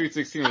went to a Sweet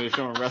 16 where they're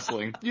showing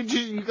wrestling.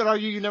 You could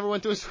argue you never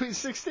went to a Sweet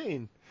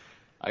 16.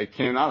 I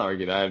cannot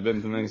argue that. I've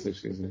been to many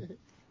 16s.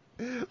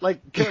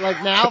 Like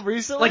now,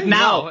 recently? Like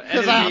now.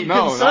 Because I'm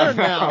concerned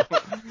now.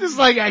 Just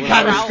like I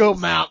kind of scope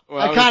them out.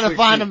 I kind of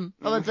find them.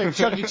 I went to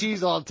Chuck E.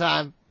 Cheese all the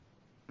time.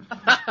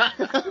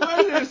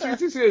 Why is there Sweet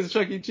 16 as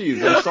Chuck E.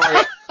 Cheese? I'm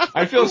sorry.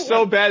 I feel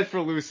so bad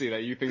for Lucy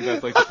that you think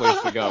that's like the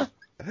place to go.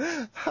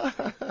 I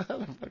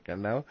don't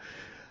fucking know.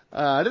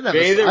 I didn't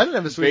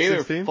have a Sweet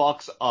 16. Vader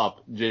fucks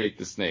up Jake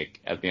the Snake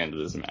at the end of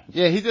this match.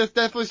 Yeah, he just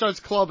definitely starts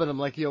clubbing him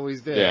like he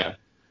always did. Yeah.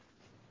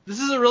 This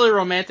is a really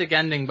romantic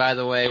ending, by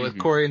the way, with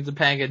Corey and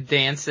Topanga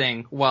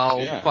dancing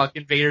while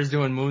fucking Vader's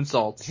doing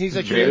moonsaults. He's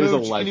like, Vader's a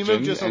legend,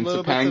 and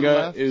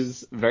Topanga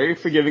is very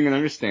forgiving and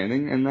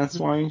understanding, and that's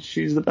why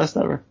she's the best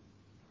ever.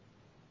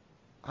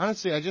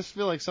 Honestly, I just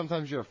feel like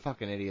sometimes you're a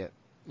fucking idiot.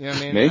 You know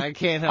what I mean? Me? I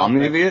can't help I'm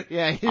the it. idiot?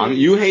 Yeah.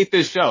 You hate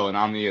this show, and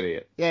I'm the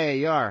idiot. Yeah,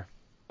 you are.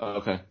 Oh,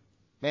 okay.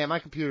 Man, my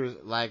computer's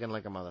lagging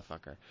like a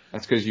motherfucker.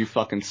 That's because you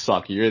fucking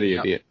suck. You're the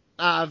idiot.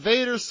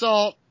 Vader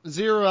Salt,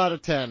 0 out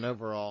of 10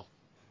 overall.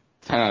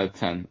 10 out of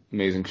 10.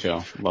 Amazing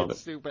show. Love it.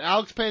 Stupid.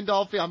 Alex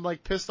Pandolfi, I'm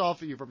like pissed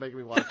off at you for making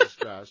me watch this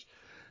trash.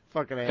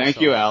 Fucking asshole. Thank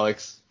you,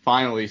 Alex.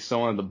 Finally,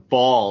 someone had the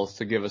balls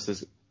to give us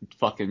this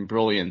fucking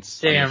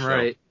brilliance. Damn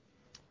right.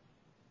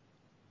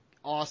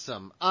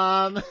 Awesome.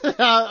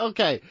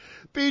 Okay.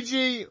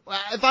 BG,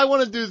 if I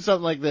want to do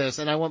something like this,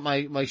 and I want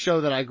my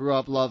show that I grew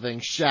up loving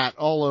shat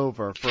all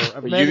over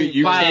for many...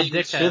 You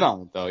can't shit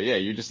on it, though. Yeah,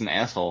 you're just an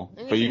asshole.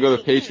 But you go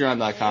to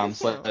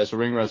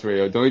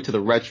patreon.com/ringrustradio, donate to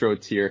the retro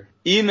tier,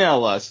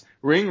 email us,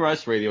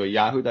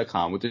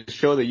 ringrustradio@yahoo.com with the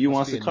show that you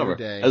want us to cover.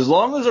 As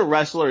long as a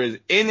wrestler is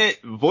in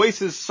it,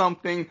 voices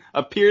something,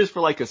 appears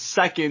for like a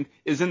second,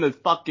 is in the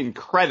fucking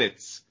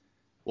credits,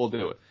 we'll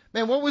do it.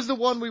 Man, what was the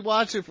one we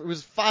watched? It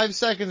was 5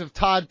 seconds of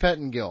Todd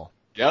Pettengill.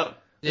 Yep.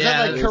 Is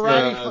that like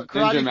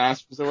Ninja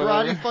Masters or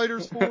whatever? Karate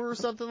Fighters 4 or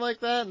something like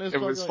that? And it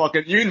was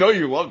fucking, you know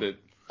you loved it.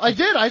 I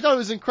did. I thought it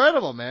was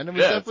incredible, man. It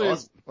was definitely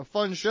awesome. a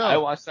fun show. I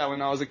watched that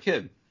when I was a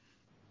kid.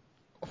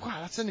 Wow,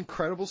 that's an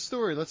incredible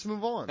story. Let's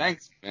move on.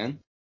 Thanks, man.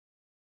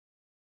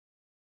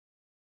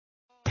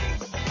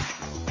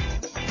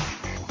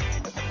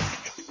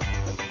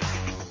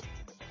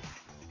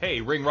 Hey,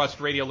 Ring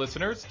Rust Radio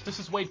listeners, this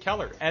is Wade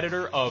Keller,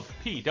 editor of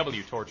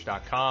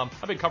PWTorch.com.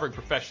 I've been covering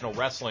professional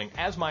wrestling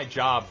as my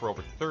job for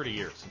over 30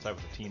 years, since I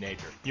was a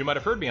teenager. You might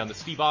have heard me on the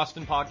Steve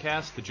Austin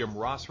podcast, the Jim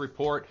Ross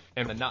Report,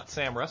 and the Not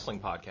Sam Wrestling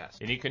podcast.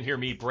 And you can hear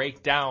me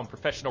break down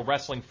professional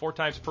wrestling 4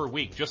 times per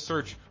week. Just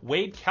search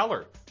Wade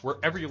Keller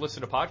wherever you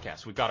listen to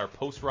podcasts. We've got our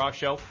post-Raw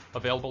show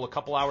available a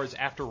couple hours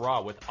after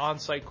Raw with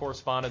on-site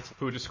correspondents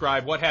who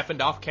describe what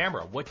happened off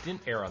camera, what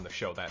didn't air on the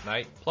show that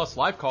night, plus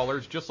live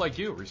callers just like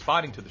you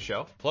responding to the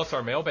show, plus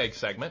our mailbag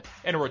segment,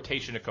 and a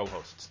rotation of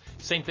co-hosts.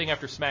 Same thing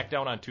after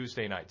SmackDown on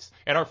Tuesday nights.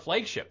 And our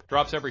flagship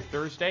drops every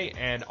Thursday,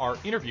 and our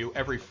interview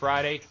every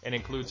Friday, and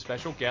includes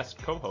special guest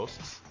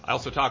co-hosts. I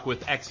also talk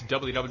with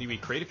ex-WWE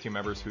creative team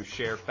members who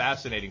share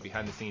fascinating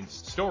behind-the-scenes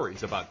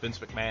stories about Vince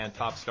McMahon,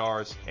 top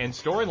stars, and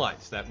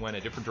storylines that went a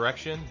different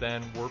direction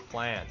than were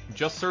planned.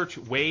 Just search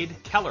Wade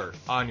Keller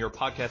on your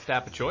podcast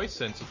app of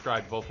choice and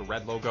subscribe to both the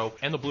red logo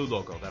and the blue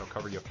logo. That'll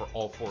cover you for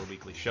all 4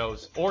 weekly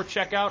shows. Or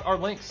check out our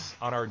links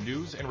on our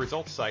news and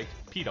results site,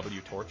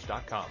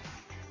 pwtorch.com.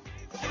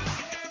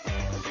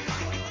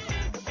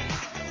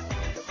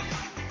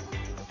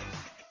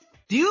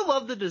 Do you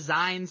love the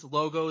designs,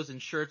 logos,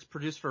 and shirts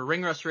produced for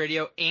Ring Rust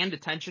Radio and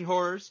Attention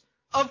Horrors?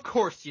 Of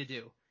course you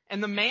do.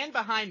 And the man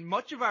behind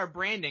much of our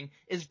branding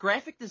is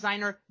graphic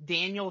designer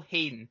Daniel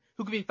Hayden,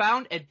 who can be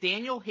found at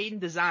Daniel Hayden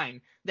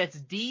Design. That's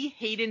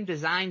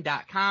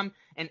dhaydendesign.com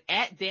and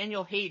at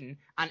Daniel Hayden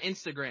on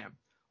Instagram.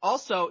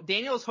 Also,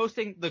 Daniel is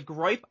hosting the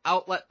Gripe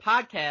Outlet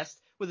podcast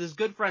with his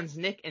good friends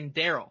Nick and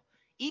Daryl.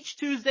 Each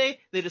Tuesday,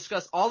 they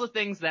discuss all the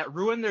things that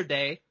ruin their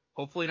day,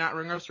 hopefully not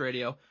Ring Rust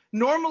Radio,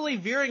 normally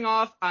veering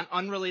off on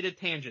unrelated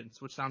tangents,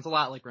 which sounds a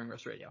lot like Ring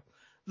Rust Radio.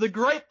 The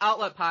Gripe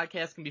Outlet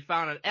podcast can be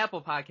found on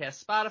Apple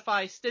Podcasts,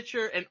 Spotify,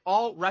 Stitcher, and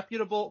all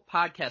reputable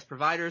podcast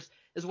providers,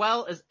 as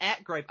well as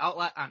at Gripe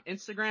Outlet on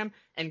Instagram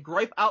and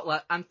Gripe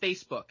Outlet on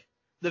Facebook.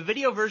 The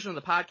video version of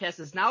the podcast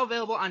is now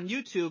available on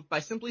YouTube by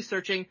simply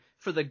searching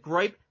for the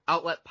Gripe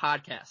Outlet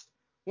podcast.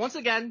 Once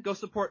again, go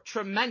support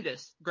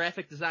tremendous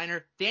graphic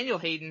designer Daniel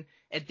Hayden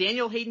at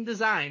Daniel Hayden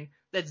Design.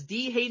 That's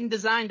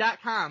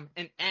dhaydendesign.com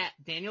and at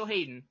Daniel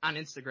Hayden on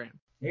Instagram.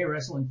 Hey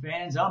wrestling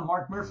fans, I'm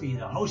Mark Murphy,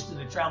 the host of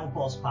the Travel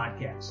Pulse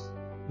podcast.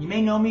 You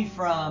may know me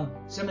from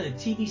some of the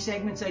TV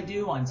segments I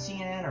do on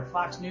CNN or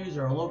Fox News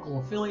or a local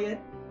affiliate,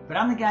 but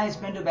I'm the guy that's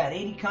been to about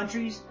 80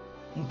 countries,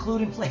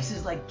 including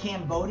places like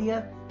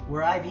Cambodia,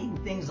 where I've eaten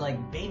things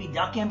like baby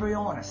duck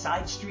embryo on a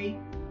side street.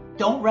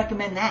 Don't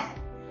recommend that.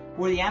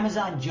 Or the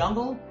Amazon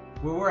jungle,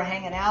 where we're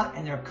hanging out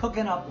and they're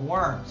cooking up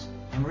worms.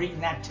 And we're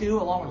eating that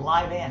too, along with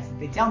live ants.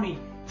 They tell me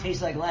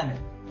taste like lemon.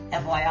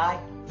 FYI,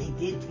 they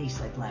did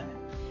taste like lemon.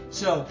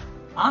 So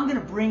I'm going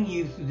to bring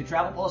you through the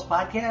Travel Pulse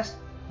podcast,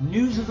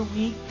 news of the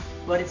week,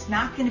 but it's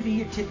not going to be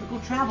your typical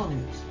travel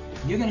news.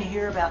 You're going to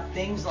hear about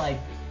things like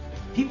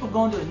people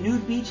going to a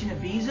nude beach in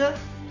Ibiza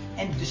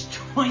and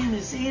destroying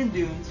the sand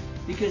dunes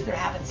because they're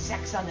having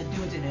sex on the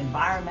dunes and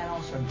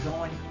environmentalists are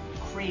going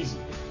crazy.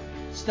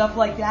 Stuff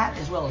like that,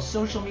 as well as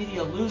social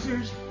media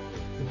losers,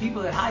 the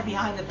people that hide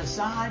behind the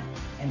facade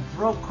and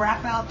throw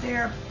crap out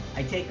there,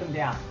 I take them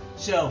down.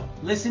 So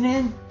listen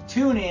in,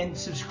 tune in,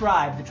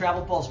 subscribe to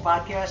Travel Pulse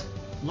Podcast.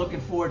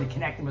 Looking forward to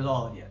connecting with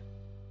all of you.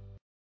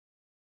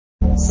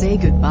 Say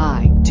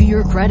goodbye to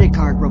your credit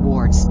card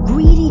rewards.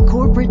 Greedy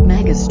corporate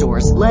mega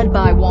stores, led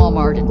by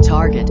Walmart and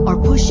Target, are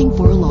pushing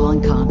for a law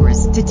in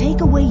Congress to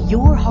take away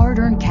your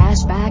hard-earned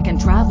cash back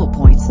and travel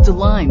points to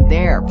line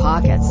their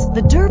pockets.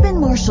 The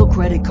Durbin-Marshall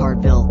credit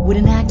card bill would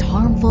enact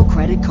harmful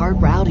credit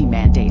card routing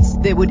mandates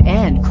that would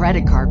end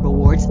credit card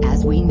rewards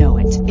as we know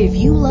it. If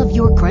you love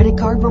your credit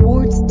card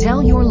rewards,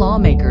 tell your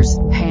lawmakers,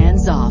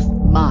 hands off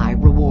my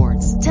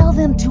rewards. Tell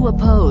them to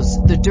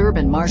oppose the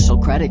Durbin-Marshall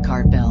credit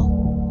card bill.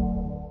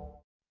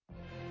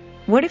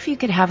 What if you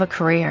could have a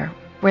career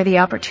where the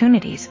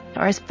opportunities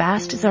are as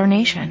vast as our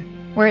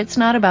nation, where it's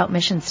not about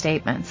mission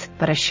statements,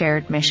 but a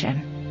shared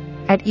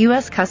mission? At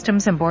U.S.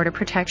 Customs and Border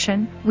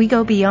Protection, we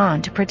go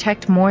beyond to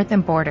protect more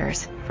than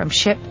borders, from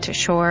ship to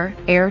shore,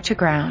 air to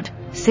ground,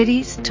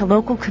 cities to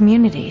local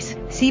communities.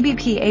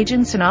 CBP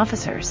agents and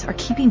officers are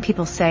keeping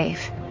people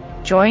safe.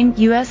 Join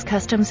U.S.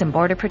 Customs and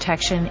Border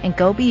Protection and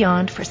go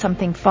beyond for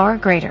something far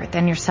greater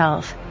than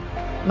yourself.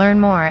 Learn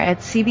more at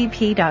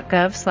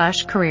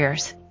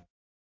cbp.gov/careers.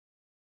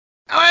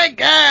 Alright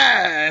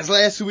guys,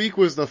 last week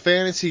was the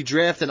fantasy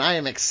draft and I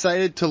am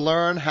excited to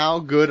learn how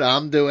good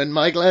I'm doing.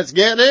 Mike, let's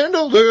get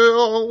into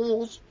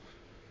this.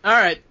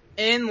 Alright,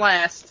 in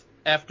last,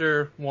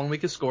 after 1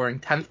 week of scoring,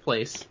 10th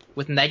place,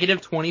 with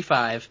negative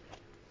 25,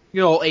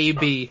 good old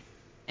AB,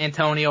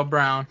 Antonio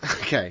Brown.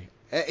 Okay,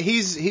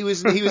 he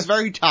was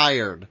very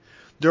tired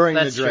during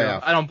the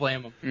draft. True. I don't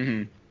blame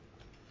him.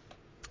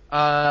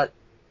 Mm-hmm.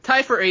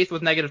 Tie for 8th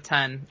with negative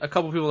 10. A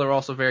couple people are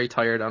also very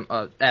tired.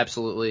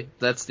 Absolutely.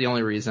 That's the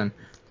only reason.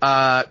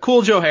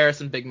 Cool Joe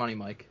Harris and Big Money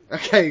Mike.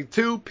 Okay,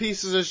 two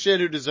pieces of shit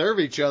who deserve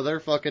each other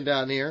fucking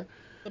down here.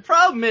 The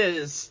problem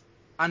is,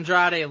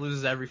 Andrade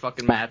loses every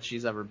fucking match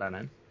he's ever been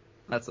in.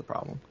 That's the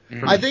problem.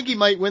 Mm-hmm. I think he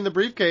might win the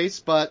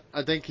briefcase, but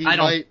I think he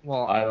might.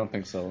 Well, I don't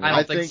think so. I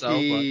don't think so.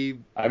 I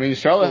mean,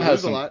 Charlotte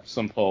has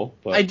some pull.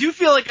 But I do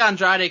feel like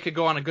Andrade could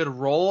go on a good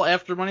roll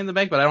after Money in the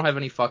Bank, but I don't have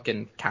any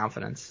fucking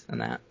confidence in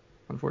that,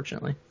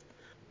 unfortunately.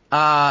 In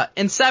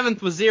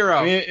 7th was 0.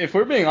 I mean, if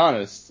we're being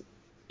honest,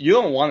 you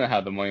don't want to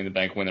have the Money in the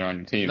Bank winner on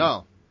your team.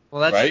 No.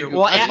 Well, that's right? true.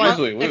 Well,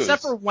 usually lose.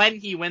 Except for when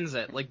he wins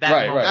it, like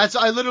that. Right. That's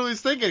I literally was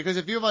thinking, because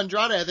if you have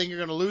Andrade, I think you're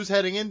going to lose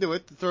heading into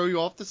it to throw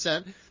you off the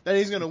scent. Then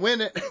he's going to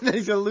win it, and then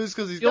he's going to lose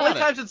because he's got it. The only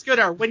times it's good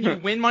are when you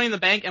win Money in the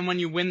Bank and when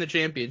you win the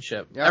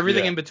championship. Yep.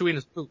 Everything in between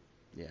is poop.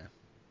 Yeah.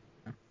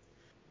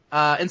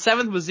 In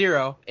 7th was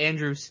 0,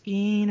 Andrew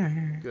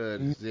Skinner.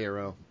 Good,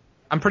 0.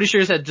 I'm pretty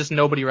sure he's had just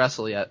nobody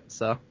wrestle yet,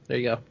 so there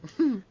you go.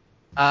 In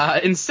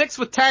 6th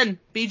with 10,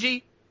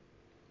 BG.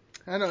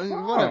 I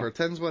don't, whatever,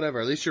 10's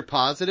whatever. At least you're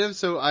positive,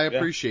 so I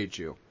appreciate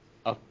you.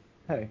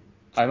 Hey,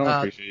 I don't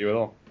appreciate you at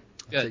all.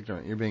 That's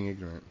ignorant. You're being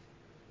ignorant.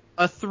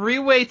 A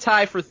 3-way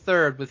tie for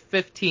 3rd with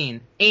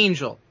 15,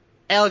 Angel,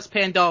 Alex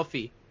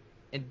Pandolfi,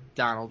 and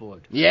Donald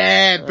Wood.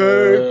 Yeah,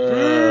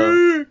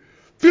 baby!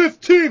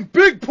 15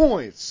 big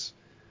points!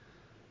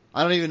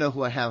 I don't even know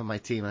who I have on my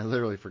team. I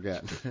literally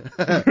forget.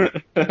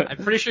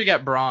 I'm pretty sure you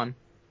got Braun.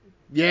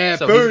 Yeah,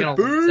 so he's gonna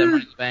lose that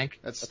Money in the Bank.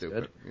 That's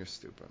stupid. Good. You're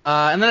stupid.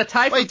 And then a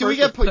tie for Wait, do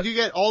you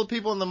get all the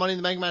people in the Money in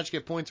the Bank match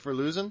get points for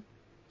losing?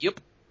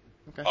 Yep.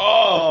 Okay.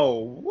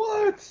 Oh,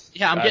 what?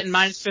 Yeah, I'm getting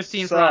minus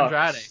 15 for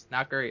Andrade.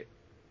 Not great.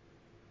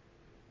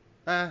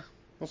 We'll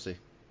see.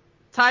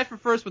 Tie for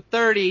 1st with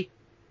 30,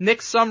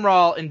 Nick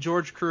Sumrall and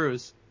George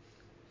Cruz.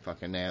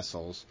 Fucking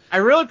assholes. I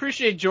really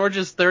appreciate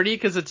George's 30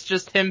 because it's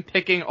just him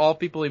picking all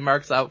people he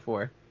marks out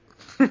for.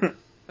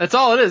 That's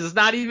all it is. It's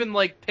not even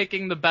like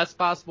picking the best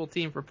possible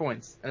team for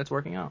points, and it's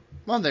working out.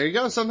 Well, there you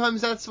go.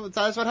 Sometimes that's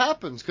what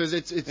happens because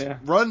it's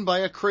run by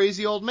a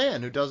crazy old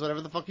man who does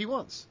whatever the fuck he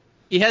wants.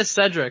 He has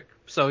Cedric,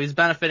 so he's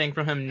benefiting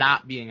from him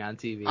not being on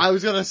TV. I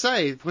was gonna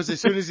say, because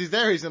as soon as he's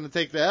there, he's gonna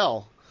take the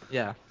L.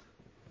 Yeah.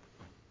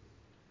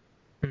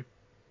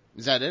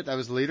 Is that it? That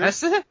was the leader?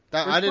 That's it.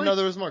 I didn't know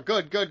there was more.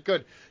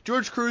 Good.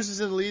 George Cruz is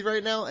in the lead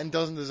right now and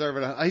doesn't deserve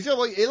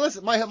it.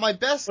 Listen, my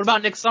best... What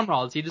about Nick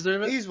Sumrall? Does he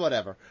deserve it? He's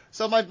whatever.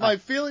 So my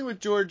feeling with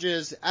George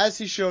is, as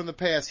he's shown in the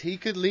past, he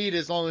could lead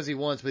as long as he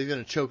wants, but he's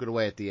going to choke it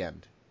away at the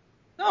end.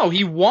 No,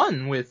 he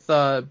won with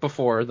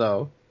before,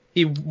 though.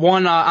 He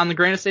won on the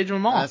grandest stage of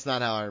them all. That's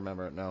not how I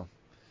remember it, no.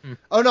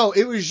 Oh, no,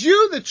 it was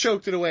you that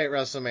choked it away at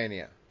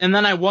WrestleMania. And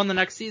then I won the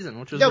next season,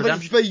 which was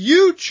Redemption. But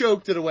you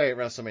choked it away at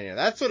WrestleMania.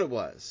 That's what it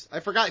was.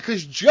 I forgot,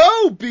 because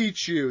Joe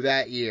beat you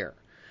that year.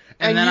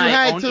 And then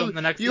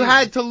you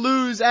had to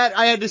lose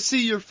I had to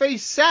see your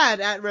face sad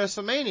at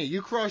WrestleMania.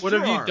 You crossed your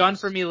arms. What have you done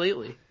for me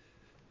lately?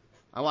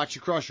 I watched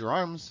you cross your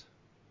arms.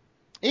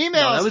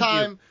 Emails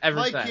time.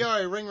 Mike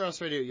Chiari,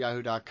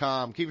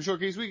 ringrustradio@yahoo.com. Keep it short,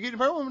 keep it sweet. Keep it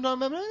one more time.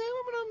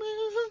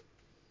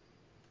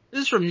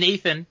 This is from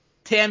Nathan.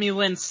 Tammy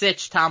Lynn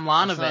Sitch,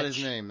 Tomlanovich. That's not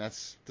his name.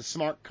 That's the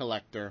Smart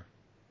Collector.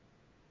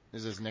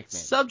 Is his nickname.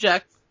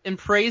 Subject, in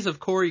praise of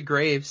Corey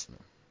Graves.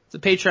 It's a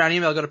Patreon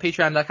email. Go to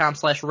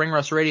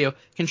patreon.com/ringrustradio.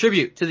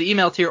 Contribute to the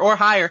email tier or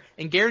higher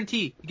and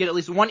guarantee you get at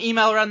least one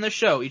email around this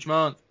show each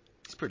month.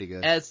 It's pretty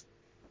good.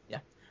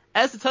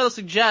 As the title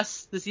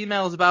suggests, this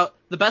email is about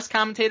the best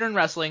commentator in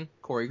wrestling,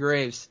 Corey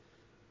Graves.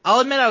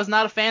 I'll admit I was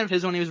not a fan of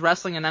his when he was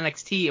wrestling in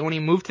NXT, and when he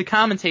moved to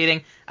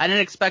commentating, I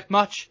didn't expect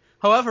much.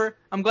 However,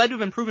 I'm glad to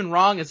have been proven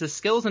wrong, as his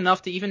skill is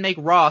enough to even make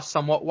Raw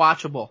somewhat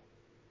watchable.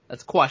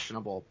 That's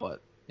questionable,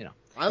 but, you know.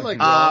 I like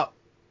Raw.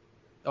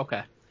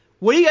 Okay.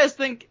 What do you guys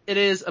think it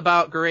is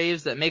about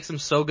Graves that makes him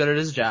so good at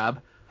his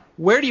job?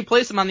 Where do you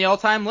place him on the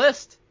all-time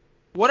list?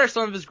 What are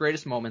some of his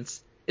greatest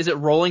moments? Is it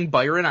rolling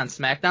Byron on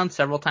SmackDown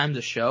several times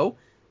a show?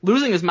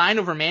 Losing his mind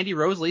over Mandy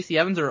Rose, Lacey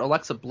Evans, or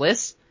Alexa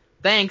Bliss?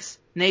 Thanks,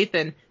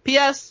 Nathan.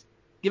 P.S.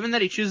 Given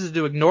that he chooses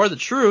to ignore the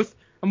truth,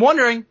 I'm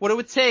wondering what it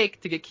would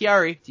take to get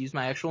Chiari to use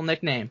my actual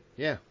nickname.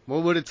 Yeah,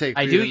 what would it take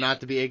for you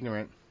not to be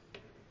ignorant?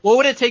 What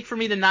would it take for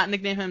me to not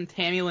nickname him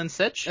Tammy Lynn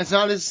Sitch? That's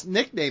not his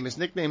nickname. His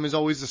nickname is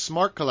always the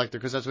Smart Collector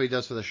because that's what he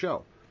does for the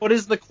show. What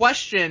is the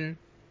question?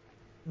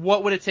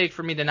 What would it take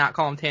for me to not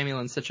call him Tammy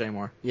Lynn Sitch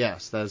anymore?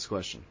 Yes, that is the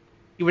question.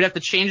 He would have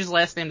to change his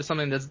last name to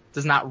something that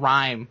does not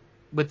rhyme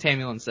with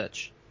Tammy Lynn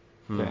Sitch.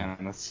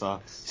 Damn, that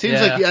sucks.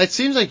 It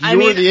seems like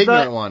you're the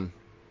ignorant one.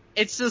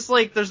 It's just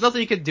like there's nothing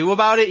you could do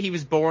about it. He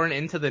was born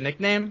into the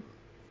nickname.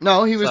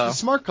 No, he was the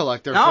Smart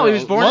Collector for he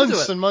was born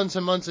months and months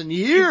and months and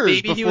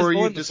years before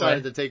you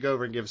decided to take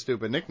over and give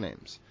stupid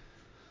nicknames.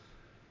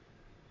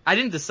 I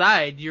didn't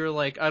decide. You were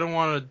like, I don't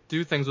want to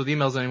do things with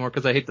emails anymore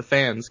because I hate the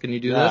fans. Can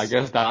you do this? Yeah, I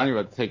guess Donnie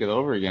about to take it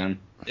over again.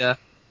 Yeah.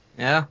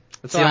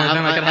 That's the only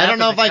thing that can happen.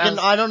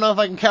 I don't know if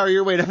I can carry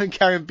your weight. I've been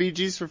carrying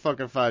BGs for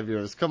fucking 5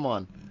 years. Come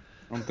on.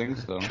 I don't think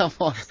so. Come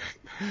on.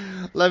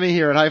 Let me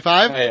hear it. High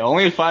five. Hey,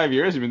 only 5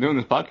 years. You've been doing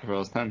this podcast for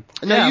almost 10.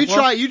 No,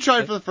 you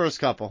tried for the first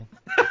couple.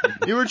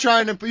 You were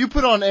you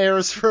put on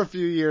airs for a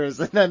few years,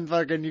 and then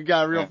fucking you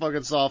got real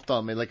fucking soft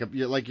on me, like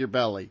your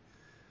belly.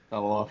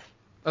 Fell off.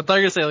 I thought you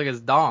were going to say like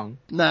his dong.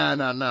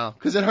 No.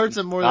 Because it hurts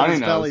him more than his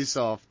belly's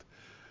soft.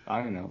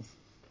 I know.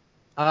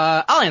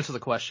 I'll answer the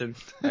question,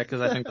 because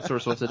I think that's what we're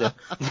supposed to do.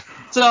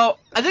 So,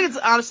 I think it's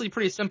honestly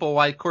pretty simple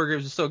why Corey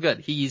Graves is so good.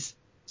 He's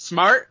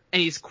smart,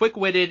 and he's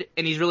quick-witted,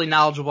 and he's really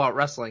knowledgeable about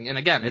wrestling. And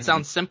again, it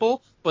sounds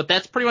simple, but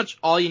that's pretty much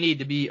all you need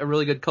to be a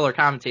really good color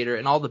commentator,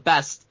 and all the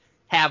best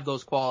have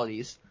those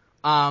qualities.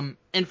 And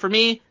for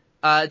me,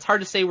 it's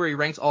hard to say where he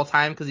ranks all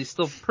time, because he's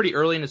still pretty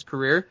early in his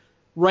career.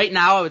 Right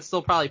now, I would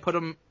still probably put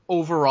him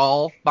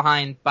overall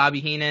behind Bobby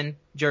Heenan,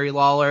 Jerry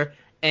Lawler,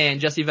 and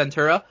Jesse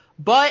Ventura.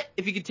 But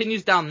if he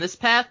continues down this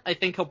path, I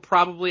think he'll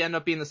probably end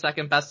up being the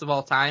second best of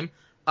all time,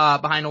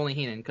 behind only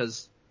Heenan,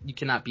 because you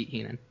cannot beat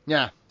Heenan.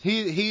 Yeah,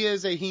 he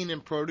is a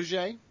Heenan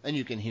protege, and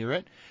you can hear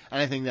it. And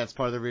I think that's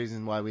part of the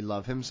reason why we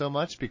love him so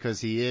much,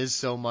 because he is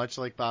so much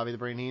like Bobby the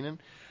Brain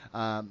Heenan.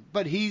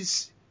 But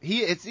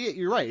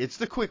you're right, it's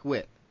the quick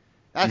wit.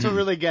 That's what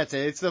really gets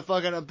it. It's the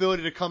fucking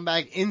ability to come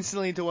back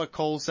instantly to what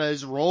Cole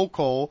says, roll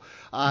Cole,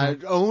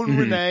 own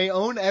Renee,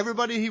 own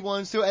everybody he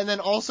wants to, and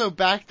then also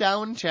back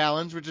down and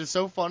challenge, which is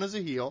so fun as a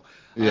heel.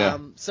 Yeah.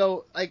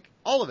 So,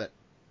 all of it.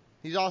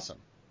 He's awesome.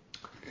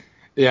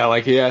 Yeah,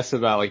 like he asked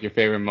about, like, your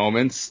favorite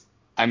moments.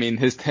 I mean,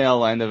 his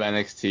tail end of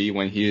NXT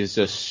when he is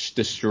just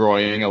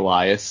destroying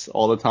Elias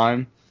all the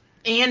time.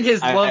 And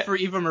his love for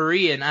Eva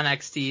Marie in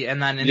NXT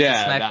and then into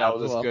SmackDown. Yeah, that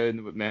was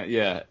good. Man,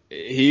 yeah,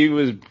 he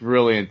was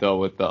brilliant, though,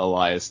 with the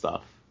Elias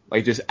stuff.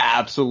 Like, just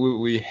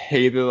absolutely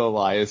hated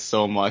Elias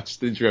so much,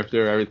 the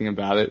Drifter, everything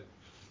about it.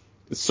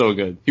 It's so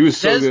good. He was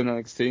so good in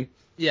NXT.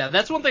 Yeah,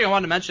 that's one thing I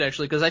wanted to mention,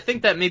 actually, because I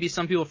think that maybe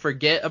some people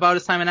forget about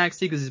his time in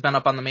NXT because he's been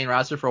up on the main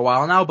roster for a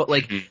while now, but,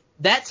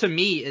 that to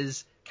me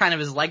is kind of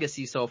his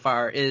legacy so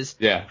far, is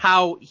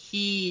how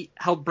he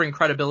helped bring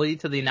credibility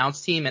to the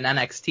announce team in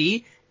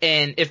NXT.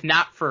 And if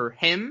not for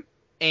him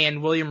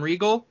and William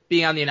Regal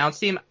being on the announce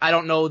team, I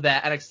don't know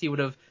that NXT would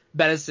have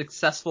been as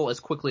successful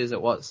as quickly as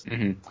it was.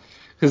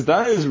 Because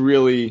that is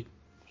really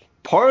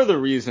part of the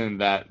reason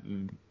that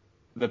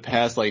the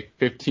past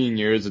 15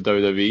 years of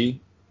WWE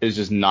is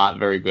just not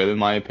very good, in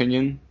my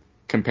opinion,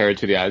 compared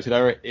to the Attitude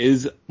Era,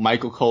 is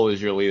Michael Cole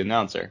is your lead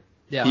announcer.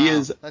 Yeah. He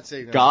is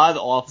god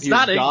awful. He's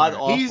god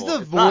awful. He's the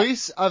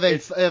voice of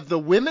the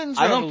women's revolution.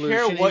 I don't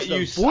care what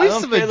you say.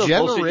 Voice of a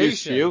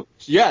generation.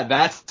 Yeah,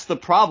 that's the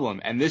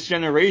problem. And this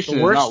generation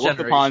is not looked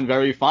upon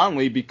very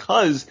fondly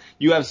because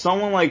you have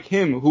someone like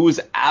him who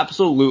is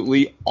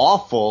absolutely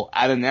awful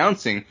at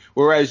announcing,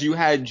 whereas you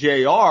had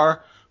JR,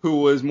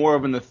 who was more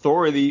of an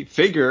authority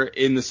figure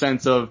in the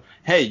sense of,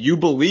 hey, you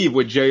believe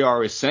what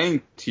JR is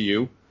saying to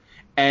you,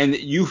 and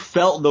you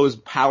felt those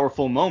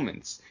powerful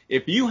moments.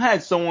 If you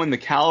had someone the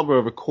caliber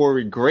of a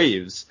Corey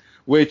Graves,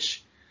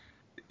 which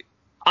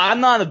I'm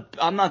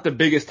not the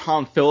biggest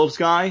Tom Phillips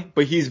guy,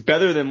 but he's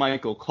better than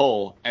Michael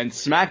Cole. And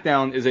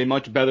SmackDown is a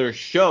much better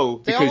show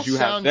because you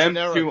have them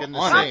two on.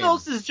 Tom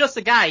Phillips is just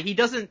a guy. He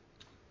doesn't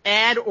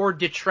add or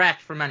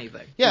detract from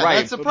anything. Yeah, right,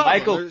 that's the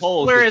problem.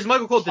 Whereas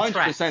Michael Cole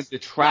detracts. 100%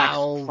 detracts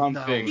from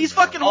things. He's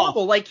fucking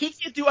horrible. Like, he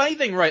can't do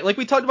anything right. Like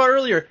we talked about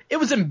earlier, it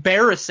was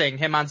embarrassing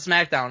him on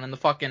SmackDown in the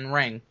fucking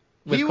ring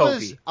with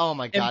Kofi. Oh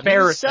my god, embarrassing.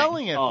 he was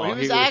selling it.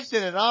 He was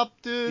acting it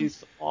up, dude.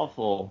 He's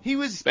awful. He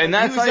was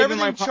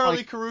everything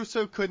Charlie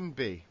Caruso couldn't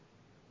be.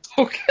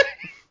 Okay.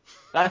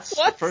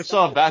 First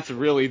off, that's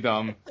really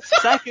dumb.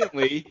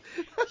 Secondly,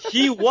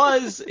 he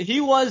was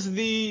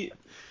the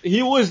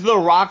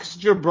Rock's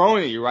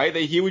jabroni, right? That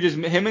he would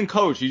him and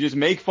Coach, you just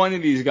make fun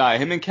of these guys.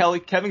 Him and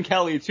Kevin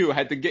Kelly too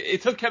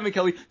it took Kevin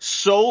Kelly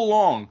so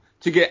long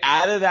to get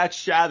out of that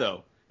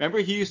shadow. Remember,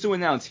 he used to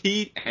announce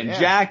Heat and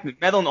Jack and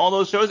Metal and all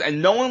those shows,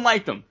 and no one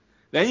liked him.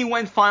 Then he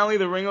went finally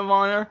to Ring of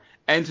Honor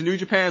and to New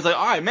Japan. It's like,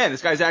 all right, man,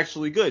 this guy's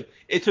actually good.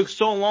 It took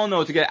so long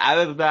though to get out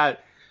of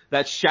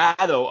that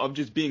shadow of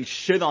just being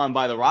shit on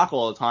by The Rock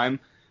all the time.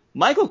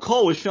 Michael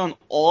Cole was shit on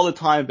all the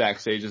time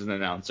backstage as an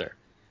announcer.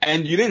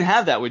 And you didn't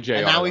have that with JR.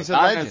 And now he's a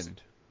legend.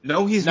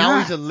 No, he's not. Now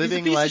he's a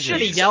living legend.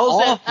 He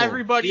yells at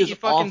everybody. He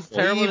fucking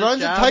terrible. He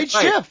runs a tight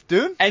ship,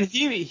 dude. And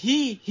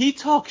he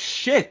talks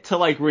shit to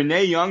like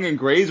Renee Young and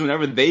Graves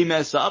whenever they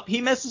mess up.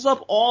 He messes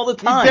up all the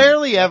time. He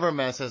barely ever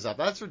messes up.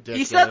 That's ridiculous.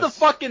 He said the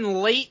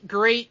fucking late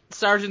great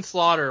Sergeant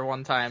Slaughter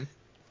one time.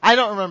 I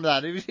don't remember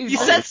that. He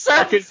said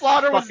Sergeant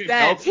Slaughter was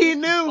dead. He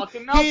knew.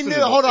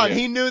 Hold on.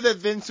 He knew that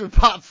Vince would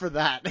pop for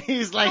that.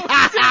 He's like,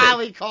 ha ha,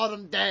 we called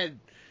him dead.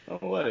 No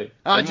way.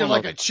 How'd you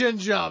like a chin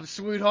job,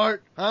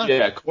 sweetheart? Huh?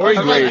 Yeah, Corey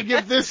I'd like to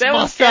give this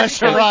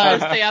mustache a ride.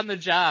 Stay on the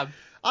job.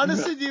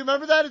 Honestly, do you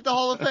remember that at the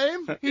Hall of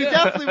Fame? He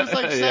definitely was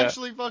like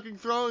sexually fucking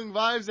throwing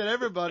vibes at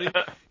everybody.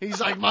 He's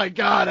like, my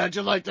God, how'd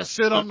you like to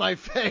sit on my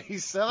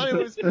face? So it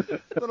was a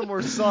little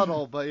more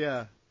subtle, but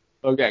yeah.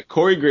 Okay,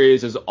 Corey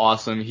Graves is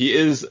awesome. He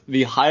is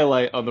the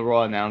highlight of the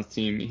Raw announce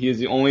team. He is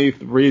the only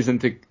reason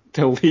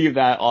to leave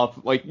that off.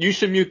 Like, you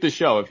should mute the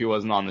show if he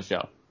wasn't on the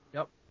show.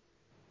 Yep.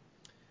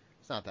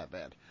 It's not that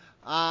bad.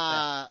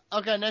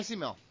 Okay, next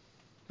email.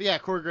 But yeah,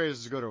 Corey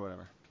Graves is good or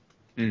whatever.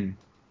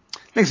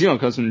 Next email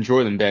comes from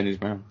Jordan Bad News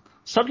Brown.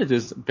 Subject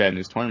is Bad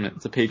News Tournament.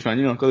 It's a Patreon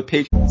email. Go to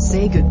Patreon.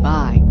 Say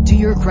goodbye to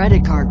your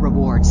credit card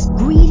rewards.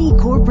 Greedy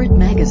corporate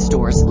mega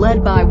stores,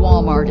 led by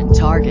Walmart and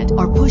Target,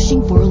 are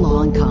pushing for a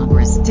law in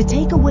Congress to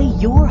take away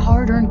your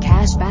hard-earned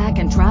cash back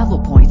and travel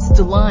points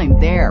to line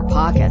their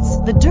pockets.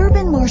 The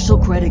Durbin-Marshall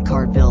credit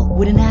card bill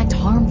would enact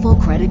harmful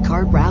credit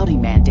card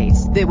routing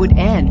mandates that would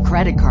end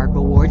credit card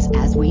rewards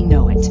as we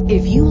know it.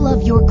 If you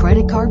love your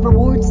credit card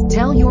rewards,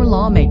 tell your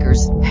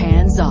lawmakers,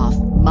 hands off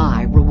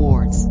my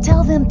rewards.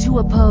 Tell them to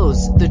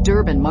oppose the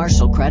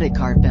Durbin-Marshall credit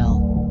card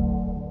bill.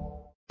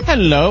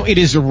 Hello, it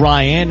is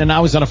Ryan, and I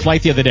was on a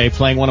flight the other day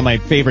playing one of my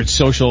favorite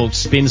social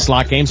spin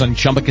slot games on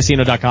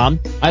ChumbaCasino.com.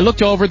 I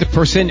looked over at the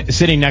person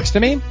sitting next to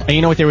me, and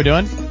you know what they were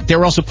doing? They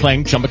were also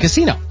playing Chumba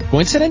Casino.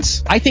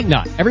 Coincidence? I think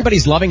not.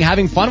 Everybody's loving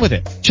having fun with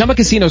it. Chumba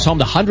Casino is home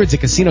to hundreds of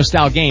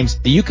casino-style games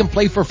that you can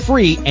play for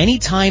free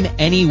anytime,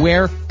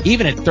 anywhere,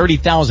 even at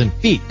 30,000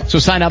 feet. So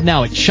sign up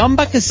now at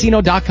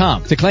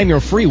ChumbaCasino.com to claim your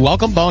free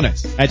welcome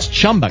bonus. That's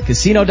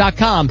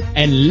ChumbaCasino.com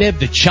and live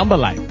the Chumba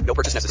life. No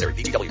purchase necessary.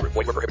 VGW. Void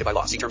where prohibited by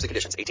law. See terms and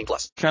conditions. 18+.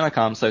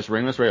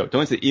 Patreon.com/RingRustRadio.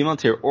 Donate to the email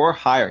tier or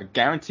higher.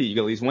 Guarantee you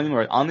get at least one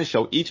email on the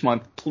show each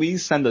month.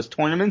 Please send us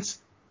tournaments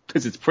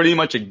because it's pretty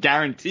much a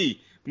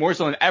guarantee, more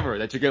so than ever,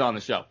 that you get on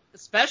the show.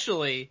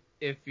 Especially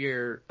if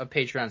you're a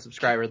Patreon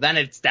subscriber, then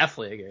it's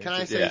definitely a guarantee. Can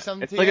I say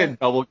something to you? It's like a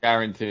double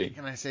guarantee.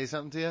 Can I say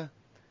something to you?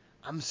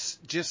 I'm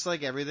just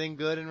like everything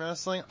good in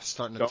wrestling. I'm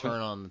starting to turn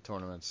on the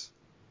tournaments.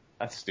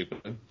 That's stupid.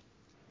 I'm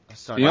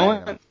starting you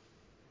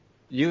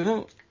know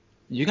what?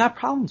 You got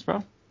problems,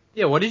 bro.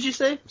 Yeah, what did you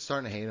say? I'm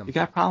starting to hate them. You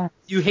got problems.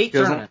 You hate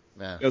tournaments.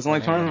 Yeah. He doesn't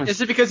like tournaments. Is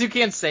it because you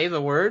can't say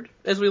the word,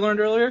 as we learned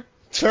earlier?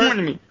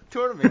 Tournament.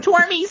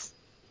 Tourneys.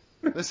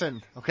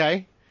 Listen,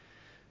 okay?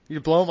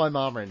 You blow my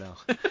mom right now.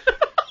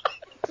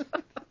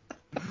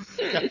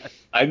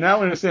 I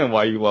now understand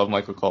why you love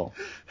Michael Cole.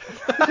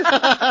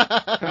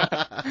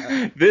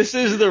 This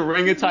is the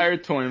Ring Attire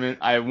Tournament.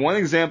 I have one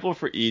example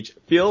for each.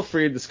 Feel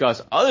free to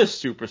discuss other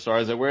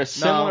superstars that wear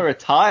similar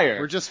attire.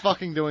 We're just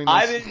fucking doing this.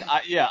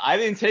 I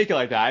didn't take it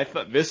like that. I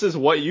thought this is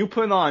what you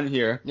put on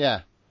here.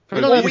 Yeah.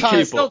 We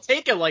can still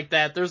take it like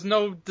that. There's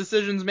no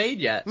decisions made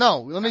yet.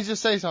 No, let me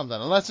just say something.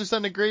 Unless there's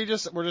something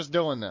egregious, we're just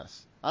doing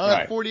this. I don't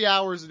have 40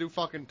 hours to do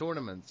fucking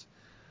tournaments.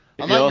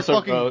 I'm not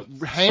your fucking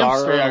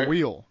hamster on a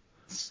wheel.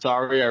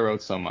 Sorry I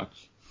wrote so much.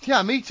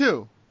 Yeah, me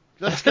too.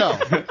 Let's go.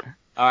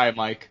 All right,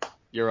 Mike,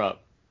 you're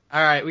up.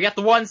 All right, we got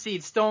the 1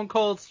 seed, Stone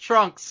Cold's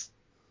Trunks,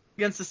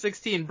 against the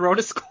 16,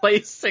 Brodus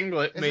Clay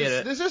singlet made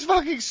it. This is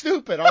fucking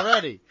stupid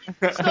already.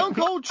 Stone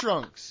Cold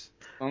Trunks.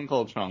 Stone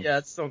Cold Trunks. Yeah,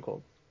 it's Stone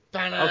Cold.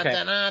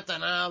 Okay.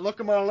 Look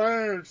at my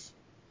legs.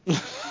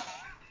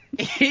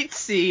 8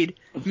 seed,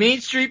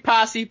 Mean Street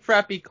Posse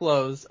Preppy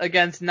Clothes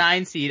against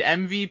 9 seed,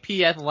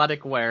 MVP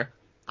Athletic Wear.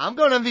 I'm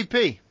going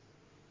MVP.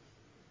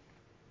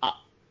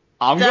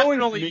 I'm Definitely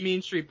going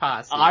Mean Street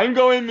Posse. I'm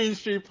going Mean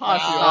Street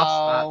Posse.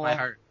 Soft my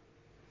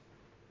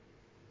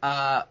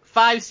heart.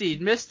 5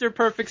 seed, Mr.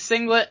 Perfect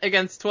Singlet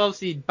against 12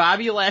 seed,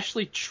 Bobby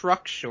Lashley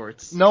Truck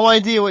Shorts. No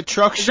idea what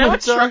truck Is that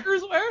what shorts are.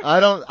 truckers wear?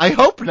 I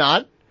hope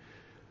not.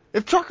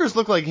 If truckers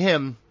look like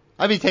him,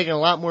 I'd be taking a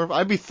lot more.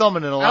 I'd be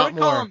thumbing it a lot more. I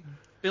would call him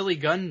Billy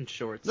Gunn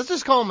Shorts. Let's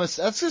just call it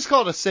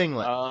a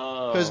singlet.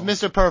 Because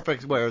Mr.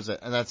 Perfect wears it,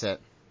 and that's it.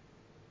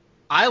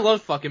 I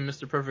love fucking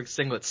Mr. Perfect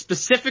Singlet.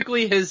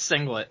 Specifically his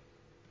singlet.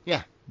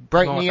 Yeah.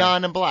 Bright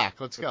neon and black.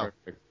 Let's go.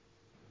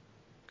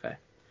 Okay.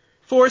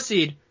 4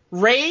 seed,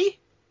 Rey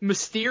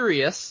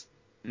Mysterious.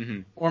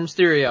 Or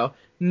Mysterio.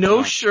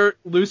 No shirt,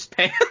 loose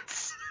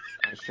pants.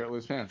 No shirt,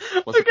 loose pants.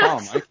 What's the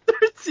problem, Mike?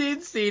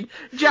 13 seed,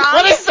 John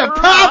What is the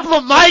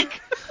problem,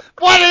 Mike?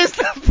 What is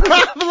the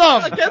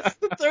problem?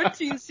 Against the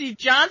 13 seed,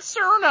 John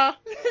Cena.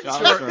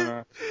 John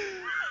Cena.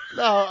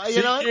 No,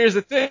 you know. Here's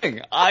the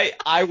thing.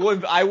 I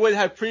would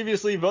have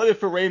previously voted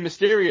for Rey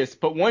Mysterious,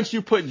 but once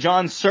you put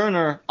John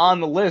Cerner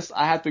on the list,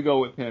 I have to go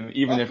with him,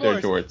 even if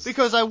they're jorts.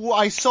 Because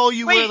I saw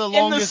you wear the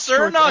longest shorts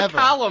ever. In the Cerna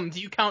column,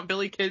 do you count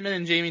Billy Kidman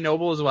and Jamie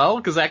Noble as well?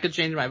 Because that could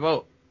change my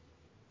vote.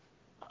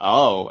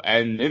 Oh,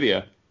 and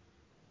Nivea.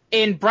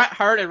 And Bret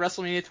Hart at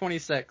WrestleMania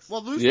 26.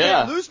 Well,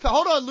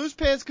 loose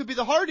pants could be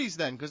the Hardys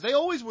then, because they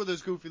always wear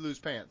those goofy loose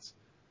pants.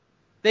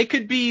 They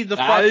could be the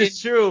that fucking. That is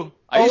true.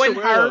 Owen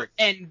Hart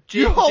and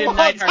Jim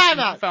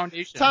Neidhart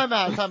Foundation. Time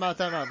out.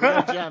 We're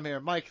gonna jam here.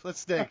 Mike,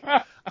 let's dig.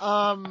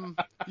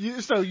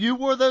 So you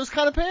wore those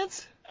kind of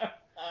pants?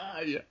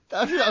 Yeah.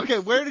 Okay,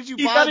 where did you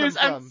buy them from? He thought it was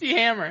MC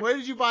Hammer. Where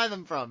did you buy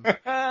them from?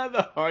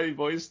 The Hardy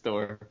Boys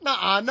store.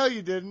 No,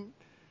 you didn't.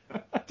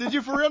 Did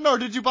you for real? No, or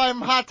did you buy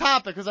them Hot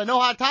Topic? Because I know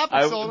Hot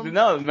Topic sold them.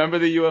 No, remember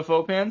the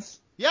UFO pants?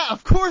 Yeah,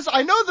 of course.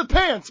 I know the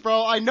pants,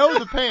 bro. I know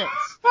the pants.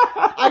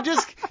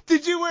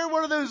 Did you wear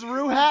one of those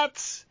Rue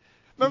hats?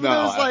 Remember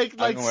those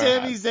like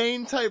Sami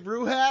Zayn type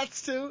Rue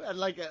hats too? And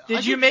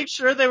did you make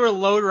sure they were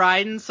low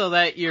riding so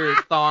that your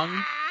thong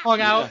hung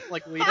out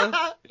like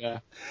Lita? Yeah.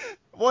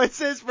 Well, it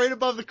says right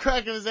above the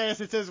crack of his ass,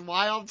 it says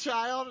Wild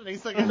Child, and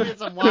he's like, he had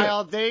some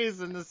wild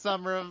days in the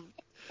summer of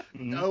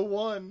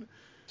 01.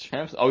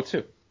 Champs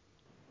 02.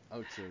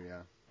 02,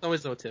 yeah.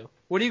 Always 02.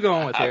 What are you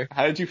going with here?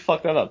 How did you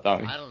fuck that up,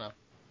 Donnie? I don't know.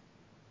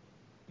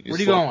 What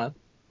are you going with?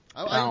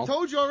 I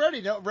told you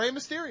already. No, Rey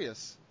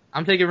Mysterious.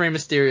 I'm taking Rey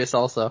Mysterious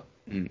also.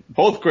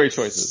 Both great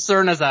choices.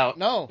 Cerna's out.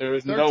 No. There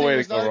is no way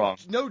to go wrong.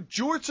 No,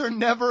 jorts are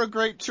never a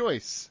great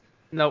choice.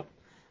 Nope.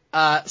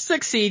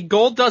 6 seed,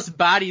 Goldust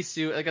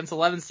bodysuit against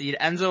 11 seed,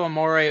 Enzo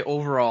Amore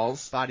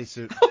overalls.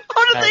 Bodysuit.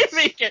 How did they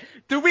make it?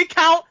 Do we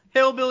count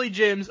Hillbilly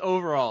Jim's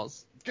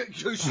overalls?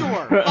 Sure.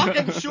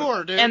 Fucking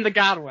sure, dude. And the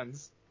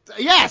Godwins.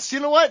 Yes, you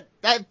know what?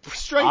 That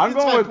strengthens I'm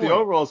going my with point. the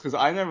overalls because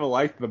I never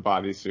liked the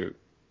bodysuit.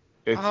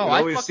 It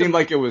always seemed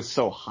like it was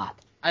so hot.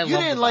 You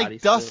didn't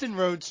like Dustin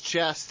Rhodes'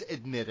 chest,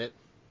 admit it.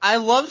 I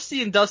love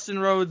seeing Dustin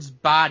Rhodes'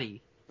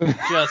 body.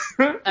 Just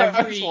every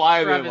That's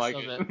why I didn't crevice like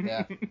of it.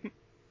 Yeah.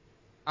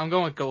 I'm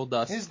going with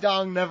Goldust. His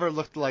dong never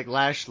looked like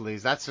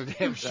Lashley's, that's for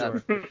damn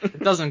sure. It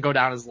doesn't go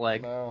down his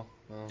leg. No.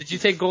 Did you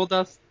take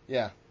Goldust?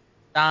 Yeah.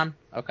 Don?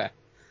 Okay.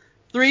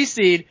 3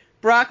 seed,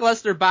 Brock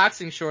Lesnar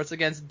boxing shorts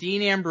against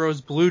Dean Ambrose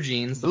blue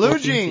jeans. Blue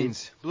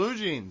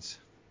jeans.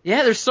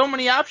 Yeah, there's so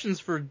many options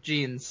for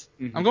jeans.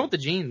 I'm going with the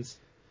jeans.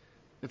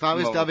 If I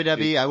was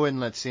WWE, I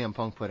wouldn't let CM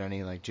Punk put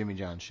any Jimmy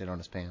John shit on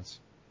his pants.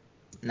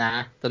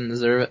 Nah, doesn't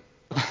deserve it.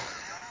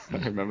 I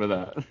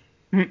remember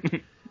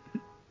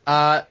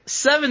that.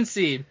 7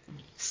 seed,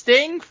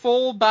 Sting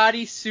full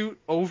body suit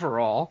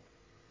overall.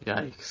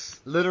 Yikes.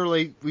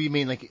 Literally, you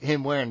mean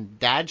him wearing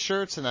dad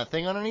shirts and that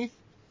thing underneath?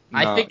 No.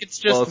 I think it's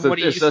just what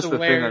he used to wear. It's just the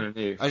thing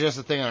underneath. Oh, just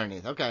the thing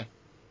underneath. Okay.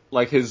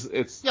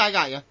 Yeah, I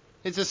got you.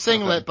 It's a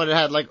singlet, but it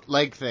had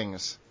leg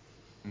things.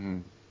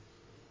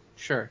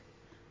 Sure.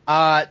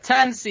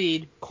 10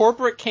 seed,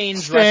 Corporate Kane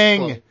Sting. dress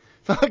clothes.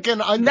 Fucking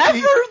never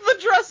the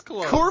dress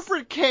clothes.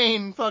 Corporate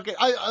Kane,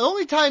 the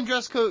only time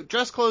dress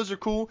clothes are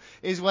cool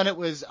is when it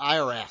was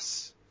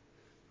IRS,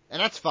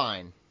 and that's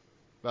fine.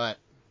 But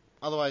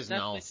otherwise,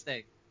 definitely no.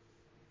 Sting.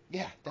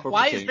 Yeah.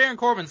 Why is Baron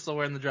Corbin still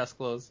wearing the dress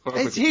clothes?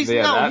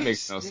 That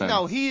makes no sense.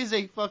 No, he is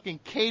a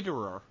fucking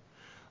caterer.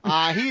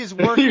 He is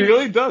working. He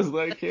really does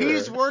like caterer.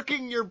 He's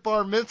working your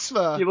bar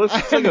mitzvah. He looks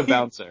like a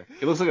bouncer.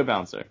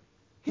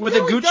 With a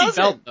Gucci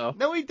belt, though.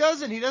 No, he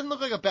doesn't. He doesn't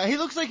look like a bouncer. He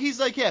looks like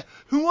he's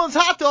who wants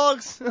hot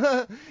dogs?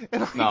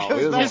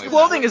 His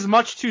clothing is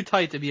much too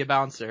tight to be a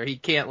bouncer. He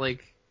can't,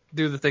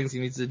 do the things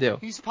he needs to do.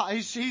 He's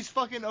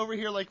fucking over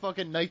here like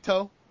fucking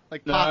Naito.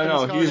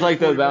 No, he's like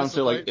the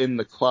bouncer, in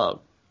the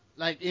club.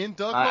 Like in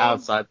the club?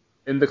 Outside.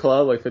 In the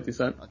club, like 50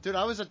 Cent. Dude,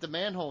 I was at the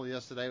manhole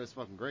yesterday. It was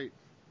fucking great.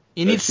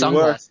 You need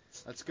sunglasses.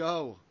 Let's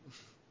go.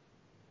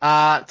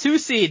 2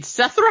 seed,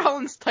 Seth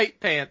Rollins tight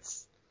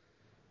pants.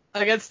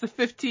 Against the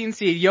 15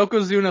 seed,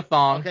 Yokozuna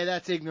thong. Okay,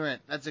 that's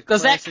ignorant. That's a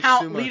Does that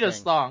count sumo Lita's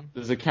thing. thong?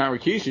 Does it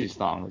count Rikishi's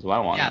thong, is what I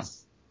want to know.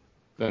 Yes.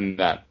 Then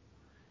that.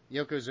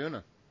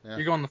 Yokozuna. Yeah.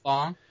 You're going the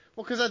thong?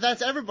 Well, because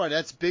that's everybody.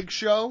 That's Big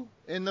Show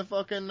in the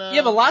fucking...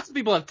 Yeah, but lots of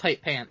people have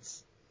tight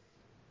pants.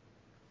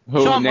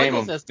 Who? Shawn Name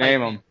Michaels them. has tight Name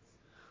pants.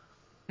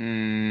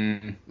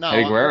 Eddie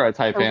No, Guerrero had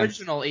tight pants.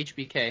 Original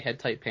HBK had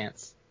tight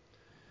pants.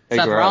 Eddie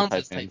Seth Guerrero Rollins had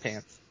has tight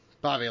pants.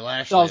 Bobby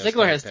Lashley. No,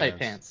 Ziggler has tight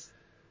pants.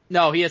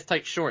 No, he has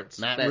tight shorts.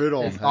 Matt that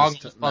Riddle his thong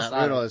just busts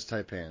out. has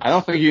tight pants. I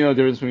don't think you know the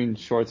difference between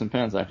shorts and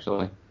pants,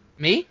 actually.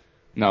 Me?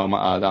 No,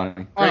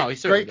 Donnie. Oh, no,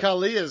 he's Great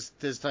Khali has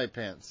his tight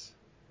pants.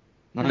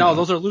 No,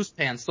 those are loose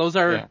pants. Those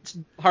are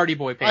Hardy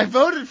Boy pants. I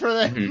voted for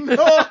them. Mm-hmm. No!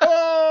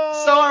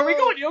 So are we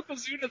going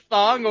Yokozuna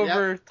thong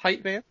over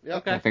tight pants? Yep.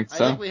 Okay. I think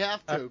so. I think we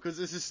have to, because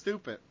this is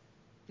stupid.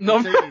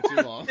 Number It's taking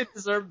too long. It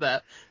deserved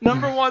that.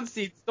 Number 1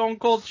 seed, Stone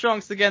Cold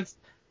Trunks against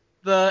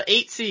the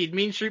 8 seed,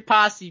 Mean Street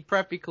Posse,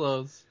 Preppy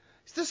Clothes.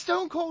 The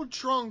Stone Cold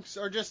Trunks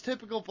are just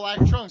typical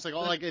black trunks.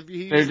 Like if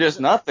he They're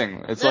just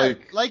nothing. It's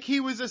like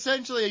he was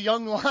essentially a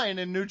young lion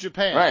in New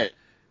Japan. Right.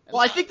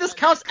 Well, I think this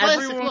counts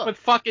Classic everyone look. with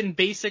fucking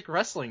basic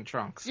wrestling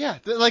trunks. Yeah,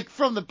 like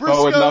from the with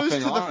Briscoes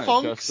nothing to the on it,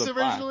 Funks just the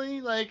black. originally.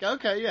 Like,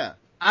 okay, yeah.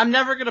 I'm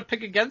never gonna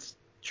pick against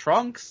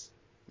trunks.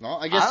 No,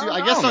 I guess I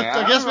we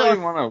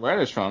don't want to wear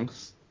the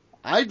trunks.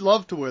 I'd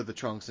love to wear the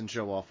trunks and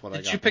show off what I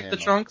got. Did you pick the hand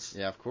on. trunks?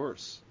 Yeah, of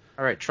course.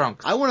 All right,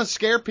 trunks. I want to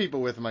scare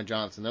people with my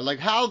Johnson. They're like,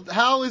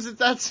 how is it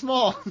that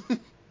small?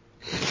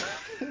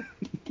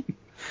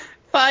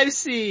 5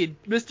 seed,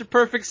 Mr.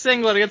 Perfect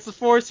Singlet against the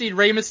 4 seed,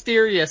 Rey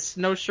Mysterious.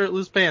 No shirt,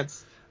 loose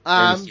pants.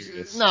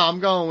 No, I'm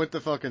going with the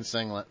fucking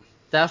singlet.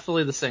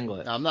 Definitely the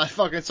singlet. I'm not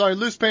fucking sorry.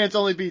 Loose pants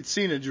only beat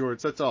Cena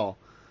Jorts. That's all.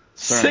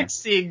 6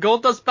 seed,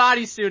 Goldust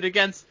Bodysuit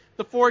against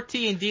the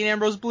 14, Dean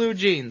Ambrose Blue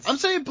Jeans. I'm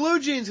saying blue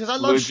jeans because I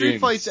Blue love street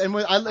jeans. fights, and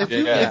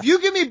if you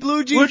give me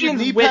blue jeans with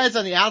knee with- pads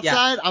on the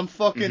outside, I'm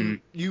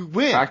fucking you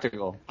win.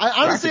 Practical. I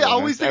honestly Practical,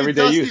 always man. think of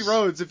Everyday Dusty use.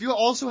 Rhodes. If you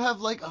also have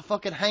like a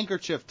fucking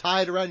handkerchief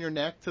tied around your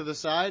neck to the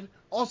side,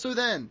 also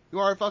then you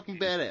are a fucking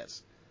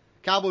badass.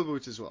 Cowboy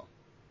boots as well.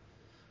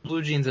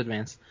 Blue Jeans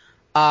advance.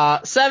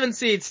 7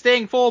 seed,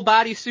 Sting full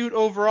bodysuit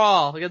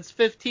overall against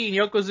 15,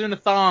 Yokozuna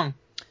Thong.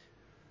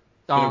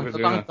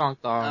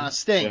 Thong.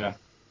 Sting. Yeah.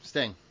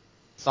 Sting.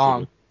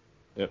 Thong.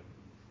 Yep.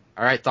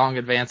 All right, Thong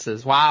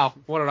advances. Wow,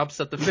 what an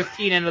upset. The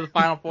 15 into the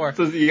Final Four.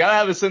 So you gotta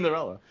have a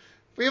Cinderella.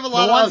 We have a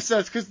lot of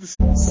upsets because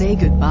Say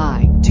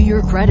goodbye to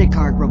your credit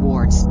card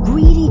rewards.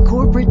 Greedy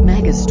corporate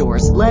mega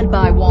stores, led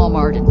by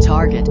Walmart and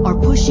Target, are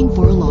pushing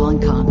for a law in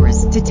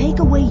Congress to take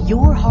away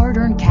your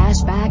hard-earned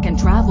cash back and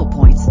travel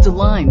points to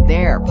line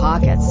their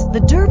pockets. The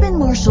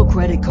Durbin-Marshall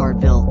credit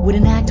card bill would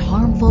enact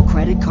harmful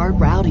credit card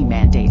routing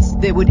mandates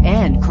that would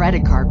end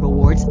credit card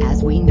rewards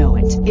as we know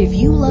it. If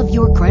you love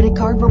your credit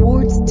card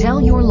rewards,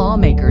 tell your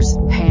lawmakers,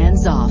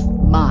 hands off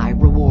my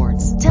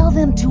rewards. Tell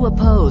them to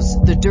oppose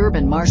the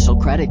Durbin-Marshall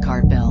credit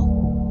card bill.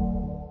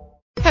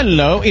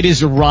 Hello, it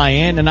is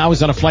Ryan, and I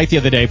was on a flight the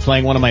other day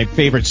playing one of my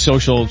favorite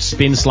social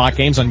spin slot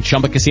games on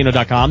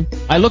ChumbaCasino.com.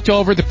 I looked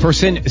over at the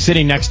person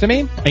sitting next to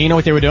me, and you know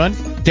what they were doing?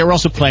 They were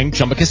also playing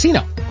Chumba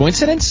Casino.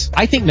 Coincidence?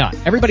 I think not.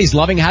 Everybody's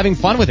loving having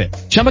fun with it.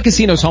 Chumba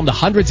Casino is home to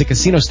hundreds of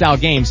casino-style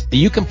games that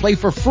you can play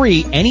for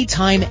free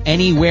anytime,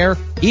 anywhere,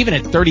 even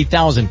at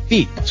 30,000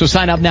 feet. So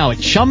sign up now at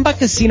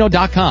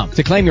ChumbaCasino.com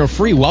to claim your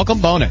free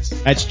welcome bonus.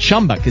 That's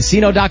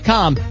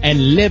ChumbaCasino.com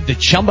and live the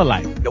Chumba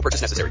life. No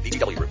purchase necessary.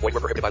 VGW. Void where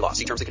prohibited by law.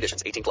 See terms and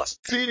conditions. 18+.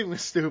 seeding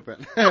was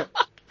stupid. The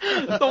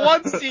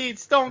 1 seed,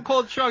 Stone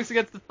Cold Trunks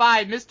against the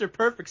 5, Mr.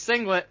 Perfect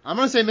Singlet. I'm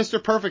gonna say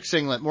Mr. Perfect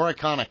Singlet, more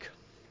iconic.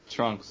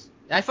 Trunks.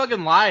 I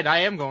fucking lied. I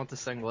am going to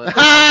singlet. Take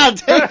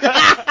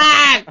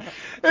that!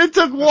 It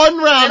took one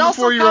round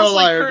before you were a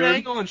liar, Kurt dude.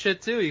 Angle and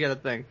shit too. You gotta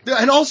think.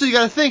 And also, you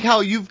gotta think how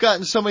you've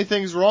gotten so many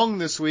things wrong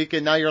this week,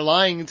 and now you're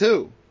lying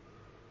too.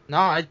 No,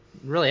 I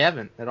really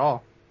haven't at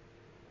all.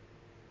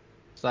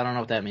 So I don't know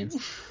what that means.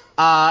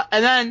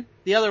 And then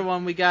the other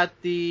one, we got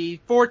the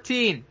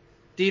 14,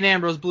 Dean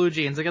Ambrose Blue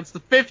Jeans against the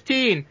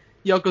 15,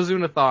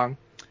 Yokozuna Thong.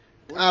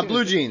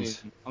 Blue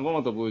Jeans. I'm going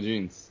with the blue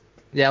jeans.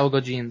 Yeah, we'll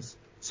go jeans.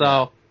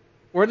 So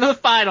we're into the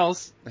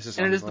finals, This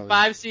and it is the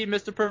 5 seed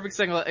Mr. Perfect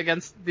Singlet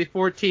against the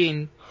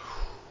 14,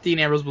 Dean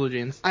Ambrose Blue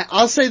Jeans.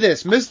 I'll say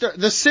this,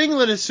 the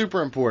singlet is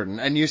super important,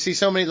 and you see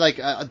so many,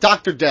 like,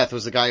 Dr. Death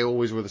was the guy who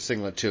always wore the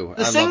singlet too.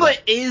 The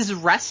singlet is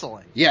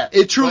wrestling. Yeah,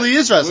 it truly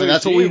is wrestling.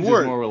 That's what we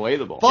wore. More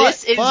relatable.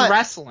 This is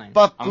wrestling.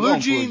 But I'm blue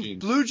going jeans,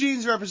 blue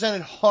jeans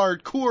represented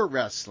hardcore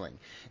wrestling.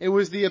 It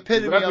was the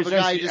epitome of a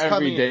guy just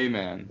coming everyday in.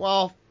 man.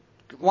 Well,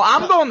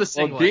 I'm going the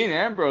singlet. Well, Dean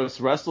Ambrose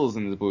wrestles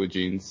in the blue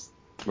jeans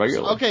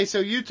regularly. Okay, so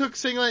you took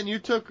singlet and you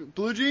took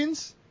blue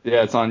jeans?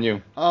 Yeah, it's on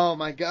you. Oh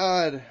my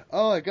god.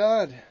 Oh my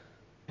god.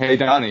 Hey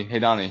Donnie. Hey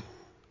Donnie.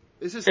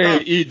 This is Hey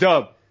tough.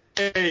 E-Dub.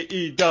 Hey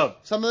E-Dub.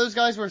 Some of those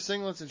guys wear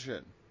singlets and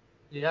shit.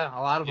 Yeah, a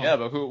lot of them. Yeah,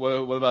 but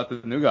what about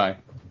the new guy?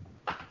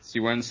 Is he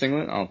wearing the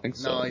singlet? I don't think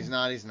so. No, he's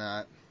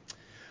not.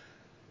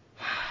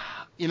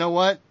 You know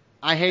what?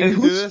 I hate And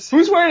to do this.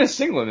 Who's wearing a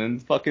singlet in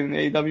fucking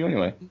AEW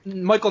anyway?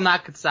 Michael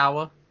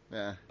Nakazawa.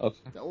 Yeah. Okay.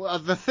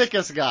 The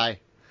thickest guy.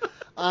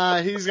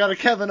 He's got a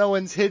Kevin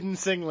Owens hidden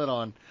singlet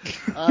on.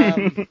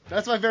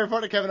 That's my favorite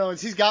part of Kevin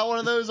Owens. He's got one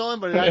of those on,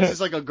 but it's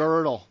just like a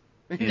girdle.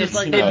 He's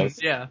like,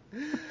 Yeah.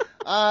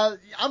 I'm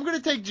gonna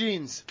take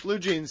jeans, blue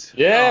jeans.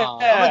 Yeah. I'm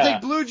gonna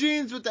take blue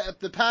jeans with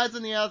the pads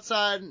on the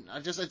outside.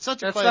 It's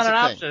such a That's classic not an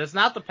thing. option. It's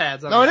not the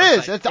pads on No, the it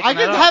outside. is. I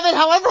can have it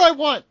however I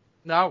want.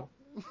 No.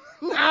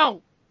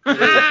 No. You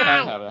can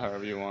have it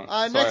however you want.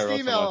 Sorry, Next I wrote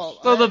email.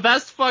 So the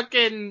best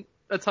fucking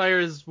attire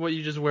is what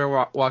you just wear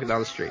walking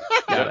down the street.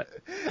 Got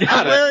it.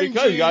 I'm wearing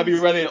because you gotta be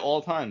jeans. ready at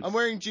all times. I'm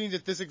wearing jeans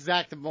at this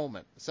exact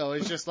moment. So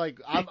it's just like,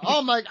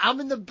 I'm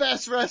in the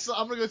best wrestling.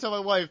 I'm gonna go tell my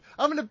wife,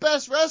 I'm in the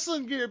best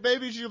wrestling gear,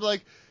 baby. She'll be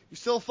like, you're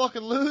still a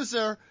fucking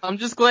loser. I'm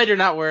just glad you're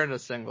not wearing a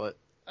singlet.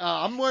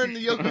 I'm wearing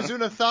the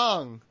Yokozuna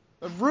thong.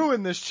 I've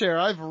ruined this chair.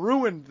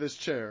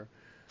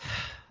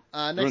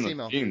 Next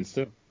email. Jeans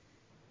too.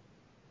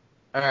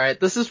 Alright,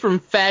 this is from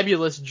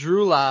Fabulous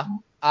Drula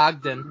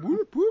Ogden.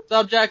 Whoop, whoop.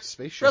 Subject,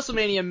 Spaceship.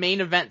 WrestleMania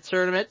main event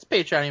tournament. It's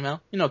Patreon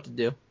email. You know what to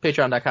do.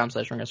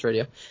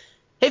 Patreon.com/RingUsRadio.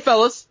 Hey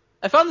fellas,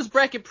 I found this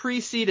bracket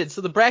pre-seeded,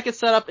 so the bracket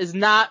setup is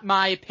not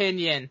my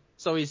opinion.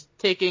 So he's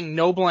taking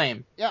no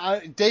blame. Yeah,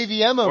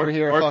 Davey M over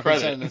here or fucking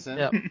credit. sending this in.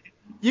 Yep.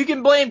 You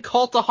can blame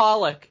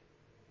Cultaholic.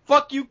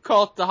 Fuck you,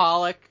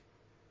 Cultaholic.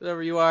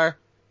 Whatever you are.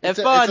 Have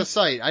fun. It's a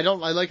site. I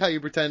like how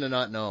you pretend to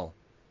not know.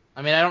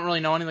 I mean, I don't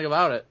really know anything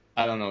about it.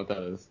 I don't know what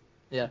that is.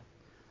 Yeah.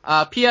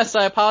 P.S.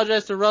 I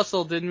apologize to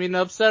Russell. Didn't mean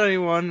to upset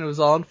anyone. It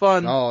was all in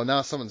fun. Oh,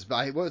 now someone's...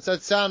 What's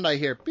that sound I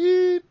hear?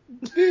 Beep,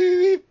 beep,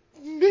 beep,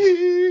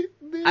 beep.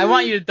 I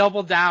want you to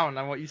double down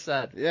on what you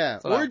said. Yeah,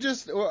 So-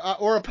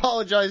 or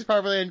apologize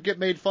properly and get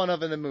made fun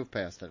of and then move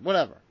past it.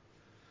 Whatever.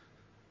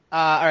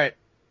 Alright.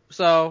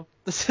 So,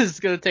 this is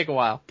gonna take a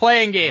while.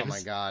 Playing games. Oh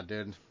my god,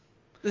 dude.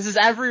 This is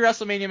every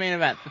WrestleMania main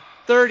event. The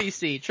 30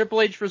 seed, Triple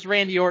H vs.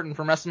 Randy Orton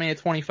from WrestleMania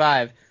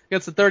 25.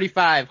 Against the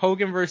 35,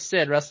 Hogan vs.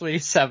 Sid,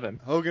 WrestleMania 7.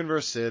 Hogan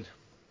vs. Sid.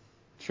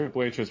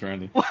 Triple H vs.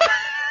 Randy.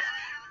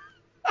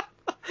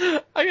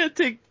 I gotta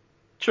take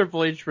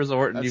Triple H vs.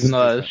 Orton, That's even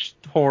though stupid.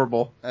 it's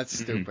horrible. That's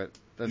stupid.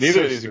 That's Neither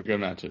so of these are stupid. good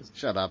matches.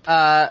 Shut up.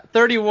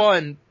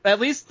 31, at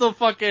least the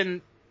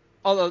fucking,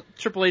 although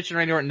Triple H and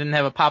Randy Orton didn't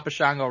have a Papa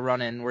Shango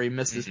run-in where he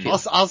missed his kick.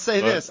 I'll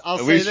say this.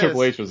 At least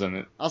Triple H was in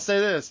it. I'll say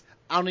this.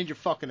 I don't need your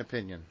fucking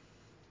opinion.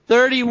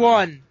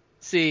 31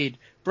 seed,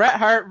 Bret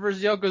Hart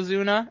vs.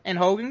 Yokozuna and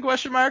Hogan,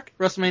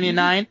 WrestleMania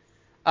 9.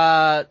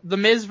 The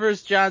Miz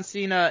vs. John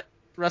Cena,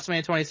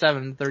 WrestleMania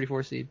 27,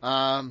 34 seed.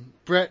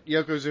 Bret,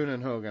 Yokozuna,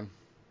 and Hogan.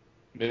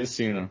 Miz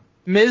Cena,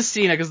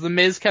 because the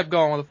Miz kept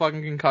going with a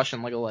fucking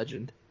concussion like a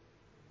legend.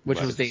 Which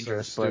But was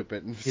dangerous, so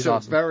stupid. And he's so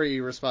awesome. very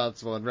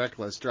irresponsible and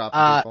reckless dropping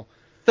people.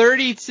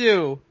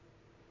 32,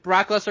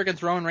 Brock Lesnar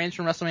against Roman Reigns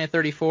from WrestleMania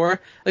 34.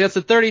 Against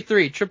the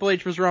 33, Triple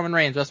H vs. Roman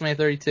Reigns, WrestleMania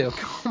 32.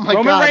 Oh my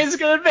Roman God. Reigns is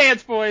gonna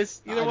advance,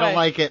 boys. Either I way. don't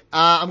like it.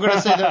 I'm gonna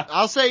say that.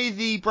 I'll say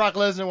the Brock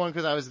Lesnar one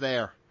because I was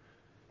there.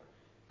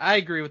 I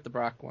agree with the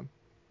Brock one.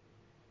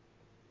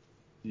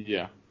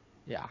 yeah.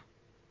 Yeah.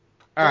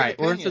 Alright,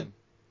 we're into,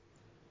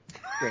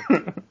 Opinion.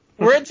 great.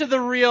 We're into the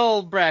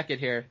real bracket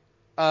here.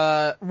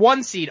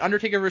 1 seed,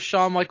 Undertaker vs.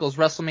 Shawn Michaels,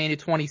 WrestleMania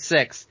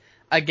 26.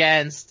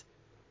 Against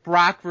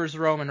Brock vs.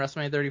 Roman,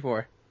 WrestleMania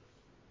 34.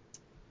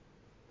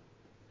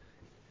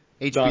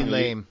 HB Donnie.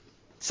 lame.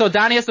 So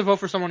Donnie has to vote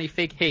for someone he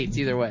fake hates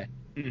either way.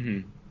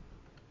 Mm-hmm.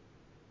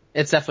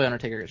 It's definitely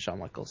Undertaker against Shawn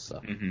Michaels, so.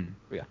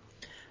 Mm-hmm. Yeah.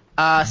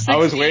 I 16.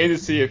 was waiting to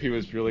see if he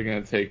was really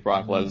going to take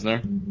Brock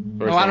Lesnar.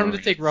 I want him to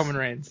take Roman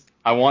Reigns.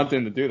 I want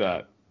him to do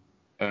that,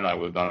 and I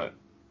would have done it.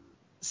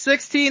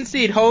 16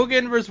 seed,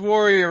 Hogan vs.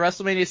 Warrior,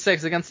 WrestleMania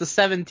 6 against the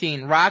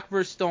 17. Rock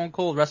vs. Stone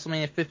Cold,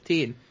 WrestleMania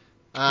 15.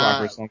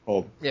 Rock vs. Stone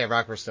Cold. Yeah,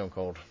 Rock vs. Stone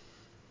Cold.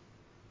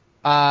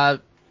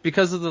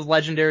 Because of the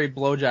legendary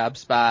blowjob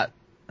spot,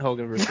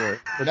 Hogan vs.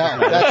 Warrior. No,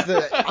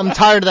 that's I'm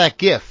tired of that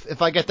GIF.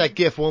 If I get that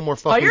GIF one more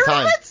fucking Tired of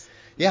time. it?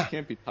 Yeah. You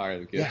can't be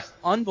tired of gifts.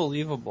 Yeah.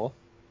 Unbelievable.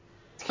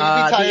 Can't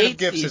be the tired 8 of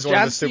GIFs seed, is one of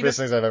John the stupidest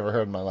Cena- things I've ever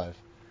heard in my life.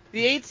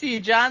 The 8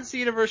 seed, John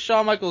Cena vs.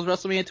 Shawn Michaels,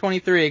 WrestleMania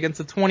 23 against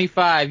the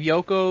 25.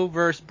 Yoko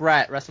vs.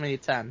 Brett,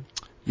 WrestleMania 10.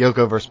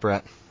 Yoko vs.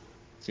 Brett.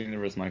 Cena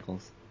vs.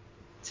 Michaels.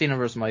 Cena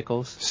vs.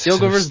 Michaels. So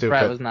Yoko vs. stupid.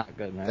 Brett was not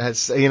good, man.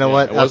 That's you know Yeah,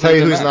 what? it I'll wasn't tell you a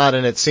good who's match. not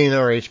in it: Cena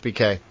or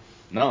HBK.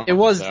 No. It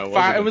was that far,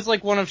 wasn't it was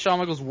like one of Shawn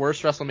Michaels'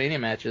 worst WrestleMania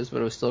matches, but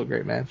it was still a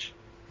great match.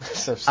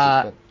 So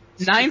stupid.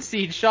 9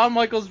 seed, Shawn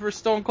Michaels vs.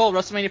 Stone Cold,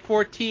 WrestleMania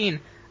 14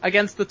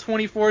 against the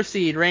 24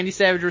 seed, Randy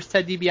Savage vs.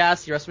 Ted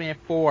DiBiase, WrestleMania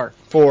 4.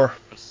 4.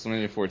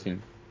 WrestleMania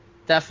 14.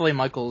 Definitely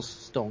Michaels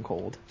Stone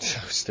Cold. So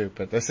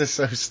stupid. This is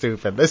so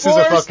stupid. This is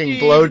 4 a fucking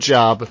seed.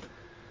 blowjob.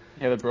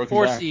 Yeah, the broken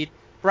 4 back. seed,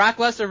 Brock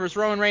Lesnar vs.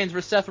 Roman Reigns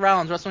vs. Seth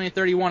Rollins, WrestleMania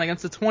 31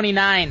 against the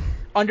 29.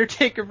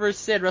 Undertaker vs.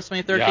 Sid,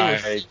 WrestleMania 13,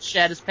 Yikes. which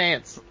shat his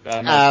pants.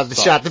 That match The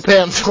sucks. shot the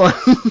pants one.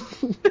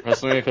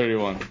 WrestleMania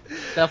 31.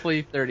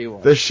 Definitely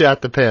 31. The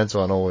shot the pants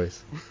one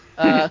always.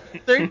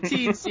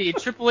 13 seed,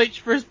 Triple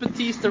H vs.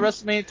 Batista,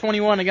 WrestleMania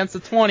 21 against the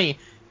 20.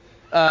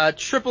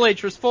 Triple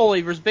H vs.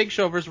 Foley vs. Big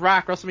Show vs.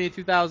 Rock, WrestleMania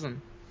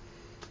 2000.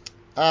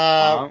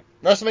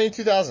 WrestleMania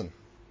 2000.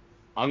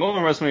 I'm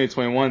going with WrestleMania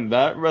 21.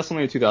 That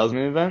WrestleMania 2000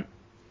 main event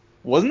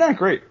wasn't that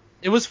great.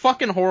 It was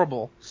fucking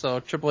horrible. So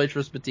Triple H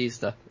vs.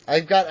 Batista.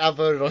 I've got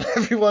outvoted on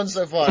everyone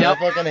so far. Yep.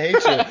 I fucking hate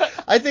you.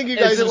 I think you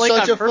guys Is it are like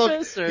such on a fuck.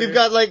 purpose, or- You've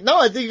got like no.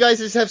 I think you guys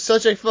just have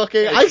such a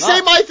fucking. It's I say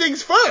not. my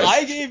things first.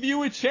 I gave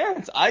you a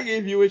chance.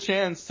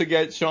 To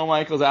get Shawn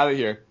Michaels out of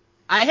here.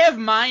 I have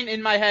mine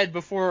in my head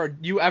before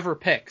you ever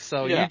pick,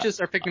 so Yeah. you just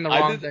are picking the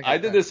wrong thing. I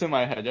did this in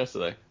my head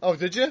yesterday. Oh,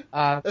 did you?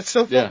 That's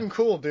so Yeah. fucking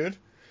cool, dude.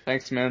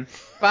 Thanks, man.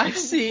 5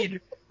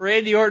 seed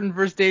Randy Orton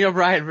versus Daniel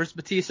Bryan versus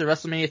Batista,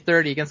 WrestleMania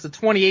 30 against the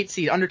 28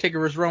 seed Undertaker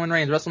versus Roman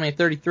Reigns, WrestleMania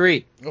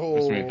 33. Oh,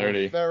 WrestleMania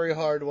 30. very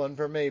hard one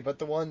for me, but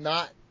the one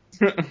not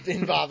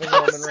involving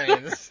Roman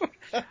Reigns.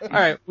 All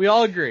right, we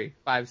all agree.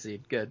 5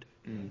 seed, good.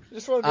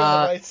 Just want to be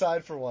on the right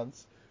side for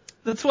once.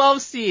 The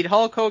 12 seed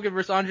Hulk Hogan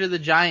versus Andre the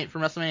Giant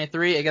from WrestleMania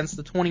 3 against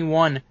the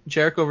 21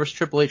 Jericho versus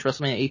Triple H,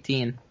 WrestleMania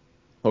 18.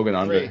 Hogan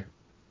Andre.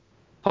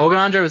 Hogan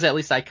Andre was at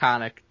least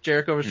iconic.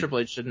 Jericho versus Triple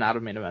H should not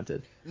have main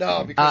evented.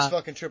 No, because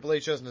fucking Triple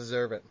H doesn't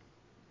deserve it.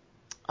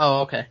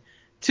 Oh, okay.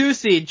 2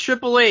 seed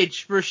Triple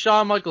H versus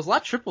Shawn Michaels. A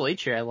lot of Triple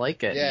H here. I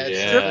like it.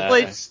 Yeah. Triple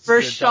H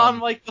versus Shawn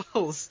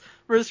Michaels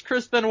versus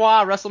Chris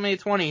Benoit, WrestleMania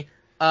 20.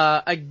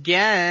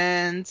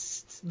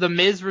 Against The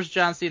Miz versus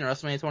John Cena,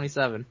 WrestleMania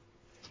 27.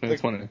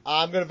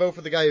 I'm gonna vote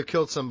for the guy who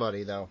killed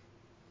somebody, though.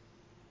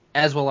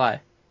 As will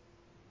I.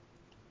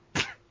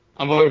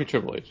 I'm voting for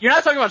Triple H. You're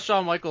not talking about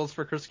Shawn Michaels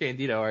for Chris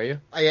Candido, are you?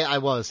 I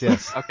was,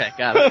 yes. Okay,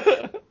 got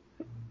it.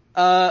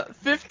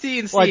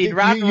 15 seed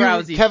Ronda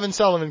Rousey. Kevin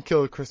Sullivan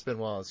killed Chris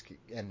Benoit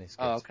and his kids.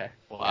 Oh, okay.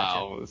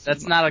 Wow. Gotcha.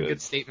 That's not a good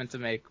statement to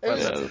make.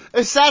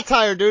 It's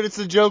satire, dude. It's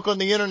a joke on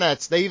the internet.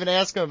 They even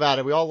ask him about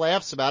it. We all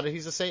laughs about it.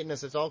 He's a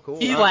Satanist. It's all cool.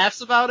 He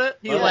laughs about it?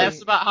 He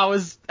laughs about how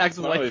his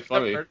ex-wife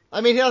got hurt?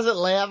 I mean, he doesn't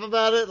laugh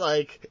about it.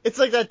 Like, it's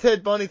like that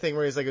Ted Bundy thing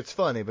where he's like, it's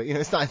funny, but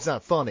it's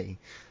not funny.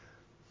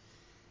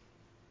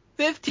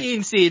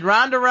 15 seed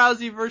Ronda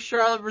Rousey versus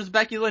Charlotte versus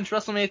Becky Lynch,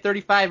 WrestleMania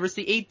 35 versus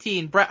the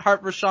 18 Bret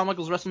Hart versus Shawn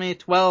Michaels, WrestleMania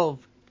 12.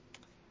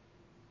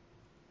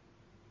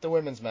 The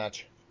women's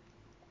match.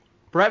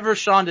 Bret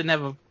versus Shawn didn't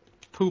have a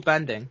poop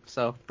ending,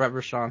 so Bret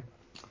versus Shawn.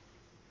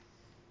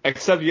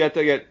 Except you have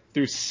to get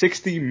through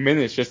 60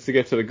 minutes just to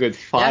get to the good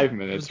 5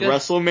 minutes.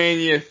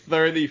 WrestleMania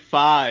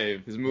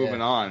 35 is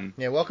moving on.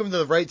 Yeah, welcome to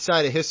the right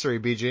side of history,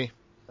 BG.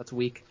 That's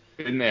weak.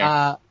 In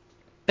there.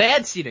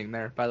 Bad seeding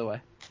there, by the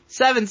way.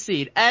 7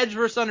 seed Edge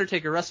versus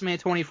Undertaker, WrestleMania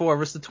 24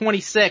 versus the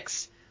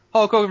 26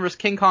 Hulk Hogan versus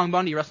King Kong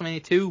Bundy,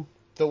 WrestleMania 2.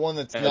 The one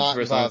that's Edge not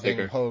versus involving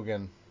Undertaker.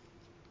 Hogan.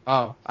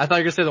 Oh, I thought you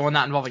were going to say the one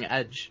not involving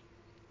Edge.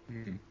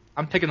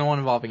 I'm picking the one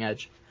involving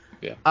Edge.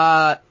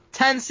 Yeah.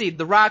 10 seed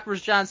The Rock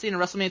versus John Cena,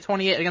 WrestleMania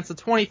 28 against the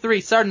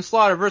 23 Sergeant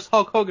Slaughter versus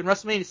Hulk Hogan,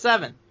 WrestleMania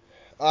 7.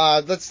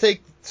 Let's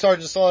take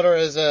Sergeant Slaughter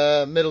as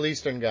a Middle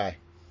Eastern guy.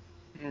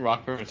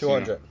 Rock versus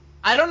 200. Cena.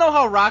 I don't know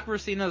how Rock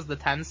versus Cena is the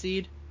 10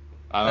 seed.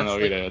 I don't know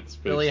That's, either. It's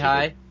really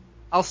high.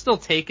 I'll still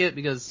take it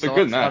because It's a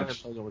good Slaughter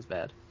match. Hogan was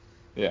bad.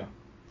 Yeah.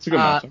 It's a good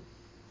match.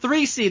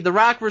 3 seed The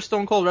Rock versus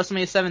Stone Cold,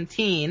 WrestleMania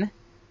 17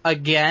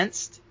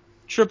 against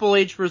Triple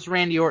H versus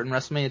Randy Orton,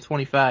 WrestleMania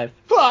 25.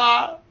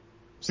 Rock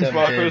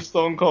versus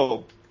Stone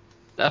Cold.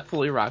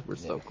 Definitely Rock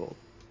versus Stone Cold.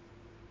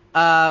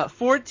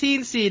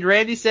 14 seed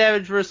Randy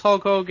Savage versus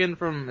Hulk Hogan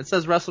from, it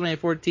says WrestleMania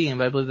 14,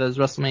 but I believe that was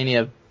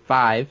WrestleMania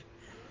 5.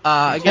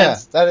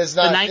 Against that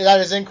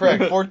is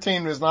incorrect.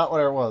 14 was not what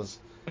it was.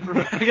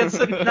 against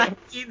the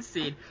 19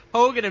 seed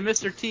Hogan and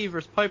Mr. T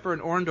versus Piper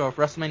and Orndorff,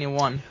 WrestleMania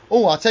 1.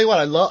 Oh, I'll tell you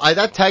what,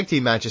 that tag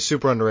team match is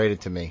super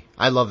underrated to me.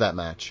 I love that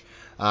match.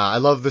 I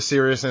love the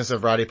seriousness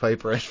of Roddy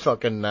Piper and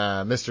fucking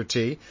Mr.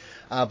 T,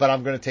 but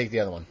I'm going to take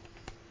the other one.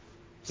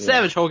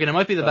 Savage Hogan, it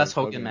might be the best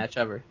Hogan match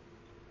ever.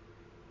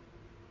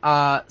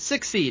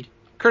 6 seed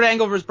Kurt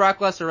Angle versus Brock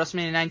Lesnar,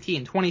 WrestleMania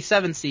 19.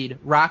 27 seed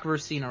Rock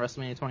versus Cena,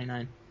 WrestleMania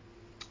 29.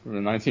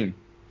 19.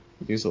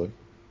 Easily.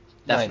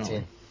 Definitely.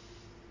 19.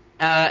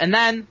 And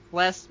then,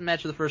 last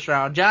match of the first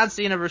round, John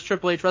Cena versus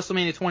Triple H,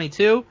 WrestleMania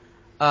 22.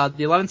 The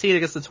 11 seed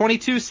against the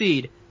 22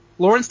 seed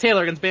Lawrence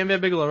Taylor against Bam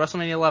Bam Bigelow,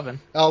 WrestleMania 11.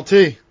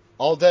 LT,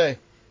 all day.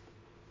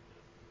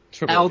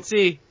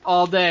 LT,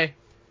 all day.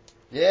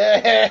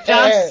 Yeah!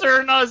 John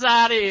Cerna's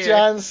out of here.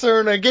 John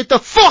Cerna, get the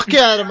fuck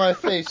out of my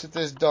face with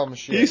this dumb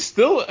shit. He's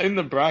still in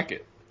the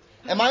bracket.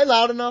 Am I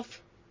loud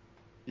enough?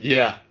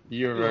 Yeah,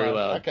 you're very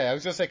loud. Okay, I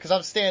was going to say, because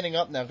I'm standing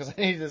up now, because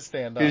I need to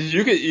stand up. Because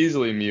you could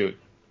easily mute.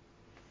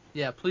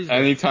 Yeah, please.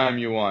 Anytime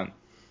you want.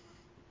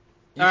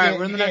 All right,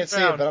 we're in the next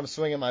round. But I'm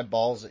swinging my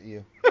balls at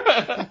you.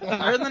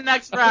 We're in the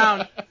next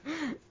round.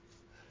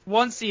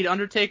 1 seed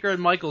Undertaker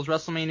and Michaels,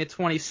 WrestleMania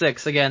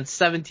 26 against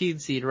 17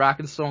 seed Rock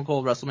and Stone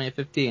Cold, WrestleMania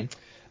 15.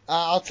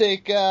 I'll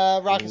take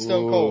Rock and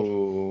Stone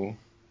Cold.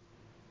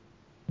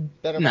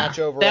 Better match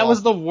overall. That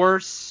was the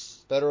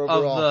worst better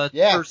overall. of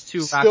the first 2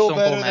 Rock Stone Cold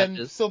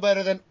matches. Still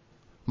better than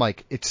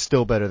Mike. It's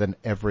still better than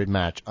every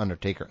match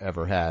Undertaker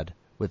ever had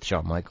with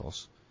Shawn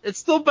Michaels. It's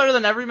still better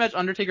than every match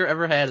Undertaker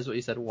ever had, is what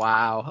you said.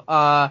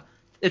 Wow.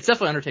 It's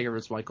definitely Undertaker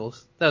versus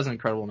Michaels. That was an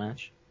incredible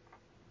match.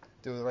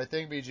 Do the right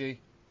thing, BG.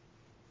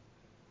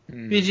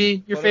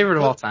 BG, your favorite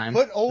of all time.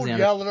 Put Old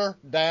Yeller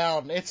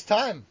down. It's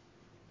time.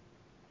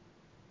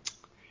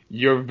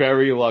 You're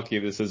very lucky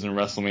this isn't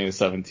WrestleMania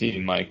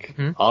 17, Mike.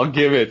 Mm-hmm. I'll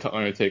give it to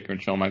Undertaker and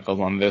Shawn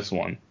Michaels on this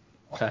one.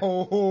 Okay.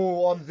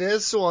 Oh, on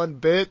this one,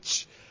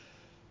 bitch.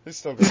 It's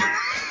still good.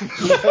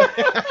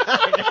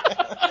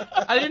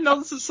 I didn't know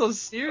this was so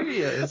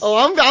serious. Oh,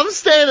 I'm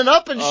standing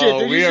up and shit,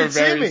 dude. You should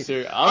see me.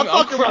 Serious.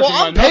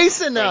 I'm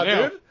pacing now,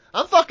 dude.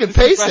 I'm fucking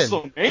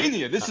pacing.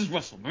 This is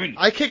WrestleMania.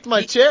 I kicked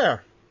my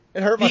chair.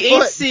 It hurt my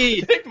foot.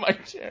 The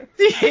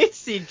 8th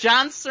seed,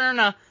 John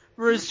Cena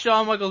versus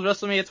Shawn Michaels,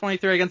 WrestleMania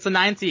 23 against the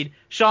 9th seed,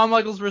 Shawn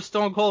Michaels versus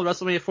Stone Cold,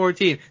 WrestleMania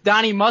 14.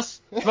 Donnie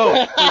must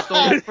vote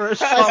for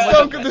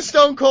the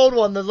Stone Cold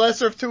one, the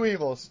lesser of two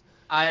evils.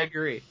 I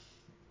agree.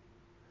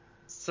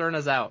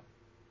 Cerna's out.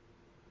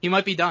 He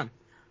might be done.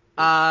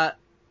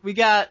 We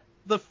got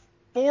the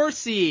 4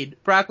 seed,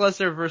 Brock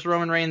Lesnar versus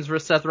Roman Reigns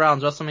versus Seth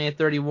Rollins, WrestleMania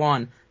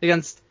 31,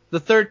 against the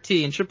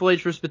 13, Triple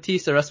H versus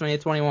Batista, WrestleMania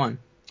 21.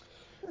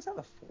 Let's have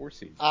a 4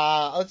 seed.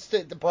 Let's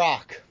do the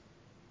Brock.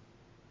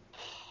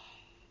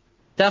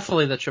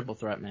 Definitely the triple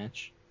threat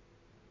match.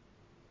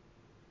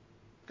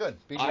 Good.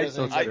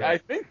 I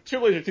think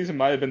Triple H and Batista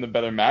might have been the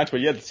better match, but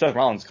you had Seth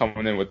Rollins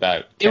coming in with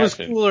that. It was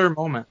a cooler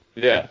moment.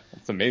 Yeah,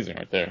 it's amazing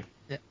right there.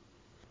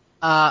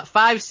 Yeah.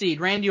 5 seed,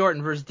 Randy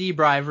Orton versus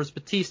D-Bry versus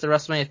Batista,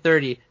 WrestleMania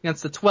 30,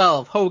 against the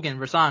 12, Hogan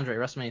versus Andre,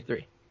 WrestleMania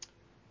 3.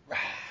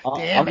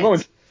 I'm going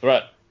with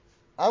threat.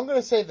 I'm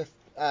gonna say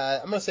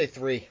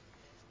 3.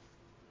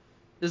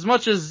 As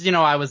much as,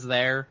 I was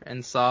there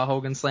and saw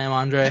Hogan slam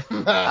Andre.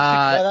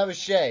 That was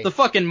Shay. The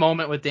fucking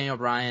moment with Daniel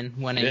Bryan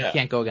winning, you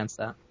can't go against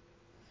that.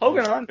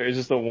 Hogan and Andre is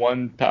just the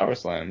one power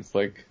slam. It's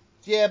like...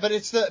 Yeah, but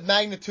it's the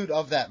magnitude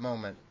of that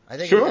moment. I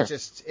think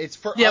it's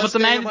for us. Yeah, but the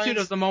magnitude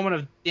of the moment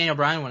of Daniel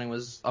Bryan winning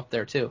was up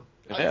there too.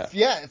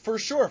 Yeah, for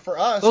sure, for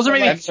us. Those are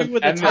maybe 2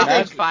 of the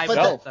top 5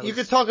 belts. You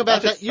could talk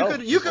about that.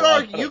 You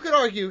could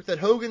argue that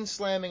Hogan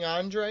slamming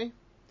Andre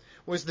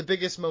was the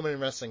biggest moment in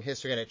wrestling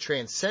history, and it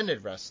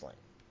transcended wrestling.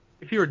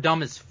 If you were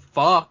dumb as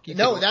fuck, you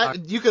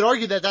could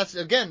argue that's,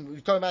 again,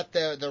 we're talking about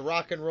the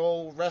rock and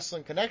roll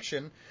wrestling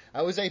connection.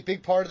 That was a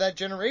big part of that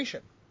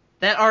generation.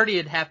 That already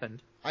had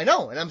happened. I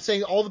know, and I'm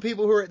saying all the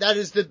people that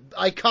is the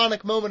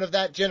iconic moment of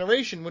that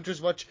generation, which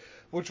was a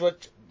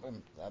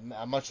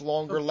much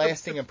longer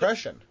lasting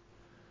impression.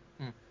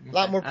 A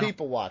lot more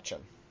people watching.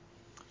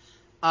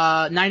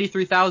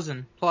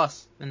 93,000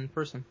 plus in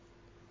person.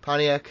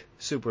 Pontiac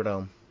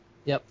Superdome.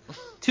 Yep.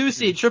 2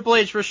 seed, Triple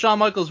H versus Shawn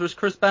Michaels versus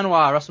Chris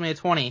Benoit, WrestleMania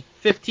 20.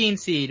 15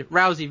 seed,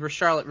 Rousey versus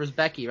Charlotte versus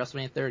Becky,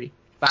 WrestleMania 30.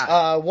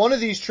 5. One of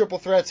these triple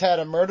threats had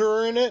a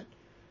murderer in it.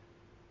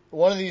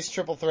 One of these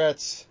triple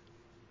threats,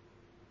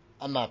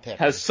 I'm not picking.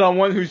 Has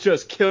someone who's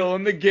just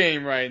killing the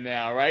game right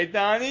now, right,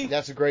 Donnie?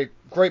 That's a great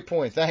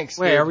point. Thanks.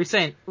 Wait, dude. Are we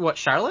saying what?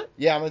 Charlotte?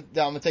 Yeah, I'm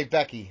gonna take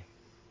Becky.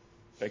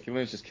 Becky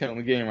Lynch is killing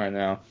the game right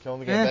now.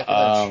 Killing the game. Becky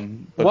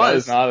Lynch. But that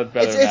is not a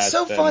better match. It's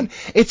so fun.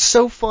 It's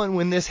so fun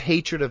when this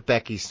hatred of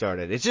Becky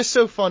started. It's just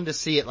so fun to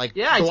see it I told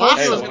you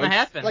it was gonna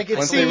happen. Like it's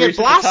once seeing they reach it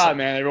blossom. The top,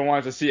 man, everyone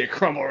wants to see it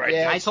crumble right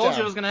now. I told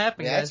you it was gonna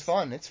happen. Yeah, guys. it's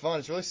fun. It's fun.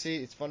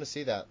 It's fun to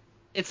see that.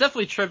 It's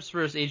definitely Trips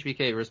versus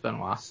HBK versus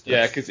Benoit.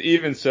 Yeah, because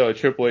even so,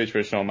 Triple H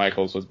versus Shawn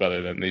Michaels was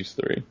better than these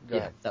 3.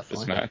 Yeah,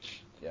 definitely. This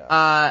match.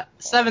 Yeah.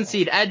 7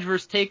 seed, Edge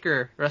versus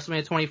Taker,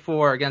 WrestleMania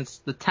 24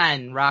 against the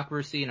 10, Rock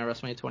versus Cena,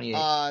 WrestleMania 28.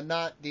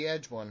 Not the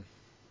Edge one.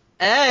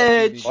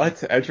 Edge!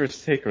 What? Edge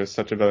versus Taker was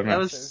such a better match. That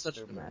was such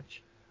a good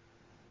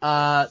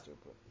match.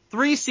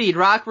 3 seed,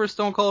 Rock versus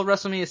Stone Cold,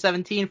 WrestleMania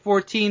 17.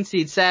 14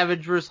 seed,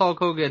 Savage versus Hulk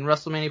Hogan,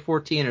 WrestleMania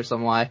 14 or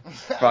some why.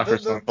 Rock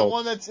versus Stone Cold. The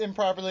one that's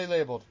improperly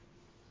labeled.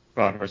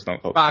 Rock versus Stone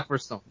Cold. Rock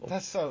versus Stone Cold.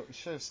 That's so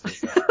stupid.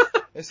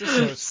 This is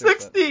so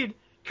stupid. 16,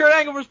 Kurt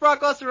Angle versus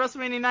Brock Lesnar,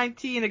 WrestleMania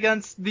 19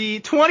 against the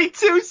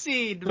 22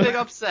 seed, big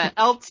upset,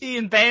 LT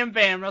and Bam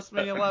Bam,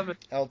 WrestleMania 11.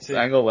 LT.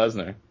 Angle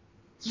Lesnar.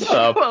 Shut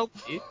up.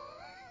 LT.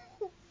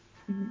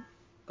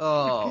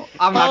 Oh,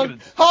 I'm not gonna.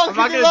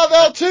 Honk, you love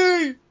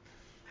LT!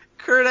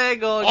 Kurt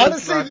Angle.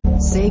 Honestly,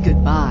 say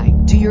goodbye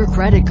to your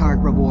credit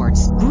card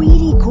rewards.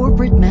 Greedy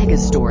corporate mega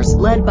stores,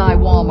 led by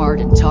Walmart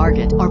and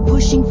Target, are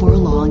pushing for a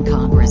law in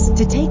Congress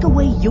to take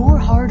away your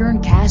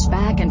hard-earned cash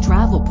back and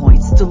travel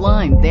points to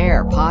line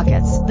their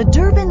pockets. The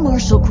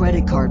Durbin-Marshall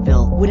credit card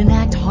bill would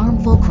enact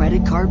harmful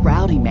credit card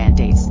routing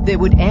mandates that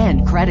would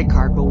end credit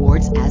card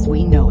rewards as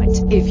we know it.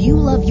 If you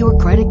love your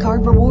credit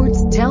card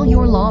rewards, tell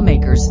your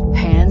lawmakers,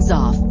 hands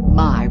off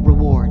my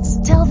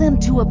rewards. Tell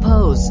them to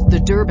oppose the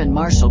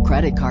Durbin-Marshall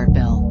credit card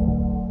bill.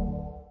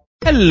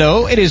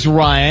 Hello, it is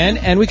Ryan,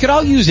 and we could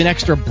all use an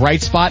extra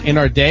bright spot in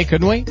our day,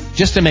 couldn't we?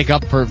 Just to make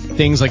up for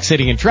things like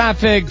sitting in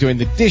traffic, doing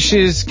the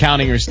dishes,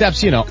 counting your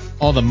steps,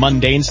 all the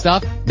mundane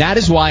stuff. That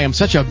is why I'm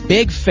such a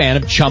big fan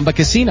of Chumba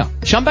Casino.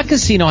 Chumba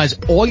Casino has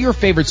all your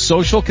favorite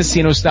social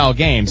casino-style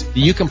games that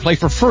you can play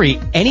for free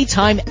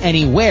anytime,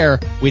 anywhere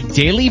with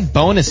daily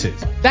bonuses.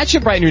 That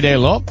should brighten your day a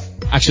little.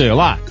 Actually, a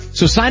lot.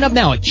 So sign up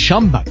now at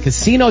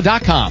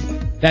ChumbaCasino.com.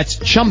 That's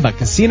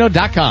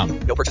ChumbaCasino.com.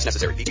 No purchase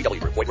necessary.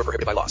 VGW Group. Void where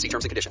prohibited by law. See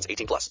terms and conditions.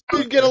 18+.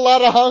 You'd get a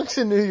lot of honks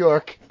in New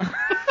York.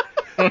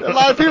 A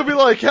lot of people be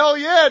like, hell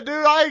yeah, dude,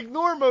 I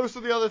ignore most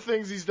of the other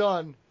things he's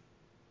done.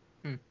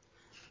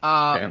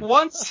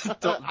 Once...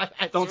 Don't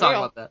talk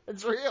about that.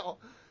 It's real.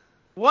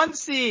 1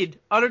 seed,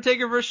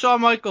 Undertaker versus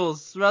Shawn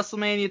Michaels,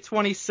 WrestleMania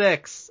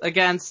 26,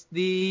 against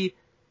the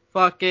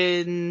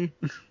fucking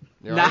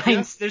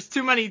There's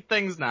too many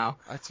things now.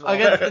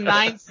 Against the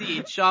 9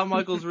 seed, Shawn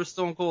Michaels versus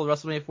Stone Cold,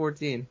 WrestleMania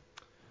 14.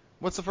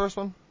 What's the first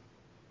one?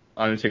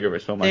 Undertaker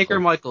versus Shawn Michaels. Taker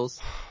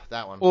Michaels.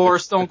 That one. Or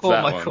Stone Cold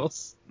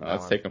Michaels. No,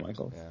 it's Taker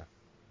Michaels. Yeah.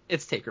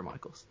 It's Taker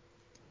Michaels.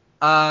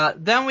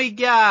 Then we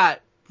got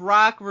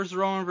Brock versus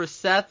Roman versus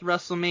Seth,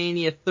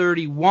 WrestleMania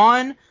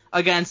 31.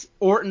 Against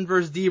Orton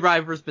versus D-Bry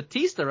versus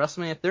Batista,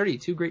 WrestleMania 30.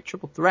 2 great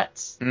triple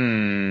threats.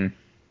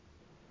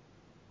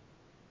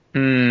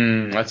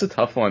 That's a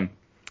tough one.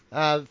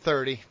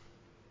 30.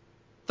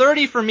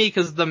 30 for me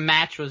because the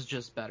match was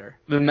just better.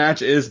 The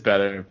match is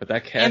better, but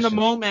that cash. And the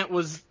moment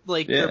was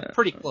they're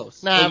pretty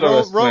close.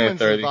 Nah,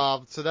 Roman's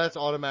involved, so that's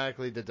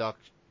automatically deduct.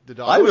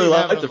 I really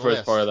liked the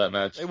first part of that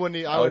match. I wouldn't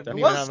even have it on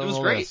the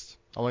list.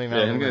 I wouldn't even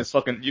have it on the list.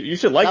 You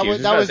should like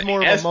it. That was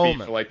more of a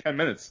moment. For like 10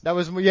 minutes. It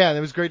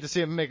was great to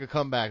see him make a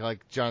comeback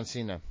like John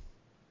Cena.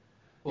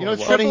 You know,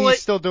 it's funny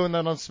he's still doing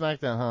that on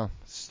SmackDown, huh?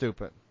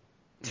 Stupid.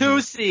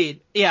 2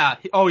 seed. Yeah.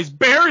 Oh, he's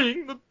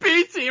burying the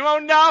B team. Oh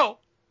no.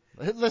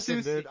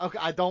 Listen, dude. Okay,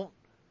 I don't.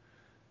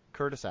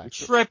 Curtis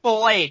Axel.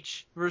 Triple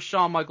H versus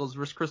Shawn Michaels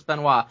versus Chris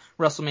Benoit,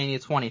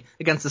 WrestleMania 20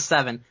 against the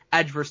 7.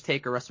 Edge versus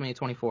Taker, WrestleMania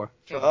 24.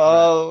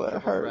 Oh,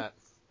 it hurts.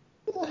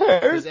 It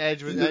hurts.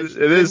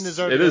 It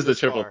is the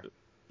triple.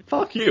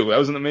 Fuck you. That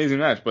was an amazing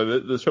match,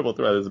 but the triple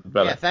threat is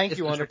better. Yeah, thank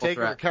you,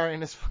 Undertaker, for carrying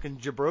this fucking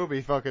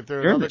jabroni fucking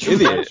through. You're an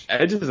idiot.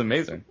 Edge is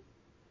amazing.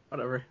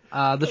 Whatever.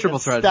 The triple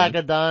threat. Stack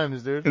of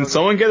dimes, dude. Can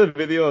someone get a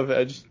video of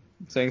Edge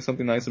saying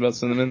something nice about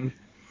Cinnamon?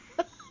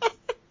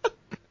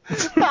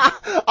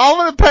 I'm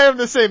gonna pay him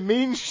to say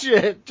mean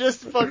shit.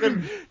 Just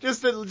honestly.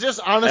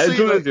 Edge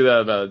wouldn't do that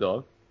about a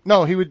dog.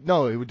 No, he would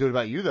do it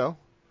about you though.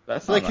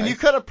 That's like, can you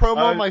cut a promo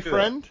on my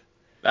friend?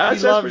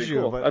 That's loves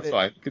you. Cool. But that's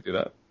fine. You could do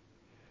that.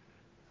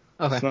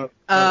 Okay.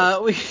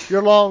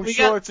 Your long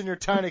shorts and your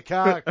tiny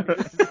cock.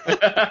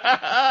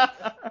 The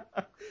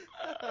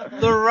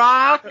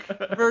Rock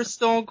versus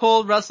Stone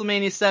Cold,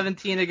 WrestleMania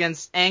 17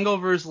 against Angle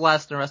versus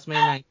Lesnar,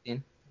 WrestleMania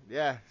 19.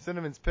 Yeah,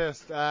 Cinnamon's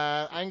pissed.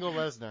 Angle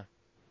Lesnar.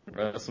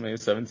 WrestleMania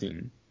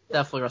 17.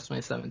 Definitely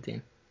WrestleMania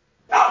 17.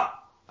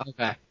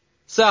 Okay.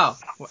 So,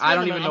 I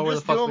don't even know where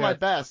the fuck I'm just doing my at.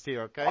 best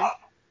here, okay?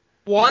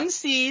 1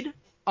 seed,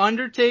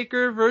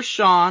 Undertaker versus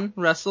Shawn,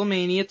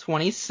 WrestleMania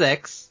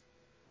 26.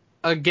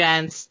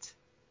 Against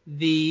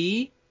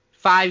the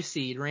 5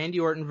 seed,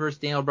 Randy Orton versus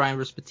Daniel Bryan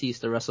versus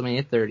Batista,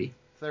 WrestleMania 30.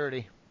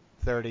 30.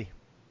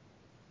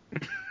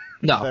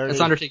 No, 30.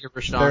 it's Undertaker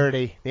versus Shawn.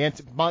 30. The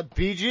answer,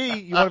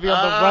 BG, you want to be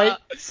on the right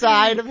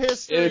side of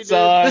history, It's dude?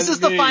 on This is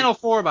the final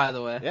 4, by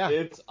the way. Yeah.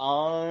 It's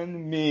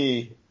on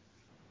me.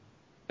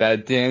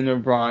 That Daniel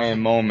Bryan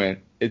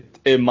moment.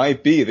 It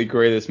might be the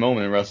greatest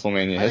moment in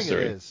WrestleMania history. I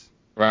think it is.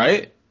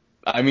 Right?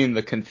 I mean,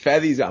 the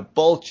confetti's got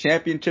both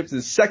championships.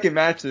 His second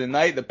match of the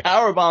night. The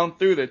powerbomb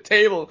through the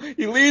table.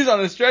 He leaves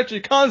on the stretcher.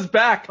 He comes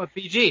back. But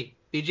BG.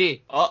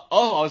 I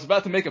was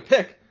about to make a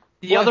pick.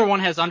 The other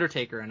one has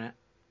Undertaker in it.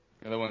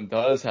 The other one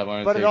does have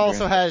Undertaker. But it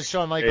also has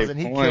Shawn Michaels, and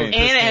he killed Chris And it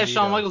has Candido.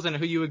 Shawn Michaels in it,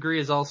 who you agree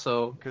is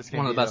also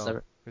one of the best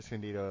ever. Chris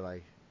Candido,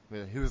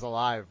 he was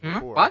alive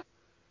before.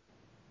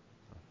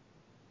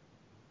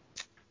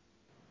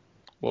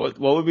 What?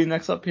 What would be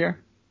next up here?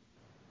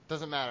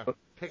 Doesn't matter.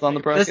 It's on the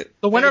bracket.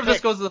 The winner of this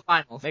goes to the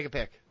finals. Make a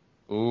pick.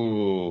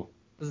 Ooh.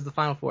 This is the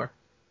final 4.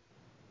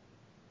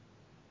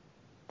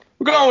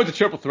 We're going with the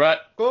triple threat.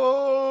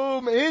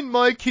 Boom! In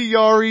Mike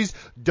Chiari's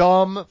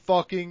dumb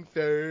fucking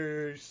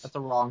face. That's a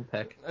wrong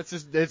pick.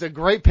 It's a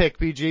great pick,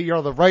 BG. You're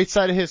on the right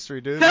side of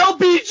history, dude. Tell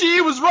BG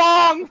it was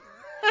wrong!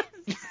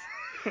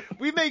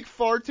 We make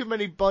far too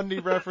many Bundy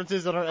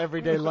references in our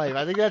everyday life.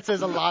 I think that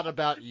says a lot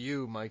about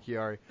you, Mike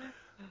Chiari.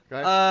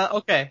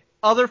 Okay.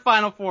 Other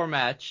final 4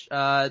 match.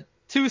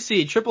 2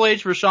 seed, Triple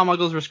H versus Shawn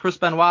Michaels versus Chris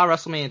Benoit,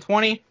 WrestleMania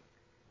 20.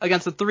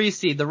 Against the 3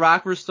 seed, The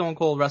Rock versus Stone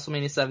Cold,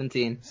 WrestleMania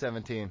 17.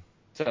 17.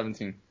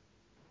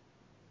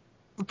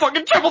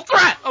 Fucking triple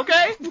threat,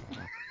 okay?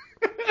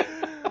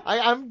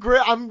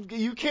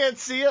 You can't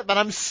see it, but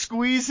I'm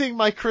squeezing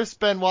my Chris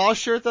Benoit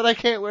shirt that I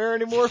can't wear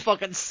anymore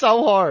fucking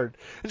so hard.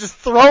 And just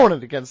throwing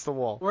it against the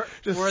wall. We're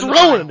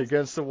throwing it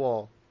against the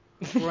wall.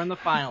 We're in the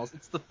finals.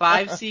 It's the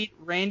 5 seed,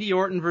 Randy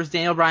Orton versus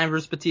Daniel Bryan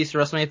versus Batista,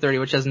 WrestleMania 30,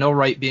 which has no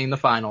right being the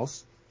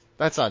finals.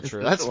 That's not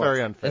true. That's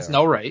very unfair. It's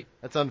no right.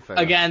 That's unfair.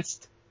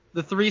 Against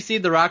the 3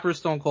 seed, The Rock versus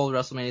Stone Cold,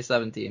 WrestleMania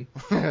 17.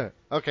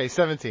 Okay,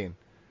 17.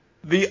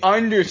 The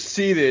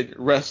underseeded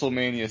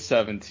WrestleMania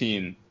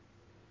 17.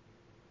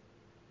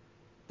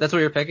 That's what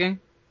you're picking?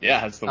 Yeah,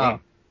 that's the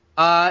one.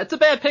 It's a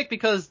bad pick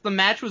because the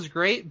match was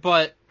great,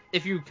 but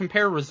if you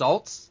compare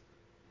results,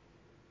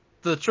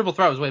 the triple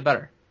threat was way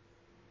better.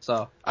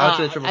 So I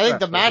think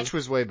the match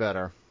was way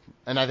better,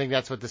 and I think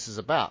that's what this is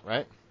about,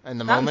 right? And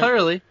the Not moment.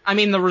 entirely. I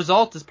mean, the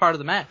result is part of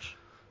the match.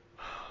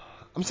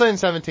 I'm saying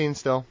 17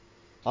 still.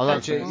 I'll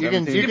let you. You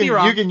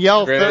can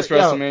yell. Greatest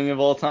WrestleMania of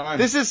all time.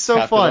 This is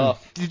so fun.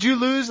 Did you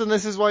lose, and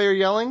this is why you're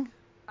yelling?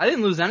 I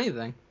didn't lose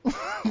anything.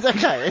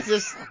 Okay, it's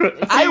just.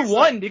 I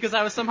won because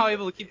I was somehow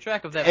able to keep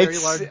track of that very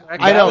large.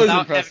 I know. That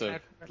was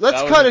impressive.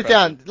 Let's cut it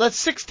down. Let's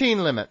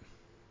 16 limit.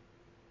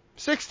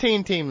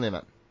 16 team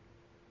limit.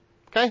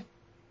 Okay.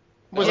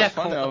 Was it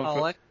fun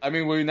though? I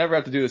mean, we never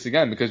have to do this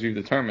again because we've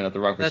determined that The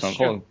Rock versus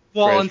Stone Cold.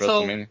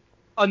 Well,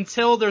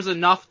 until there's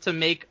enough to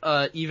make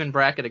a even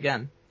bracket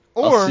again.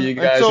 Or I'll see you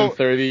guys in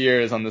 30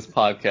 years on this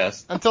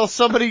podcast. Until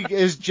somebody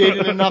is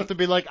jaded enough to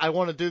be like, I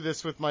want to do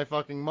this with my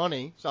fucking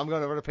money, so I'm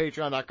going over to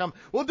patreon.com.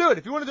 We'll do it.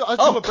 If you want to do do a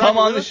bracket come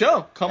on the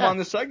show. Come on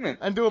the segment.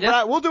 And do a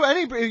bracket. We'll do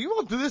you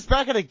want to do this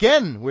bracket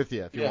again with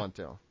you if you want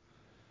to.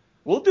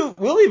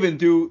 We'll even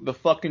do the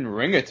fucking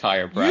ring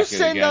attire bracket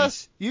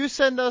You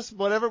send us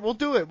whatever. We'll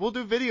do it. We'll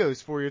do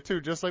videos for you too,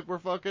 just like we're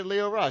fucking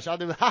Leo Rush. I'll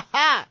do ha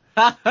ha.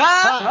 Ha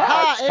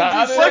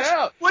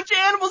ha. What's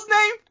your animal's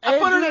name? I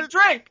put in a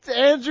drink. It's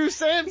Andrew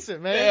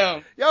Samson, man.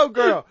 Damn. Yo,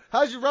 girl,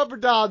 how's your rubber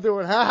doll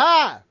doing? Ha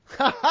ha.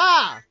 Ha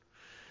ha.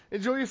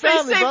 Enjoy your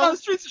family, Stay safe brother. on the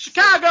streets of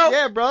Chicago.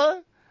 Yeah,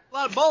 brother. A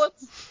lot of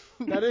bullets.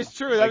 That is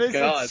true.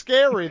 It's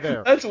scary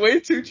there. That's way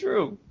too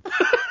true.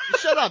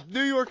 Shut up.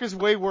 New York is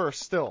way worse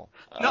still.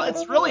 No,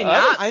 it's really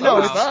not. I know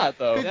it's not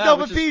though.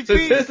 But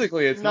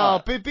statistically it's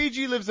not. No,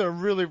 BG lives in a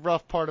really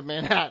rough part of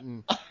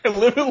Manhattan. I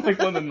live in like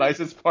one of the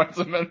nicest parts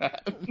of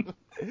Manhattan.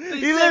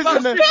 He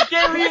lives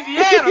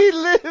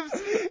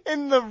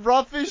in the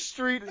roughest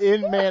street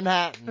in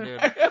Manhattan,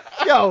 dude.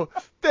 Yo,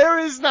 there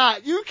is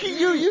not. You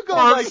go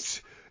like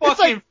it's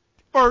like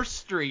First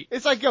Street.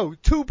 It's like, 2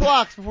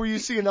 blocks before you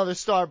see another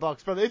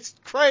Starbucks, brother. It's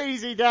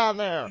crazy down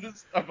there.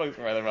 Starbucks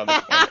right around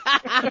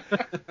the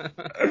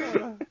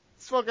corner.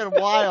 It's fucking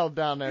wild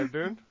down there,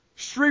 dude.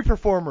 Street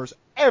performers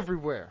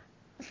everywhere.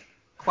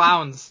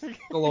 Clowns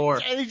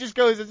galore. And he just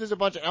goes, it's just a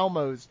bunch of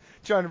Elmos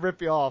trying to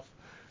rip you off.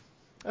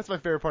 That's my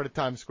favorite part of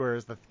Times Square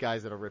is the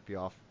guys that'll rip you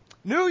off.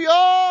 New York!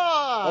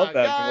 Love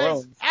that,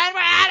 guys! And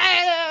we're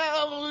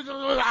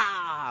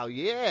out of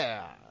here!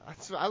 Yeah.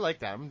 I like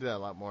that. I'm going to do that a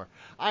lot more.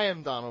 I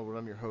am Donald Wood.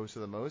 I'm your host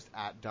of the most,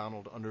 at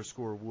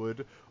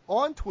Donald_Wood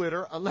on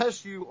Twitter.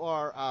 Unless you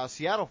are a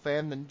Seattle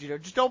fan, then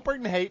just don't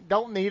bring the hate.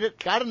 Don't need it.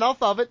 Got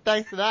enough of it.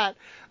 Thanks for that.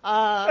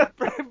 Do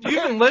you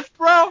even lift,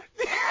 bro? I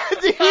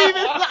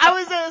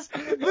was asked,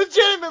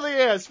 legitimately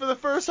asked for the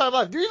first time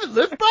live, do you even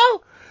lift,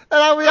 bro?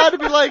 And we had to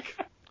be like,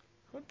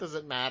 what does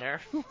it matter?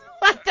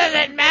 What does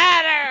it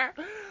matter?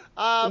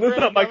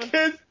 Listen up, my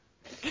kid.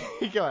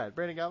 Go ahead,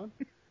 Brandon Gowan.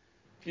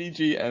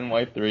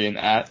 PGNY3 and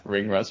at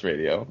Ring Rust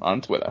Radio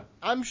on Twitter.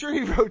 I'm sure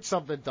he wrote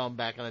something dumb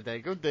back in the day.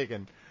 Go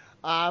digging.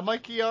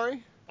 Mike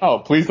Chiari? Oh,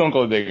 please don't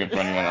go digging for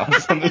anyone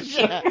else on this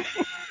show.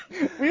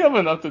 We have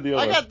enough to deal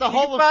with. I got the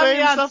Hall of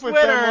Fame stuff with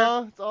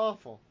them. It's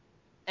awful.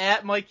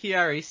 At Mike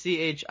Chiari,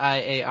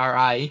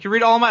 Chiari. You can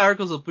read all my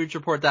articles at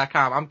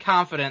BleachReport.com. I'm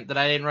confident that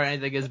I didn't write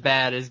anything as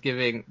bad as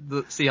giving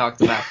the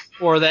Seahawks a match,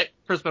 or that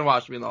Chris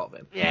Benoit should be in the Hall of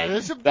Fame. Yeah,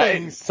 there's some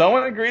things.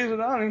 Someone agrees with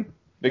Donnie.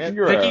 Vicky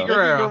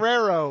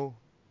Guerrero.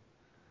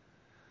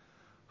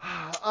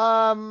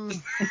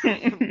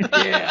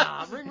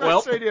 Yeah,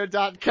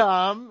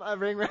 ringrustradio.com.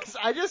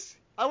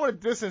 I want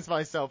to distance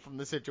myself from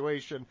the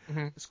situation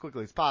as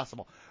quickly as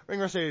possible.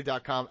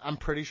 Ringrustradio.com. I'm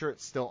pretty sure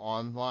it's still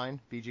online.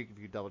 BG, if you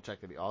could double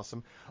check, that'd be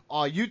awesome.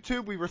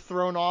 YouTube, we were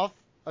thrown off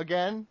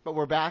again, but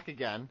we're back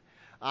again.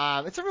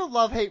 It's a real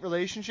love-hate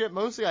relationship.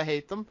 Mostly I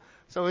hate them.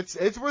 So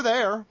we're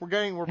there.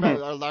 We're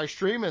back. Our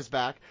stream is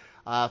back.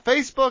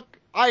 Facebook,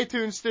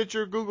 iTunes,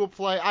 Stitcher, Google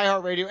Play,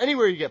 iHeartRadio,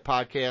 anywhere you get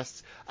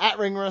podcasts. At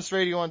Ring Rust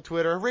Radio on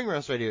Twitter.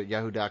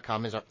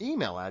 ringrustradio@yahoo.com is our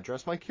email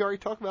address. Mike Chiari,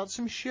 talk about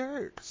some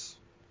shirts.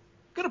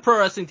 Go to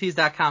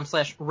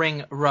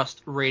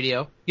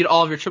ProWrestlingTees.com/ringrustradio. Get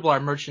all of your Triple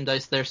R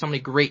merchandise there. So many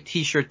great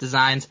t-shirt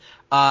designs.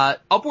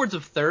 Upwards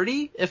of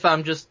 30, if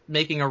I'm just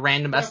making a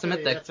random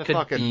estimate that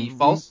could be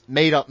false.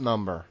 Made up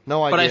number.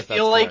 No idea. But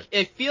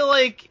I feel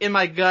like in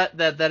my gut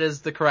that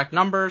is the correct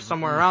number,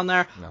 somewhere around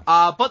there.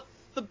 No. But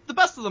the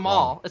best of them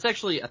all, it's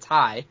actually a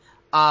tie.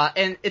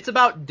 And it's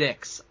about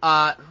dicks.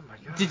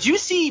 Did you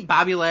see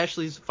Bobby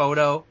Lashley's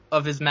photo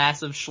of his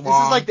massive schlong?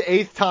 This is like the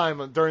 8th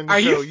time during the show. Are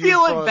you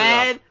feeling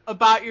bad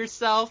about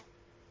yourself?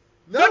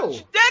 No.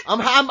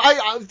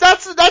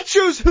 That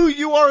shows who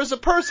you are as a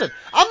person.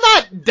 I'm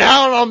not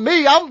down on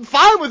me. I'm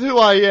fine with who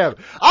I am.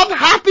 I'm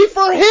happy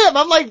for him.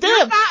 I'm like,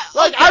 damn.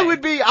 I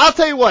would be, I'll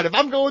tell you what, if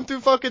I'm going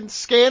through fucking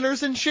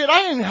scanners and shit,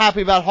 I ain't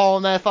happy about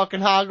hauling that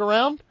fucking hog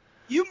around.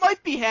 You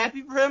might be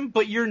happy for him,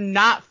 but you're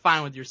not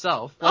fine with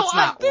yourself. That's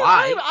not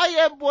why. I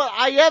am what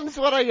I am's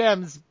what I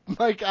am's.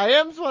 Like, I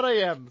am's what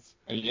I am's.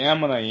 I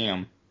am what I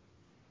am.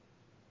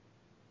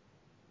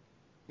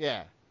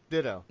 Yeah.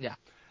 Ditto. Yeah.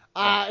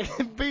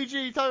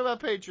 BG, talk about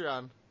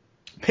Patreon.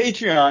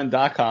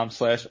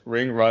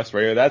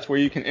 Patreon.com/ringrustradio. That's where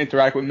you can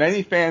interact with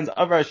many fans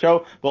of our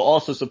show, but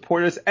also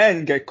support us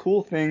and get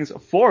cool things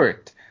for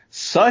it.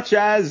 Such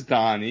as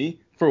Donnie,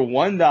 for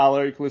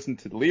 $1, you can listen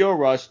to Leo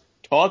Rush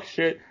talk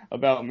shit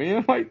about me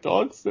and my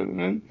dog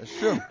Cinnamon. That's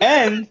true.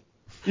 And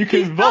you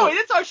can vote. No, he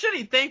didn't talk shit.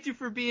 He thanked you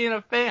for being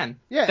a fan.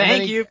 Yeah.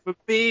 Thank you for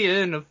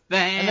being a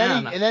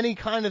fan. And then he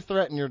kind of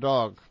threatened your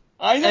dog.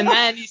 I know. And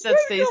then he said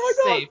stay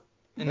safe.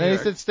 And then he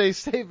said stay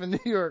safe in New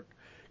York.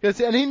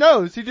 And he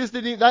knows. He just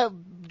didn't.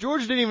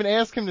 George didn't even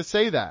ask him to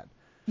say that.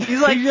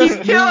 He's like,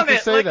 keep killing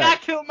it. Like, I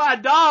killed my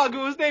dog who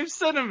was named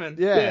Cinnamon.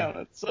 Yeah.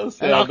 That's so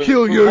sad. And I'll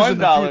kill yours in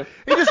the future.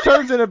 He just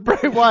turns into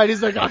Bray Wyatt.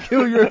 He's like, I'll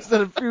kill yours in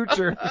the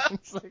future.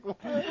 It's like,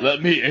 what?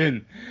 Let me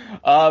in.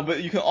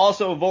 But you can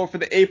also vote for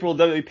the April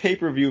WWE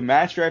pay-per-view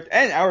match draft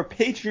and our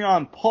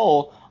Patreon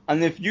poll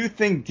on if you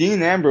think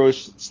Dean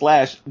Ambrose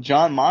 /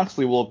 Jon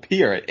Moxley will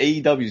appear at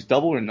AEW's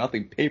Double or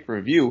Nothing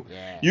pay-per-view.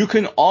 Yeah. You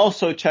can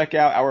also check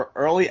out our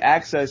early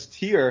access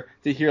tier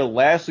to hear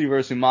Lashley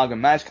versus Umaga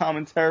match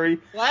commentary.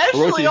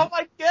 Lashley, oh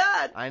my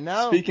god! I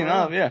know. Speaking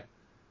of, yeah.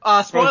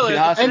 Spoiler,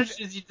 the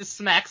finishes, you just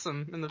smacks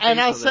him in the face. And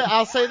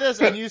I'll say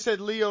this, and you said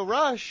Leo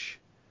Rush,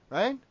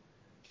 right?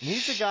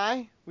 He's the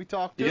guy we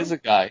talked to. He is a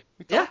guy.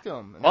 We talked to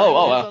him.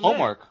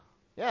 Homework.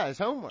 Yeah, his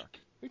homework.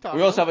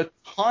 We also have a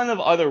ton of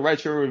other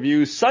retro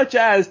reviews, such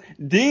as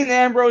Dean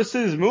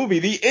Ambrose's movie,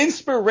 the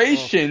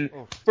inspiration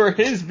for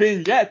his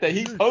vignette that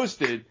he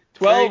posted.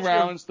 12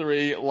 rounds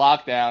 3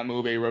 lockdown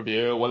movie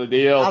review. What a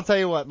deal. I'll tell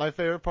you what, my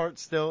favorite part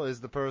still is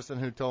the person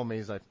who told me,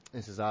 he's like,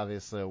 this is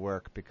obviously a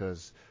work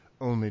because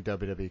only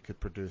WWE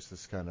could produce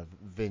this kind of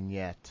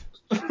vignette.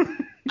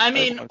 I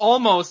mean,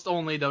 almost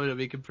only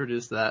WWE could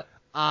produce that.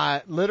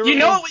 Literally. You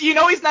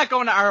know he's not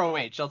going to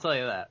ROH, I'll tell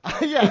you that.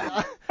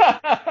 Yeah.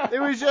 It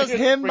was just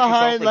him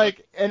behind,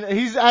 like, and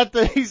he's at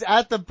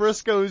the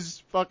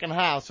Briscoes fucking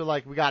house. So,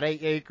 like, we got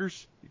 8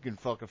 acres. You can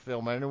fucking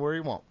film anywhere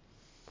you want.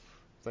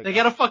 Like, they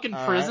got a fucking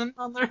prison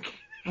on their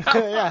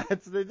yeah,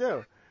 they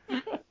do.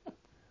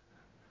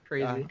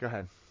 Crazy. Go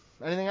ahead.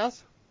 Anything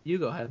else? You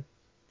go ahead.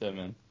 Yeah,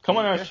 man. Come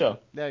on our show.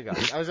 There you go.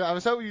 I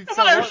was hoping you'd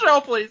come on our show,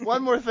 please.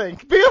 One more thing.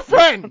 Be a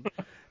friend.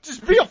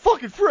 Just be a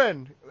fucking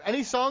friend.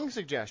 Any song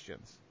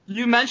suggestions?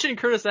 You mentioned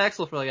Curtis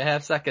Axel for like a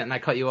half second, and I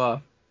cut you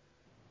off.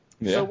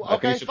 Yeah, so,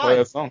 okay, fine. Play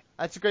that song.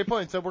 That's a great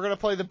point. So we're going to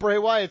play the Bray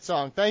Wyatt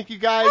song. Thank you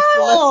guys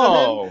for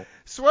listening.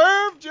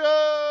 Swerve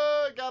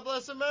Jug. God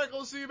bless America.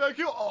 We'll see you back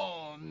here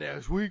on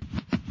next week.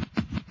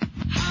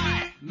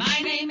 Hi, my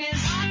name is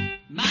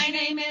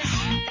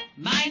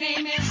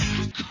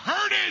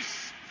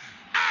Curtis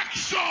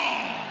Axel.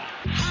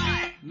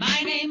 Hi,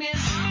 my name is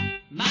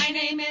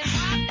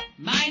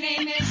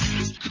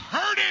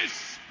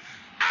Curtis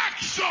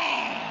Axel.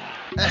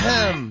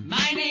 Ahem.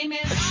 My name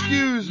is.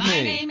 Excuse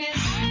me.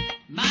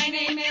 My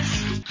name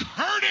is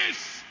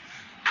Curtis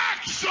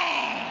Axel.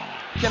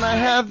 Can I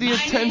have the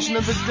attention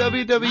of the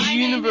WWE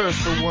Universe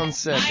for 1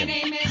 second? My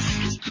name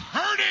is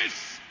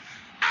Curtis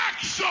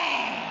Axel.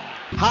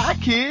 Hi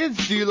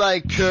kids, do you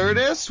like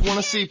Curtis? Want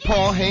to see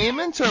Paul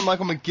Heyman turn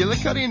Michael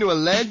McGillicuddy into a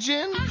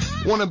legend?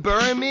 Want to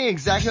bury me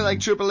exactly like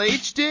Triple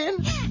H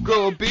did?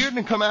 Grow a beard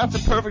and come out to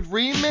perfect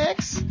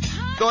remix?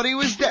 Thought he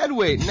was dead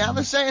weight, now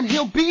they're saying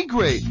he'll be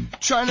great.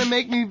 Trying to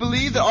make me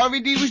believe that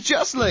RVD was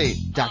just late.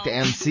 Dr.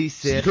 MC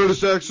said,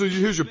 Curtis Axel,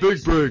 here's your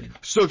big break.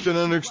 Sucked in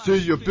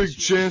NXT, your big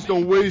chance,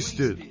 don't waste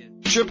it.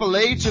 Triple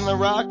H and The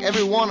Rock,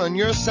 everyone on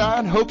your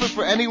side, hoping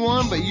for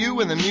anyone but you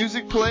when the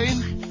music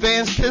played.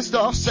 Fans pissed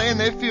off saying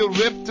they feel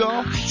ripped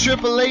off.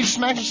 Triple H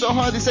smacked him so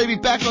hard they say be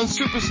back on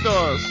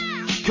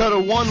Superstars. Cut a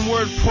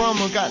one-word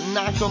promo, got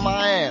knocked on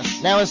my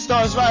ass. Now his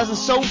star's rising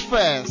so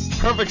fast.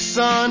 Perfect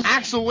son.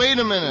 Axel, wait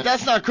a minute.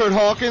 That's not Kurt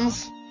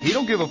Hawkins. He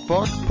don't give a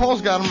fuck.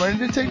 Paul's got him ready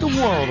to take the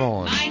world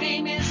on. My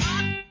name is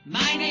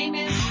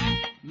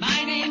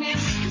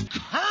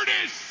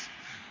Curtis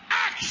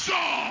Axel.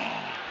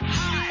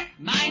 Hi,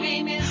 my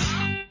name is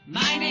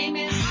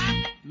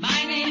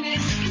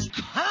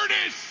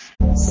Curtis.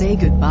 Say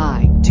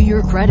goodbye to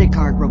your credit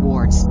card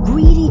rewards.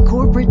 Greedy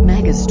corporate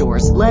mega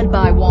stores, led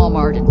by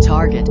Walmart and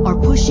Target, are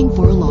pushing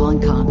for a law in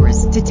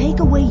Congress to take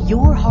away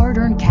your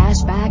hard-earned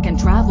cash back and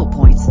travel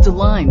points to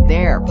line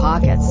their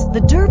pockets.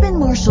 The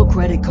Durbin-Marshall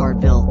credit card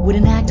bill would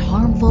enact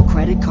harmful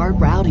credit card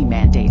routing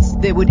mandates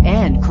that would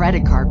end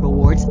credit card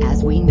rewards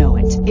as we know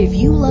it. If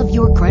you love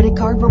your credit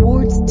card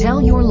rewards,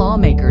 tell your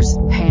lawmakers,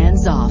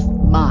 hands off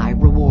my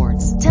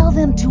rewards. Tell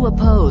them to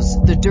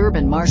oppose the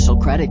Durbin-Marshall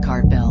credit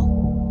card bill.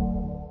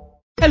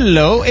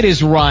 Hello, it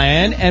is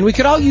Ryan, and we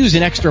could all use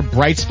an extra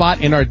bright spot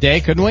in our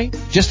day, couldn't we?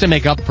 Just to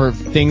make up for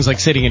things like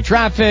sitting in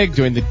traffic,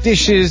 doing the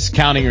dishes,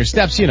 counting your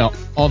steps, you know,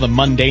 all the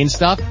mundane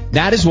stuff.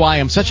 That is why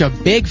I'm such a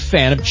big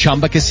fan of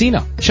Chumba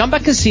Casino. Chumba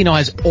Casino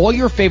has all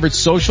your favorite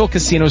social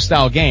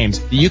casino-style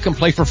games that you can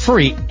play for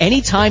free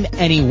anytime,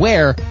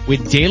 anywhere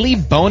with daily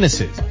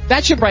bonuses.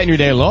 That should brighten your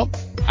day a little.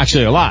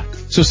 Actually, a lot.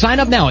 So sign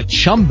up now at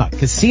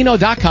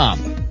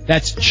ChumbaCasino.com.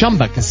 That's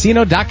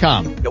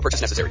ChumbaCasino.com. No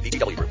purchase necessary.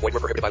 VGW Group. Void where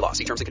prohibited by law.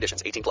 See terms and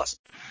conditions. 18+.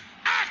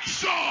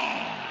 Axel.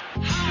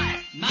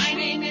 Hi, my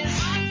name is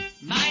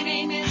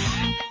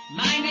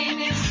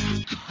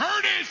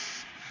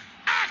Curtis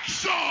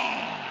Axel.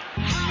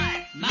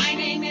 Hi, my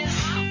name is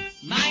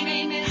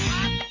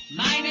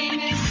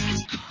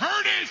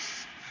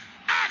Curtis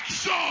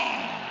Axel.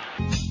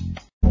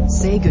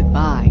 Say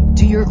goodbye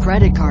to your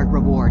credit card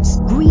rewards.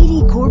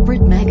 Greedy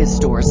corporate mega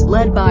stores,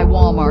 led by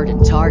Walmart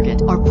and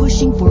Target, are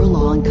pushing for a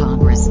law in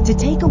Congress to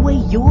take away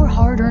your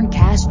hard-earned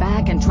cash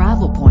back and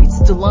travel points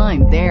to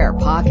line their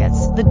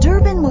pockets. The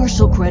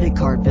Durbin-Marshall credit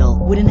card bill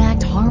would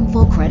enact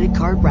harmful credit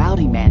card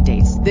routing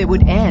mandates that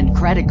would end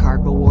credit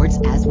card rewards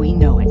as we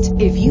know it.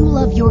 If you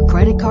love your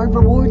credit card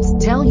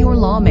rewards, tell your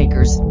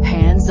lawmakers,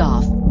 hands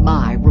off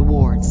my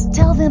rewards.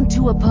 Tell them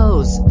to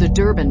oppose the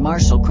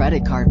Durbin-Marshall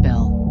credit card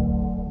bill.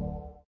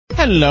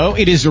 Hello,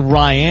 it is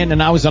Ryan,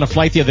 and I was on a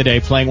flight the other day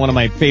playing one of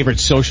my favorite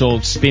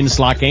social spin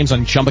slot games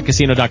on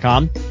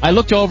ChumbaCasino.com. I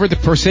looked over at the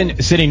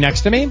person sitting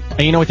next to me, and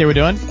you know what they were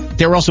doing?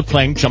 They were also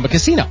playing Chumba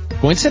Casino.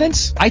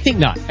 Coincidence? I think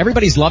not.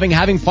 Everybody's loving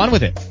having fun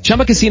with it.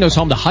 Chumba Casino is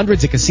home to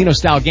hundreds of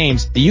casino-style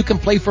games that you can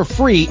play for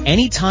free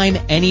anytime,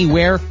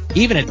 anywhere,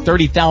 even at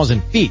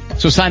 30,000 feet.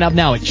 So sign up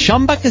now at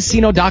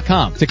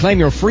ChumbaCasino.com to claim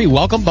your free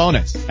welcome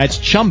bonus. That's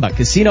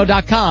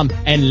ChumbaCasino.com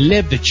and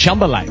live the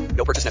Chumba life.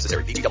 No purchase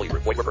necessary. VGW.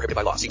 Void where prohibited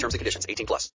by law. See terms and conditions. 18+.